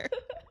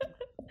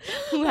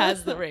 Who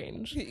has the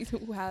range. He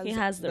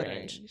has the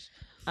range.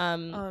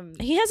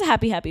 He has a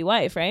happy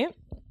wife, right?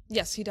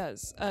 Yes, he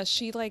does.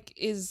 She like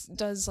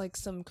does like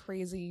some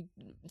crazy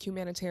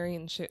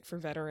humanitarian shit for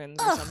veterans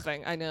or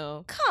something. I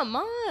know. Come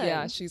on.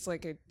 Yeah, she's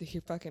like a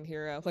fucking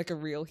hero, like a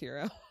real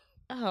hero.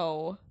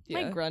 Oh,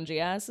 my grungy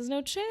ass has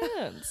no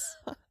chance.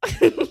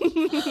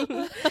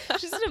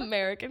 She's an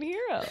American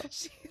hero.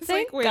 She's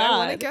like, wait, God. I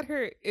want to get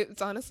her.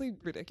 It's honestly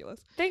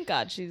ridiculous. Thank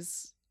God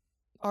she's...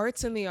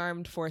 Arts in the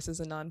Armed Forces,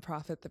 a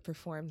nonprofit that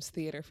performs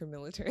theater for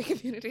military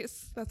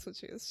communities. That's what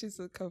she is. She's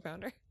a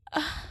co-founder.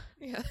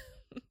 Yeah.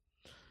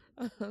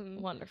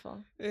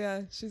 Wonderful.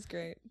 Yeah, she's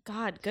great.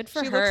 God, good for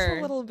her. She looks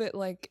a little bit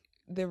like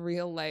the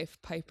real life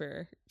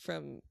Piper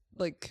from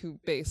like who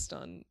based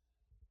on...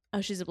 Oh,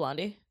 she's a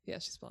blondie? Yeah,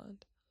 she's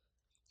blonde.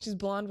 She's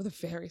blonde with a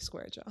very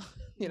square jaw.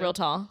 Real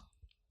tall?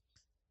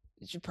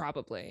 She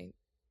probably.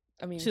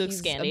 I mean, she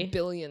looks Scandi. 1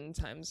 billion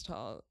times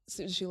tall.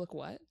 So does she look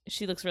what?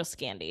 She looks real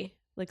Scandi.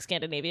 Like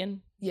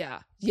Scandinavian? Yeah.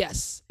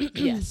 Yes.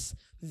 Yes.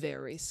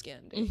 Very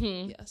Scandi.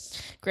 Mm-hmm.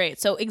 Yes. Great.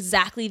 So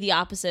exactly the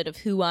opposite of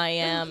who I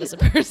am as a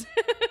person.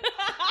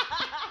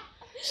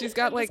 She's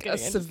got like a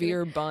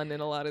severe bun in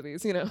a lot of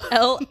these, you know.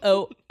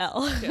 LOL.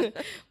 Yeah.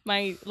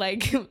 My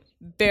like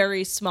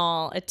very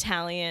small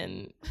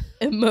Italian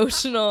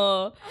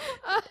emotional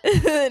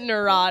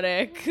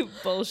neurotic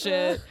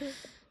bullshit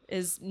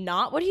is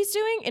not what he's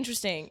doing.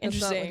 Interesting.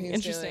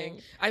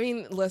 Doing. I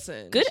mean,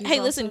 listen. Good. Hey,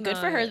 listen. Good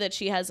for her that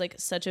she has like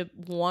such a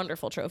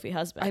wonderful trophy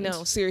husband. I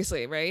know.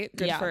 Seriously, right?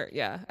 Good for her.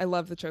 Yeah. I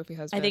love the trophy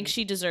husband. I think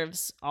she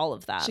deserves all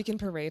of that. She can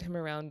parade him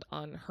around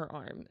on her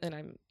arm, and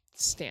I'm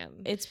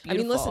stan. It's beautiful.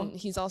 I mean, listen.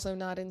 He's also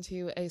not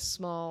into a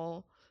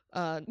small,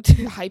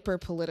 hyper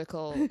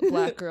political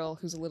black girl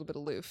who's a little bit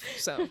aloof.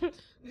 So,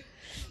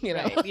 you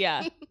know.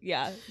 Right.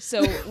 Yeah.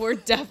 So we're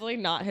definitely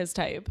not his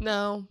type.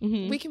 No,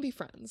 we can be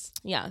friends.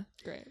 Yeah.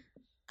 Great.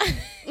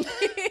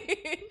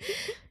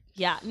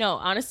 Yeah, no,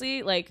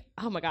 honestly, like,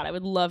 oh my God, I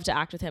would love to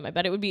act with him. I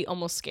bet it would be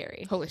almost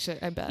scary. Holy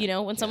shit, I bet. You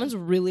know, when someone's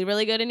really,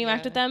 really good and you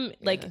act with them,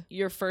 like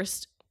your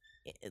first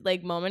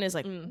like moment is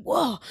like,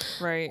 whoa,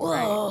 right.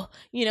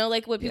 You know,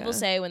 like what people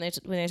say when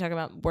they talk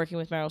about working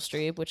with Meryl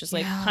Streep, which is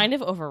like kind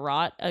of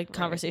overwrought a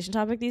conversation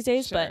topic these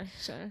days. Sure.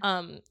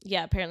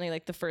 Yeah, apparently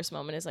like the first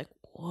moment is like,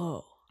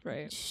 whoa,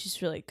 right,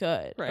 she's really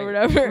good, or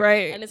whatever,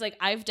 right. And it's like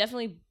I've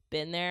definitely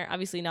been there,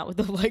 obviously not with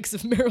the likes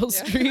of Meryl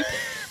Streep,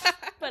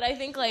 but I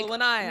think like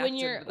when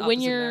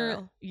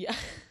you're yeah,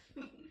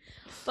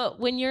 but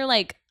when you're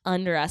like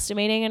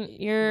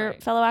underestimating your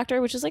fellow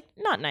actor, which is like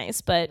not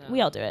nice, but we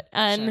all do it,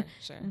 and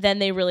then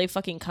they really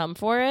fucking come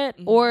for it,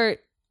 or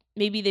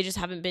maybe they just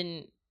haven't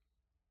been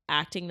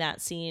acting that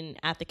scene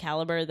at the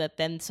caliber that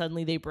then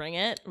suddenly they bring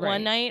it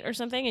one night or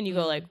something, and you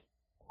go like,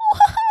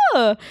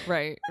 whoa,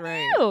 right,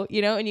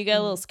 you know, and you get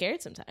a little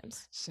scared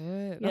sometimes.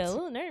 Shit, you get a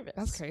little nervous.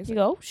 That's crazy. You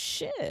go, oh,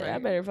 shit, I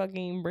better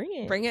fucking bring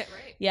it. Right.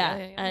 Yeah.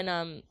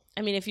 And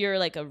I mean, if you're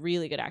like a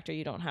really good actor,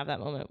 you don't have that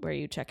moment where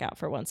you check out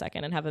for 1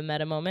 second and have a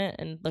meta moment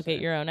and look at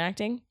your own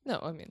acting. No,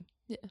 I mean,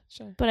 yeah,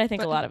 sure. But I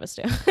think a lot of us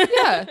do.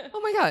 Yeah.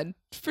 Oh my God,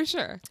 for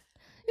sure.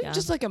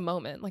 just like a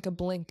moment, like a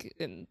blink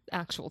in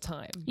actual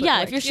time. But yeah,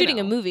 like, if you're shooting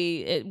a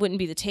movie, it wouldn't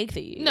be the take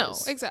that you use. No,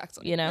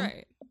 exactly. You know?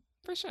 Right.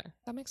 For sure.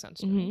 That makes sense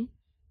to me.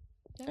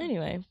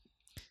 Yeah.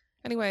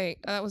 Anyway,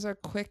 that was our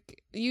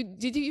quick...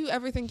 Did you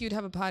ever think you'd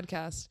have a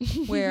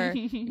podcast where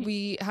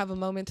we have a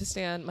moment to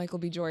stand Michael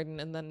B. Jordan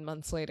and then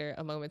months later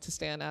a moment to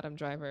stand Adam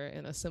Driver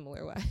in a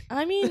similar way?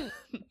 I mean...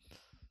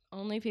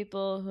 Only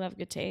people who have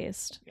good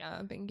taste.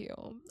 Yeah, thank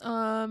you.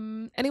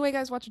 Anyway,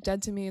 guys, watch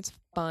Dead to Me. It's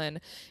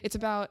fun. It's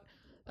about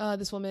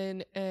this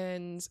woman,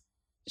 and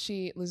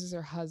she loses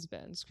her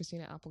husband,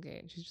 Christina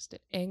Applegate, and she's just an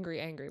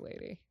angry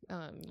lady.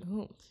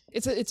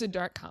 It's a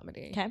dark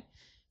comedy. Okay.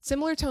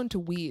 Similar tone to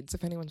Weeds,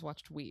 if anyone's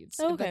watched Weeds.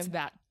 Oh, okay. That's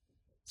that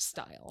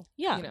style.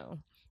 Yeah. You know,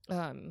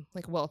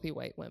 like wealthy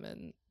white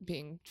women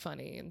being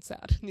funny and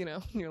sad, you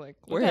know? And you're like,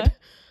 word.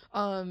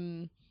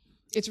 Okay.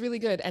 It's really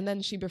good. And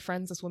then she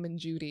befriends this woman,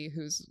 Judy,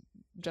 who's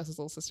Jess's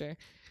little sister.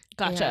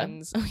 Gotcha.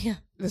 And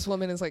this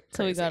woman is like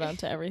crazy. So we got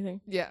onto everything.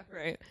 Yeah,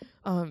 right.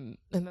 And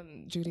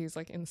then Judy's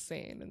like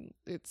insane, and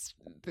it's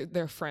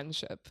their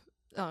friendship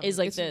is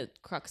like the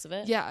crux of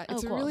it. Yeah,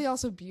 it's a really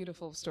also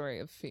beautiful story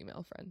of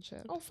female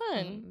friendship. Oh,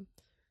 fun.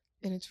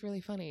 And it's really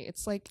funny.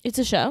 It's like... It's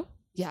a show?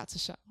 Yeah, it's a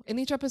show. And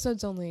each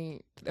episode's only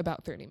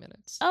about 30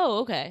 minutes. Oh,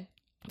 okay.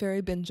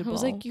 Very bingeable. I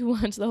was like, you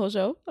watched the whole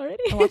show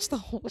already? I watched the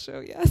whole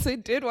show. Yes, I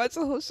did watch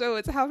the whole show.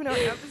 It's half-an-hour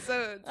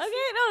episodes.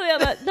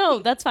 Okay, no,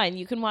 that's fine.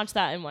 You can watch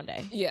that in one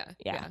day. Yeah.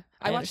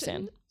 I watched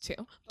it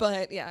too.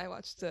 But yeah, I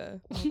watched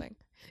the whole thing.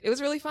 It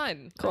was really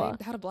fun. Cool.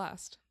 I had a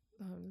blast.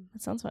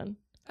 That sounds fun.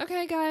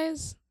 Okay,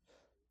 guys.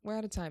 We're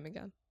out of time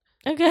again.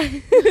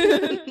 Okay.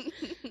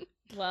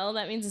 Well,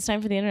 that means it's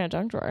time for the Internet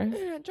Junk Drawer.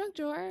 Internet Junk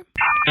Drawer.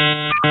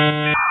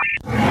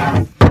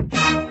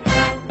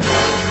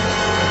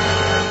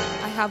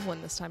 I have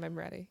one this time. I'm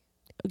ready.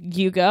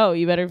 You go.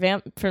 You better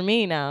vamp for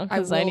me now,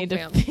 because I need to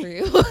vamp for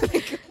you.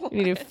 I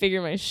need to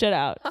figure my shit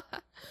out.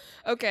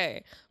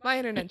 Okay, my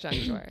Internet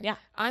Junk Drawer. Yeah.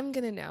 I'm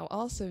gonna now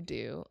also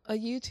do a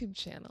YouTube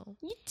channel.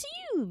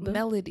 YouTube.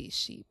 Melody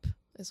Sheep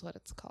is what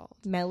it's called.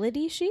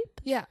 Melody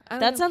Sheep? Yeah.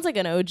 That sounds like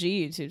an OG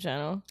YouTube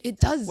channel.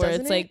 It does, where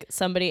doesn't it's like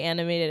somebody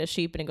animated a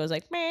sheep and it goes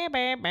like meh,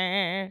 meh,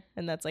 meh,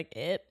 and that's like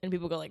it, and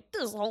people go like,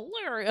 this is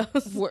hilarious.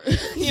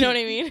 You know what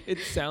I mean? It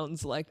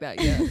sounds like that.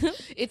 Yeah.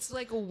 It's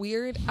like a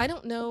weird... I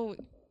don't know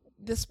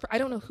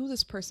who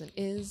this person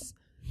is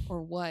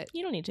or what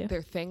you don't need to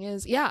their thing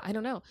is. Yeah, I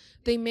don't know.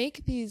 They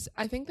make these...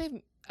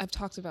 I've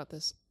talked about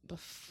this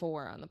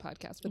before on the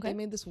podcast, but they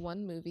made this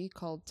one movie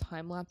called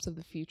Time Lapse of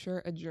the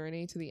Future, A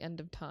Journey to the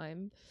End of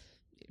Time,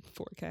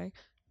 4K.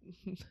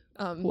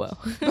 Whoa.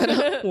 But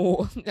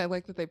I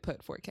like that they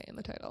put 4K in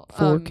the title.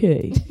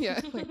 4K. Yeah,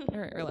 like, all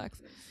right,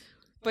 relax.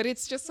 But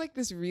it's just like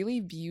this really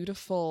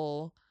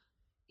beautiful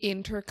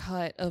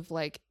intercut of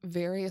like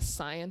various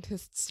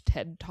scientists'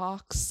 TED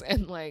Talks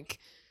and like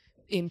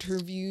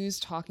interviews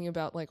talking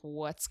about like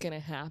what's gonna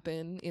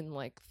happen in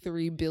like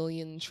 3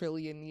 billion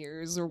trillion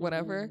years or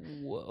whatever.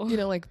 Whoa. You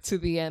know, like to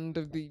the end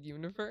of the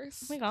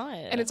universe. Oh my god.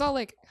 And it's all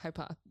like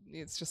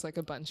it's just like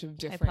a bunch of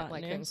different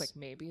like things, like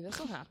maybe this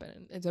will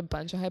happen. It's a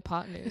bunch of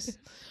hypotenuse.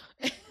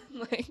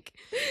 like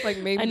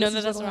maybe I know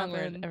this that's the wrong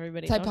word.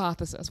 Everybody it's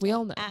hypothesis. We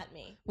all know. At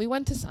me. We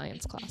went to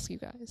science class, you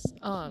guys.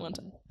 One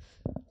time.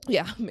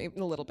 Yeah, maybe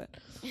a little bit.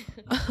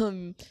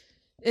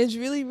 It's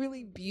really,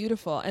 really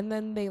beautiful. And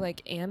then they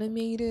like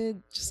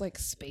animated just like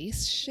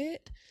space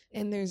shit.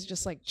 And there's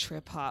just like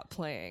trip hop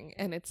playing.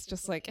 And it's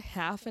just like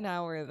half an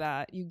hour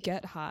that you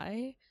get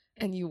high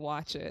and you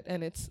watch it.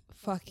 And it's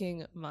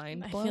fucking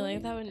mind blowing. I feel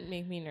like that would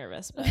make me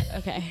nervous, but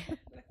okay.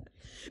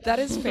 That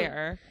is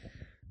fair.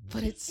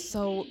 But it's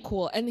so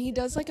cool. And he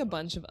does like a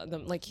bunch of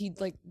them. Like he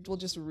like will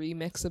just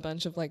remix a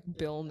bunch of like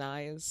Bill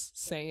Nye's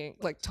saying,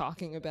 like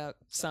talking about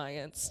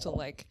science to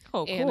like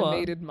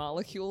animated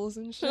molecules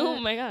and shit. Oh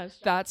my gosh.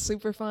 That's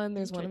super fun.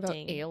 There's one about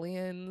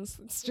aliens.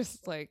 It's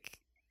just like,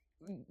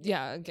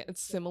 yeah, again,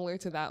 it's similar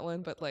to that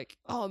one, but like,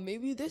 oh,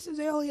 maybe this is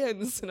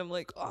aliens. And I'm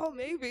like, oh,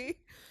 maybe.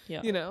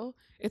 Yeah. You know,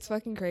 it's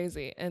fucking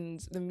crazy. And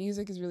the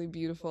music is really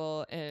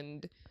beautiful.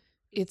 And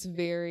it's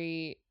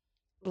very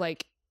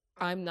like,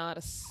 I'm not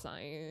a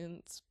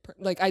science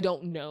like I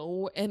don't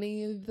know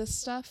any of this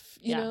stuff,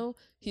 you know.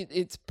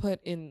 It's put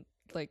in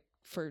like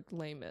for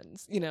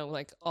layman's, you know,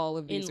 like all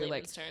of these are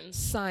like terms.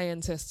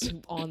 Scientists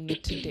on the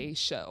Today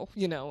Show,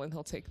 you know, and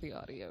he'll take the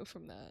audio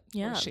from that.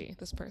 Yeah. Or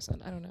this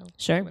person, I don't know.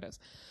 Sure. Who it is.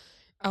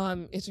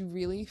 It's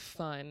really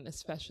fun,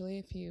 especially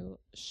if you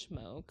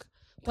smoke.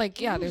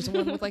 Like, yeah, there's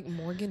one with like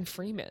Morgan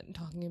Freeman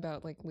talking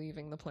about like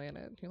leaving the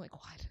planet. You're like,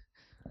 what?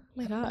 Oh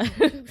my god.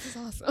 This is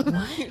awesome.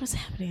 What's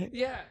happening?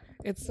 Yeah,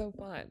 it's so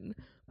fun.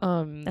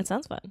 That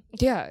sounds fun.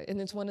 Yeah,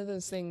 and it's one of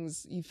those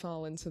things you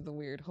fall into the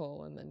weird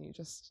hole and then you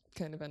just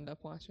kind of end up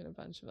watching a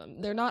bunch of them.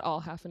 They're not all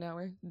half an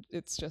hour.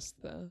 It's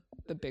just the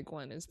big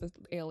one is the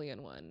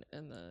alien one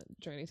and the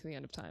Journey to the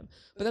End of Time.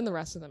 But then the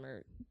rest of them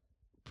are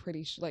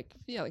pretty like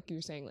you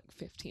were saying, like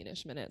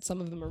 15-ish minutes. Some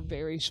of them are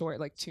very short,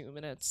 like 2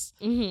 minutes.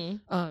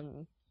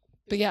 Mm-hmm.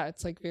 But yeah,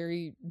 it's like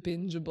very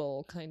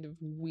bingeable, kind of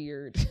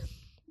weird.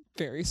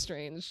 Very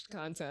strange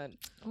content,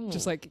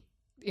 just like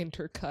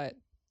intercut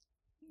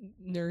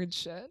nerd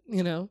shit,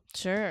 you know?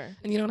 Sure.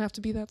 And you don't have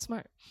to be that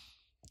smart.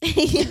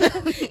 You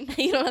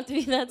don't have to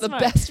be that smart.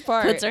 The best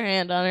part. Puts her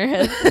hand on her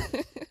head.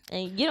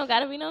 And you don't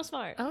gotta be no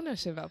smart. I don't know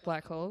shit about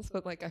black holes,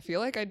 but like I feel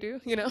like I do,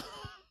 you know?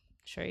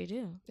 Sure you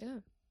do. Yeah.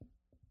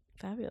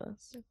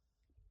 Fabulous. Yeah.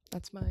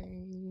 That's my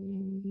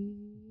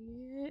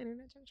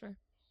internet chapter.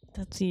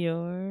 That's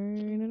your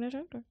internet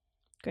chapter.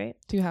 Great.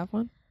 Do you have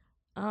one?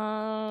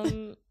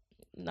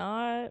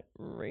 Not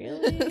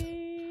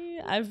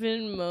really. I've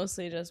been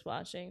mostly just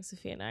watching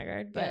Sophia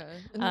Nygaard, but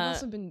and I've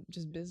also been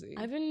just busy.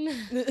 I've been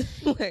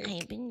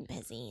I've been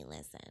busy.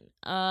 Listen.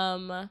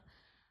 Well,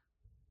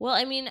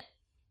 I mean,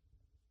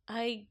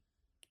 I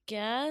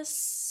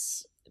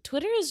guess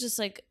Twitter is just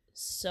like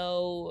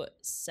so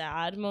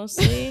sad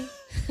mostly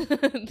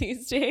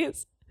these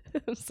days.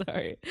 I'm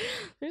sorry.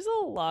 There's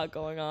a lot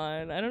going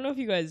on. I don't know if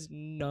you guys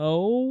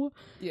know.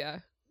 Yeah.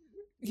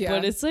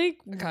 But it's like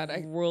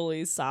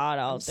really sad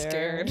out there.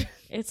 Scared.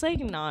 It's like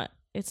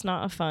it's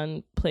not a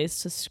fun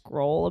place to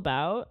scroll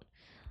about.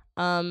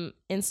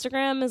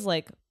 Instagram is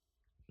like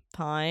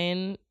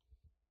fine,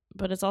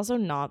 but it's also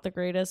not the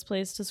greatest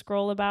place to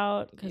scroll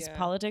about because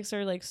politics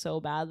are like so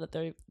bad that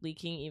they're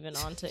leaking even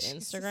onto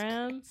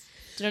Instagram.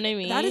 Do you know what I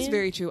mean? That is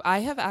very true. I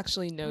have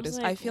actually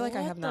noticed. I feel like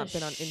I have not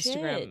been on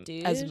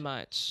Instagram as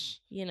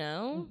much, you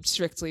know,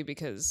 strictly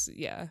because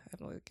I'm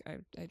like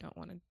I don't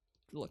want to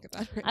look at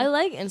that right now. I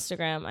like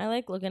Instagram. I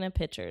like looking at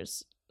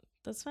pictures.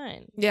 That's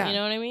fine. Yeah. You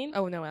know what I mean?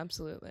 Oh no,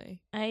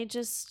 absolutely.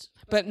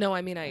 But no,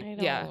 I mean I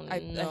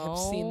have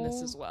seen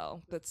this as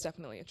well. That's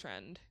definitely a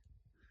trend.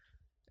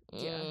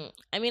 Yeah.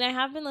 I mean, I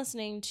have been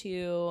listening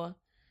to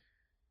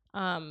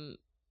some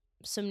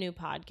new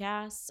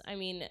podcasts. I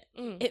mean,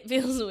 it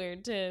feels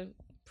weird to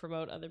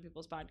promote other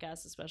people's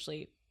podcasts,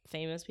 especially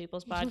famous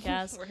people's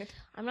podcasts. Right.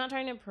 I'm not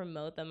trying to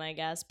promote them, I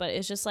guess, but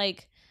it's just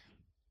like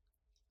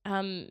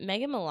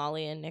Megan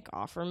Mullally and Nick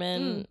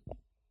Offerman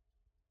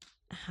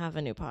have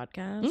a new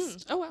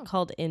podcast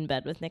called In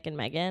Bed with Nick and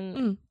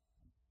Megan.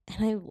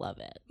 And I love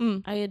it.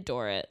 I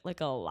adore it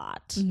like a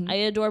lot. I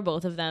adore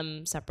both of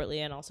them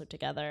separately and also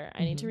together.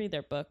 I need to read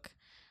their book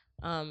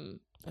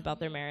about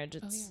their marriage.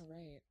 It's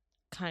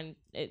I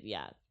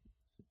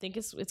think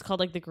it's called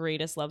like The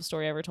Greatest Love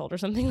Story Ever Told or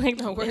something like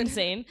that.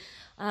 Insane.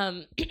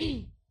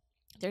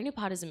 Their new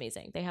pod is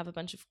amazing. They have a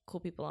bunch of cool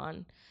people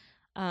on.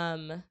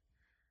 And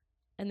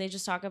they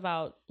just talk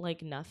about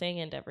like nothing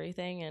and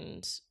everything,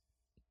 and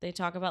they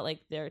talk about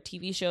like their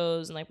TV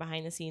shows and like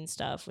behind the scenes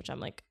stuff, which I'm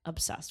like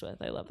obsessed with.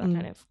 I love that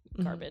kind of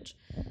garbage.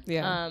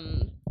 Yeah.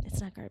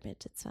 It's not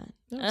garbage. It's fun.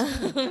 No,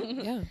 it's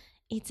fun. Yeah.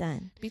 It's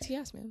fun.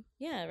 BTS, man.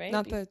 Yeah. Right.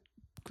 Not the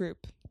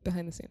group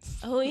behind the scenes.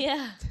 Oh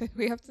yeah.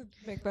 We have to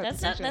make that.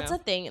 That's a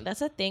thing.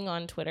 That's a thing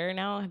on Twitter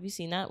now. Have you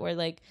seen that? Where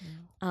like,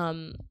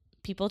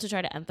 people to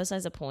try to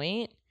emphasize a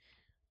point,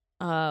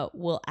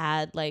 will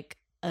add like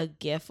a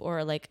GIF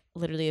or like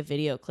literally a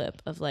video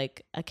clip of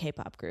like a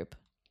K-pop group.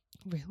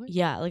 Really?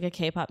 Yeah, like a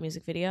K-pop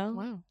music video.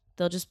 Wow.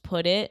 They'll just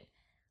put it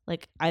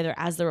like either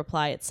as the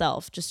reply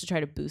itself just to try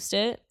to boost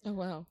it. Oh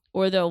wow.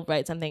 Or they'll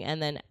write something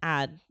and then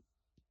add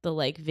the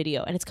like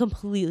video, and it's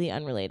completely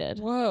unrelated.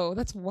 Whoa,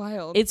 that's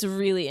wild. It's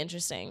really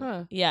interesting.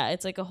 Huh. Yeah,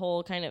 it's like a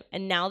whole kind of,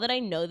 and now that I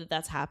know that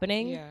that's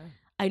happening,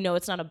 I know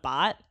it's not a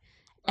bot.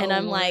 And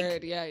I'm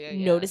like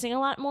noticing a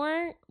lot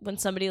more when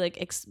somebody like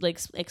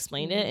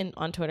explained it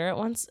on Twitter at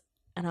once.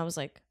 And I was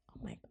like, oh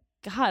my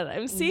God,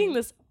 I'm seeing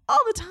this all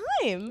the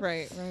time.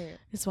 Right.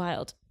 It's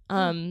wild.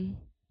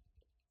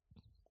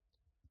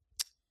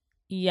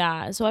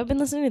 Yeah, so I've been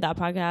listening to that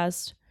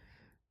podcast.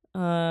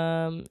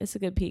 It's a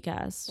good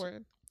PCast.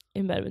 Word.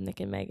 In Bed with Nick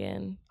and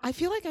Megan. I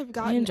feel like I've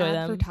gotten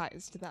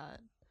advertised that.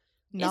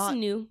 It's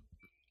new.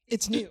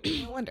 It's new.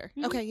 I wonder.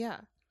 Okay, yeah.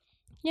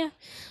 Yeah.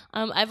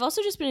 I've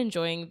also just been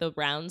enjoying the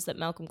rounds that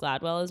Malcolm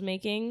Gladwell is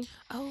making.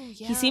 Oh,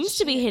 yeah. He seems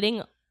to be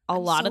hitting a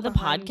lot of the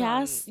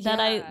podcasts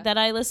that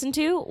I listen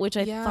to, which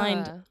I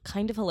find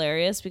kind of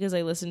hilarious because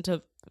I listen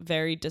to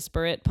very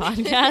disparate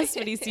podcasts,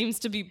 but he seems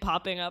to be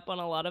popping up on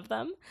a lot of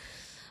them.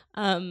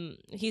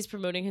 He's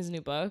promoting his new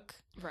book.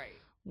 Right.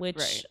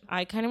 Which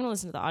I kind of want to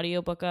listen to the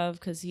audiobook of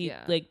because he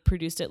like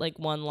produced it like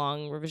one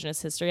long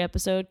revisionist history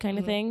episode kind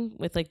of thing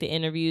with like the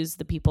interviews.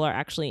 The people are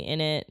actually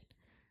in it,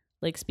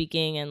 like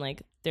speaking, and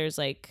like there's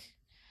like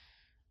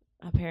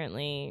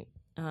apparently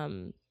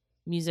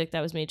music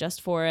that was made just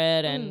for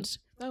it. And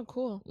oh,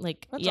 cool.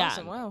 Like, that's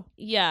awesome. Wow.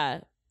 Yeah.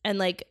 And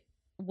like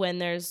when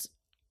there's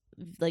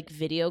like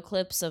video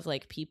clips of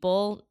like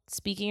people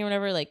speaking or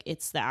whatever, like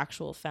it's the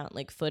actual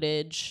like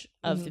footage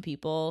of the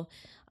people.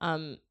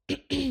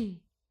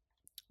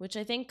 Which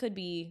I think could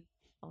be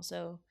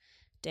also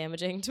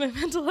damaging to my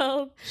mental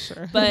health.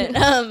 Sure. But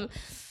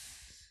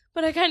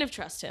I kind of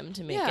trust him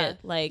to make it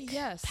like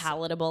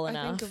palatable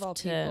enough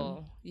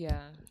to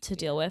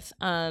deal with.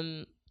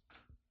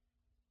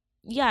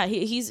 Yeah,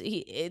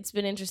 it's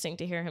been interesting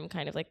to hear him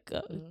kind of like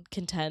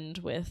contend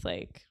with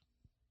like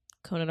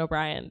Conan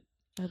O'Brien.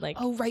 And, like,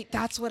 oh right,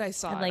 that's what I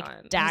saw. And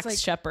like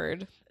Dax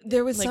Shepard.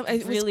 There was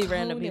like, some really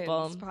random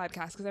people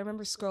podcast, because I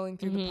remember scrolling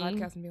through the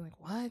podcast and being like,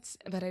 what?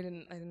 But I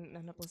didn't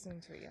end up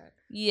listening to it yet.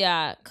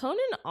 Yeah, Conan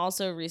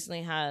also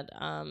recently had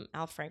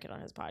Al Franken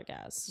on his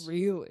podcast.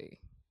 Really?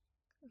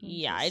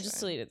 Yeah, I just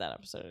deleted that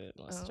episode. I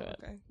didn't listen to it.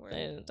 Okay. I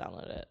didn't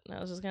download it. And I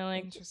was just kind of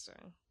like, interesting.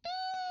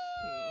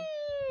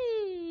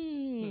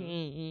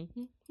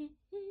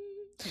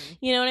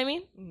 You know what I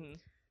mean? Mm-hmm.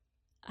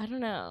 I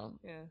don't know.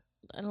 Yeah,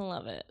 I don't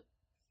love it.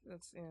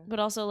 That's But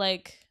also,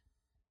 like,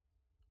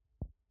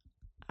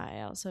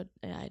 I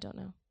don't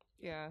know.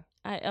 Yeah.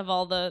 Of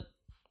all the,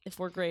 if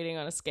we're grading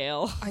on a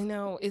scale, I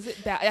know. Is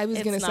it bad? I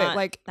was gonna say,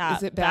 like,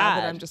 is it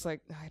bad? But I'm just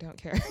like, I don't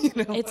care. You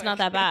know, it's not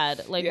that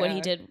bad. Like, what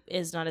he did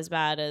is not as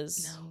bad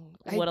as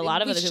what a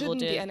lot of other people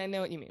did. And I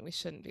know what you mean. We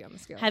shouldn't be on the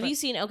scale. Have you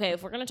seen? Okay,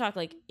 if we're gonna talk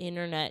like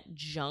internet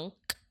junk,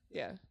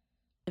 yeah.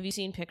 Have you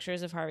seen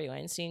pictures of Harvey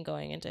Weinstein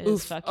going into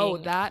his fucking? Oh,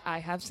 that I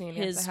have seen.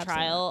 His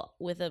trial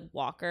with a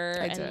walker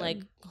and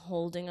like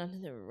holding onto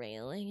the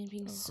railing and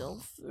being so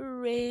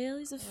frail.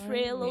 He's a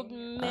frail old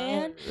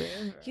man.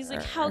 He's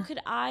like, how could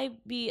I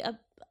be a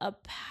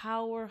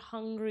power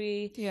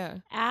hungry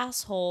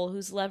asshole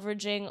who's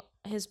leveraging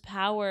his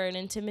power and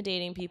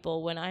intimidating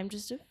people when I'm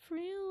just a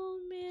frail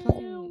old man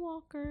in a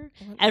walker?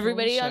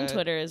 Everybody on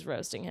Twitter is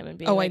roasting him and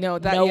being like, I know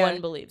that no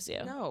one believes you.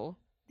 No.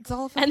 It's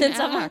all a fucking and then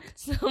someone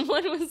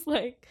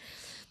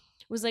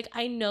was like,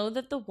 I know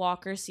that the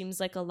walker seems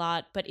like a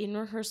lot, but in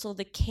rehearsal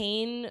the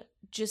cane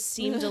just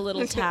seemed a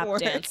little tap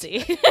dancey.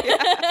 And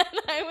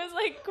I was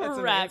like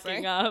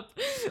cracking up.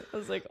 I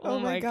was like, oh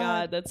my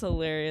god, that's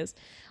hilarious.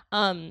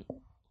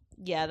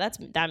 Yeah,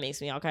 that makes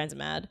me all kinds of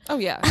mad. Oh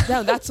yeah,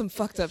 no, that's some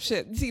fucked up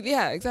shit. See,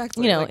 yeah,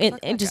 exactly. You know, like,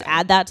 it just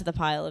add that to the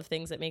pile of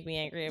things that make me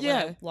angry when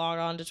I log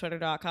on to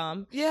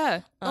twitter.com.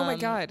 Yeah. Oh my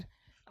god.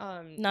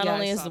 Not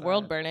only is the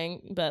world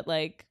burning, but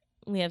like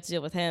we have to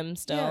deal with him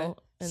still.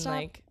 And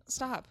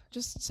stop.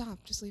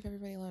 Just leave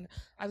everybody alone.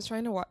 I was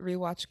trying to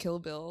rewatch Kill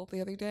Bill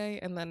the other day,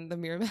 and then the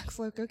Miramax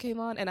logo came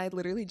on, and I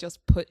literally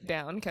just put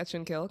down Catch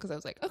and Kill because I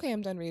was like, okay,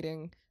 I'm done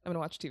reading. I'm gonna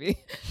watch TV.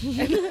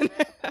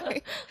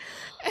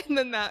 and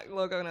then that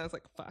logo, and I was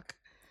like, fuck.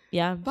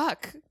 Yeah.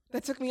 Fuck.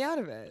 That took me out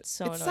of it.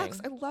 So it annoying.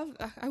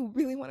 Sucks. I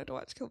really wanted to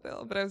watch Kill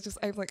Bill, but I was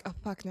like, oh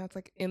fuck, now it's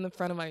like in the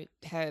front of my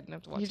head, and I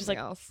have to watch something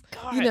else.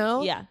 God. You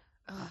know? Yeah.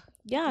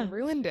 Yeah.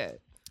 Ruined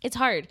it. It's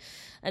hard.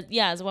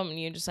 As a woman,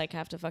 you just like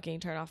have to fucking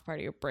turn off part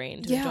of your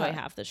brain to enjoy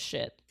half the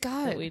shit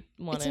that we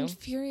want to. It's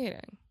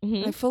infuriating.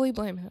 Mm-hmm. I fully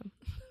blame him.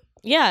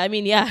 Yeah, I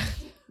mean, yeah.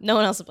 No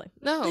one else to blame.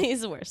 No. He's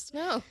the worst.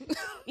 No.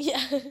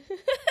 Yeah.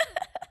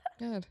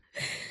 God.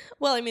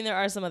 Well, I mean, there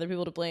are some other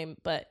people to blame,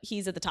 but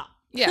he's at the top.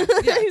 Yeah, he's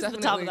definitely at the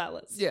top of that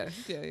list. Yeah.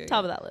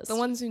 Top of that list. The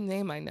ones whose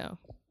name I know.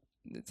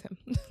 It's him.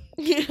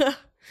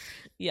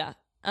 Yeah.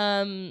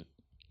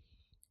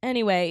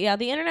 Anyway,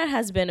 the internet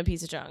has been a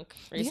piece of junk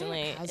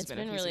recently. Yeah, it's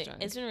been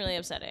really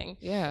upsetting.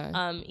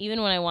 Yeah.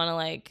 Even when I want to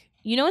like,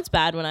 it's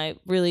bad when I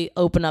really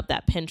open up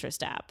that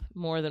Pinterest app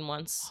more than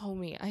once.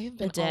 Homie, I have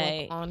been all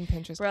up on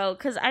Pinterest, bro,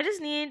 because I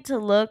just need to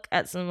look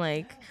at some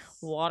like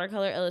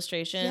watercolor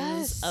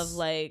illustrations of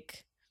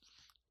like,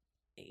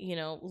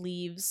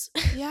 leaves.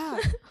 Yeah.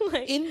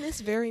 Like, in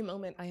this very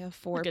moment, I have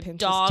 4 like Pinterest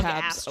dog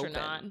tabs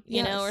astronaut,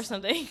 open. or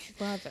something.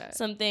 Love it.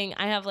 Something.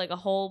 I have like a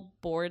whole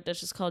board that's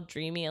just called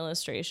Dreamy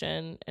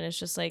Illustration, and it's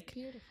just like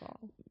beautiful.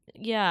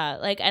 Yeah,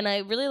 like, and I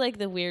really like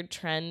the weird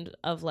trend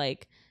of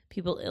like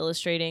people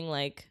illustrating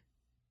like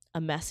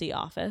a messy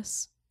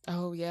office.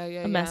 Oh yeah.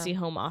 A messy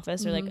home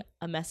office or like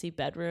a messy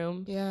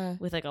bedroom. Yeah.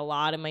 With like a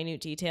lot of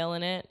minute detail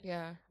in it.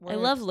 Yeah. I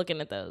love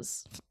looking at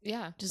those.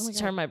 Yeah. Just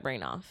turn my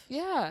brain off.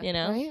 Yeah.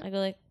 Right? I go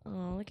like,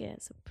 oh, look at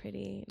it, so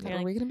pretty. God,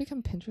 are we gonna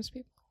become Pinterest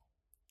people?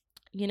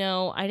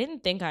 I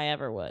didn't think I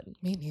ever would.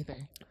 Me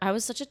neither. I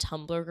was such a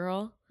Tumblr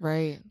girl.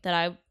 Right.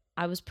 That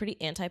I was pretty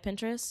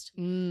anti-Pinterest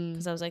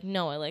because I was like,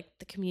 no, I like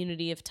the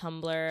community of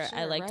Tumblr. Sure,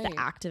 I like the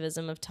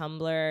activism of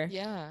Tumblr.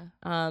 Yeah.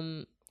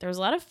 There was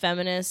a lot of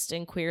feminist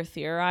and queer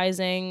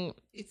theorizing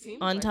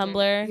on like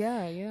Tumblr.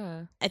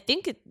 Yeah. I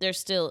think there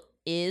still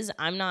is.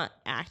 I'm not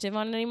active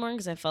on it anymore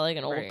because I felt like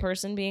an old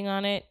person being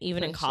on it,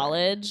 even in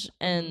college. Sure.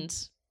 And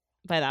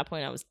by that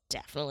point, I was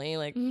definitely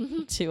like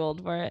too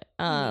old for it.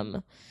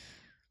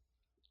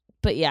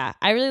 But yeah,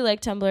 I really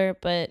like Tumblr,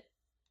 but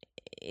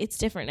it's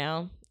different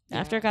now. Yeah.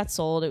 After it got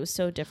sold, it was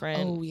so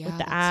different with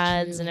the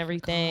ads and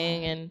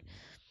everything. And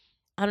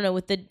I don't know,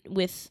 with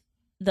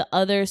the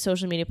other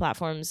social media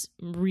platforms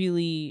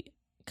really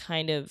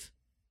kind of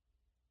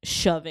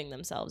shoving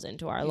themselves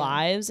into our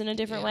lives in a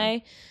different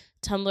way.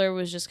 Tumblr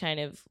was just kind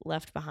of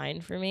left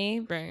behind for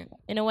me, right?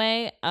 In a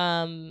way.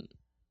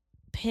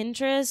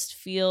 Pinterest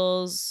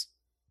feels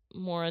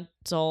more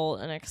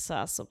adult and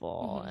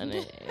accessible, and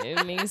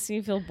it makes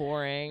me feel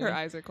boring. Her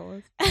eyes are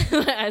closed.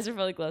 My eyes are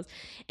fully closed.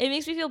 It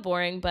makes me feel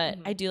boring, but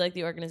I do like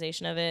the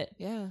organization of it.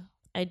 Yeah,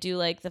 I do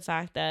like the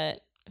fact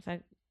that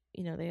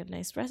they have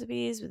nice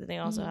recipes, but they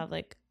also have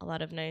like a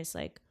lot of nice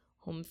like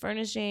home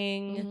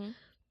furnishing,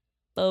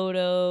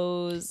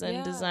 photos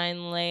and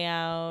design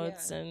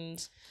layouts.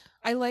 And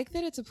I like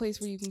that it's a place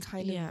where you can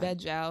kind of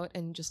veg out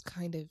and just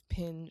kind of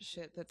pin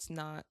shit that's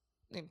not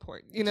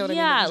important. You know what I mean?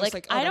 Yeah,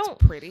 like I don't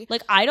pretty.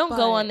 Like I don't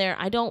go on there.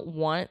 I don't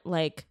want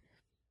like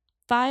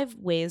 5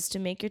 ways to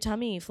make your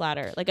tummy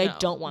flatter. Like I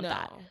don't want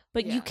that.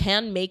 But you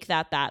can make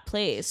that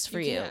place for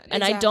you.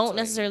 And I don't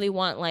necessarily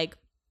want like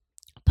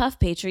puff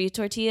pastry,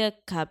 tortilla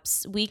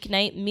cups,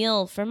 weeknight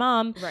meal for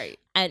mom. Right.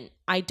 And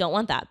I don't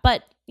want that.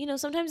 But, you know,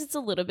 sometimes it's a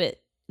little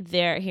bit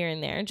there, here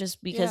and there,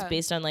 just because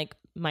based on like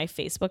my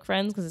Facebook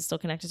friends, because it's still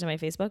connected to my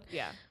Facebook.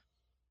 Yeah.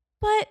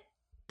 But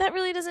that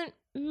really doesn't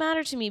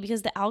matter to me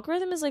because the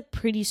algorithm is like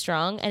pretty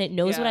strong and it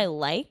knows what I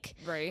like.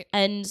 Right.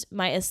 And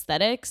my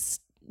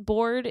aesthetics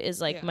board is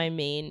like my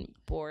main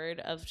board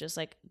of just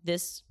like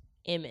this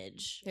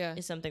image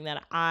is something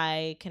that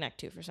I connect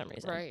to for some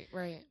reason.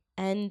 Right.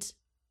 And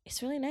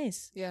it's really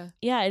nice. Yeah.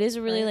 Yeah, it is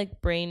a really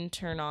like brain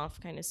turn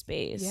off kind of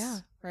space.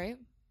 Yeah. Right.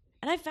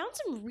 And I found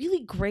some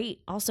really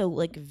great also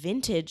like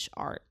vintage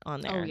art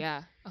on there. Oh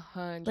yeah.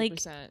 100%. Like,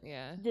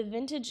 yeah. The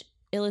vintage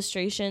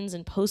illustrations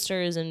and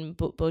posters and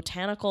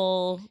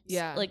botanical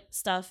like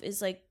stuff is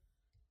like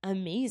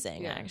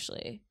amazing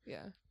actually.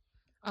 Yeah.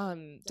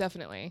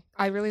 Definitely.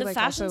 I really the like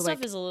fashion also stuff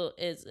like is a little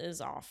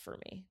is off for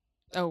me.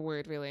 Oh,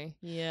 word, really?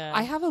 Yeah.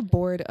 I have a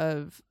board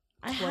of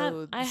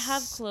clothes. I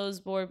have clothes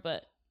board,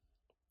 but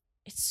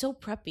it's so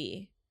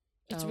preppy.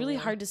 It's really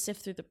hard to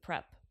sift through the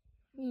prep.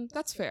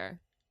 That's fair.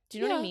 Do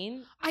you know what I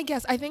mean? I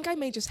guess. I think I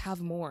may just have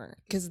more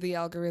because the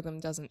algorithm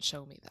doesn't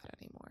show me that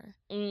anymore.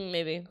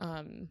 Maybe.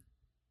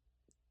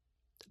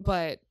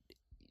 But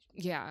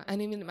yeah,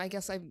 and even I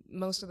guess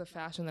most of the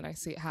fashion that I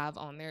have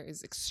on there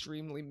is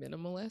extremely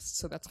minimalist,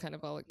 so that's kind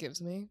of all it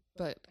gives me.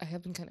 But I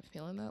have been kind of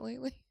feeling that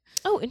lately.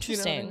 Oh,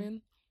 interesting. You know what I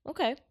mean?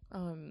 Okay.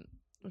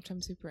 Which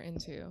I'm super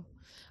into.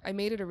 I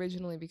made it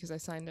originally because I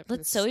signed up.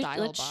 Let's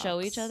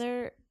show each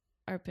other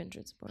our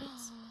Pinterest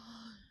boards.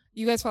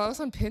 You guys follow us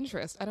on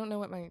Pinterest. I don't know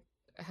what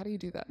how do you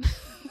do that?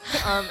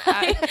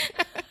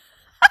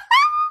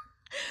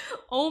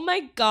 Oh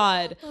my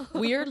God.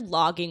 We're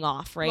logging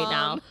off right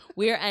now.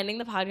 We are ending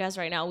the podcast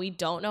right now. We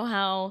don't know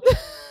how,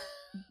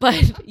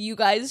 but you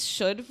guys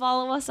should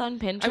follow us on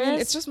Pinterest. I mean,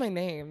 it's just my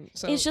name.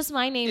 So it's just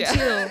my name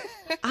too.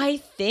 I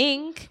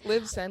think.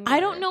 Liv Sendler.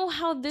 I don't know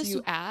how this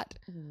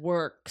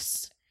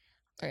works.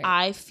 Right.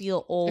 I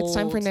feel old. It's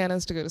time for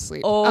Nanas to go to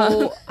sleep.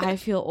 Oh, I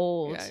feel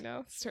old. Yeah, I know.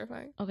 It's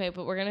terrifying. Okay,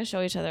 but we're going to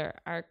show each other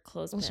our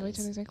clothespins. We'll show each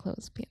other our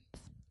clothespins.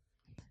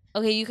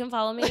 Okay, you can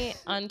follow me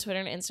on Twitter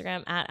and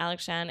Instagram at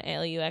AlexShan,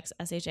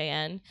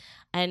 ALUXSHAN.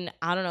 And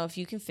I don't know if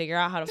you can figure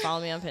out how to follow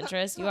me on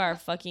Pinterest. You are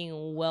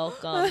fucking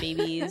welcome,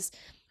 babies.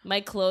 My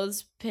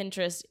clothes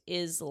Pinterest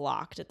is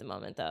locked at the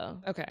moment,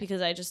 though. Okay.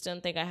 Because I just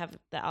don't think I have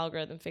the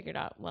algorithm figured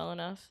out well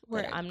enough.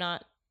 Right.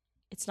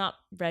 It's not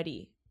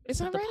ready.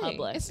 It's not ready.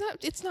 Public.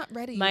 It's not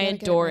ready. My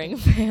adoring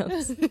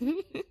fans.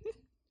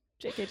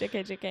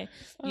 JK.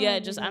 Yeah,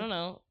 just, I don't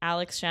know.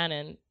 Alex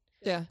Shannon.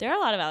 Yeah. There are a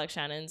lot of Alex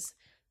Shannons.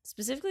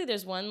 Specifically,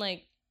 there's one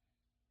like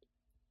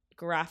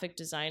graphic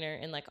designer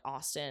in like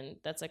Austin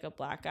that's like a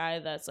black guy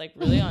that's like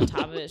really on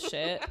top of his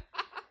shit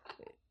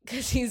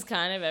because he's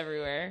kind of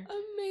everywhere.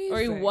 Amazing. Or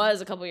he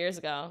was a couple years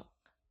ago.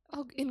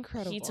 Oh,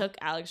 incredible. He took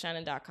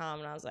alexshannon.com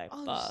and I was like,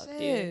 fuck, shit.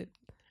 dude.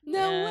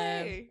 No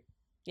way.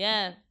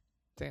 Yeah.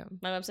 Damn.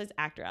 My website's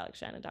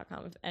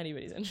actoralexshannon.com if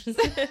anybody's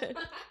interested.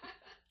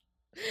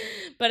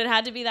 But it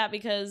had to be that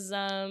because,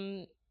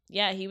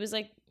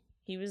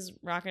 he was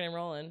rocking and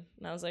rolling.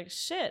 And I was like,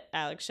 shit,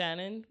 Alex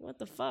Shannon. What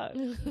the fuck?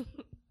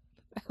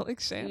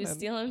 Alex Shannon. He was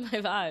stealing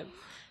my vibe.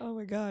 Oh,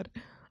 my God.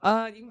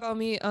 You can follow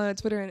me on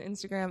Twitter and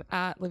Instagram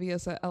at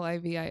Liviosa,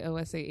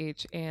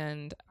 LIVIOSAH.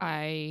 And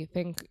I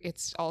think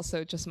it's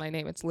also just my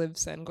name. It's Liv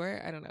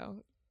Sengor. I don't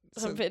know.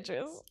 Some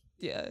pictures?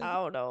 Yeah. I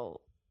don't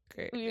know.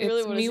 Great. You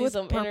really want to see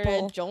some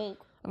internet junk?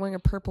 I'm wearing a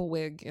purple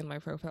wig in my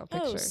profile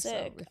picture. Oh,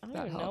 sick. So I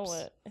don't even know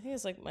what. I think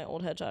it's like my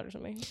old headshot or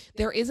something.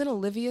 There is an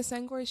Olivia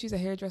Sengor. She's a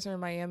hairdresser in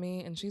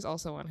Miami, and she's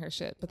also on her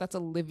shit. But that's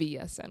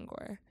Olivia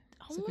Sengor.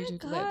 Oh so my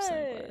God. Liv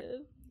Sengor.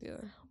 Yeah.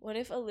 What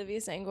if Olivia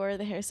Sengor,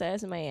 the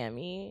hairstylist in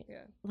Miami,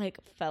 met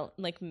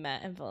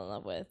and fell in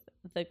love with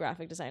the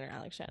graphic designer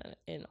Alex Shannon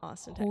in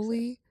Austin, Texas?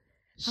 Holy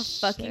how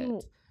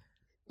fucking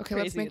okay,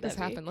 let's make this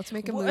happen. Let's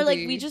make a movie. Or like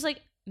we just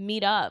like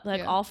meet up,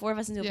 like all 4 of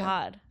us into a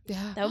pod.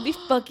 Yeah. That would be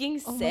fucking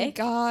sick. Oh my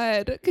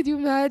God. Could you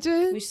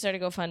imagine? We should start a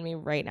GoFundMe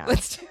right now.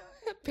 Let's do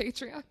it.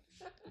 Patreon.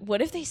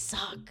 What if they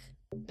suck?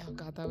 Oh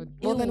God, that would.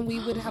 Well, then we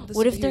would have the.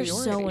 What if they're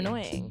so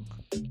annoying?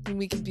 Then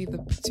we could be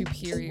the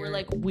superior. We're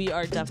like, we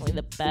are definitely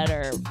the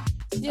better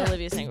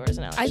Olivia Sengors and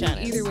Alex I Shannon.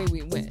 think either way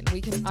we win.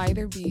 We can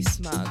either be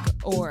smug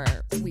or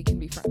we can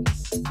be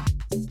friends.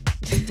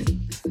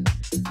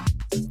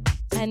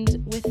 And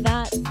with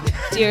that,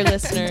 dear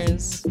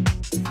listeners,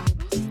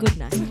 good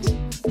night.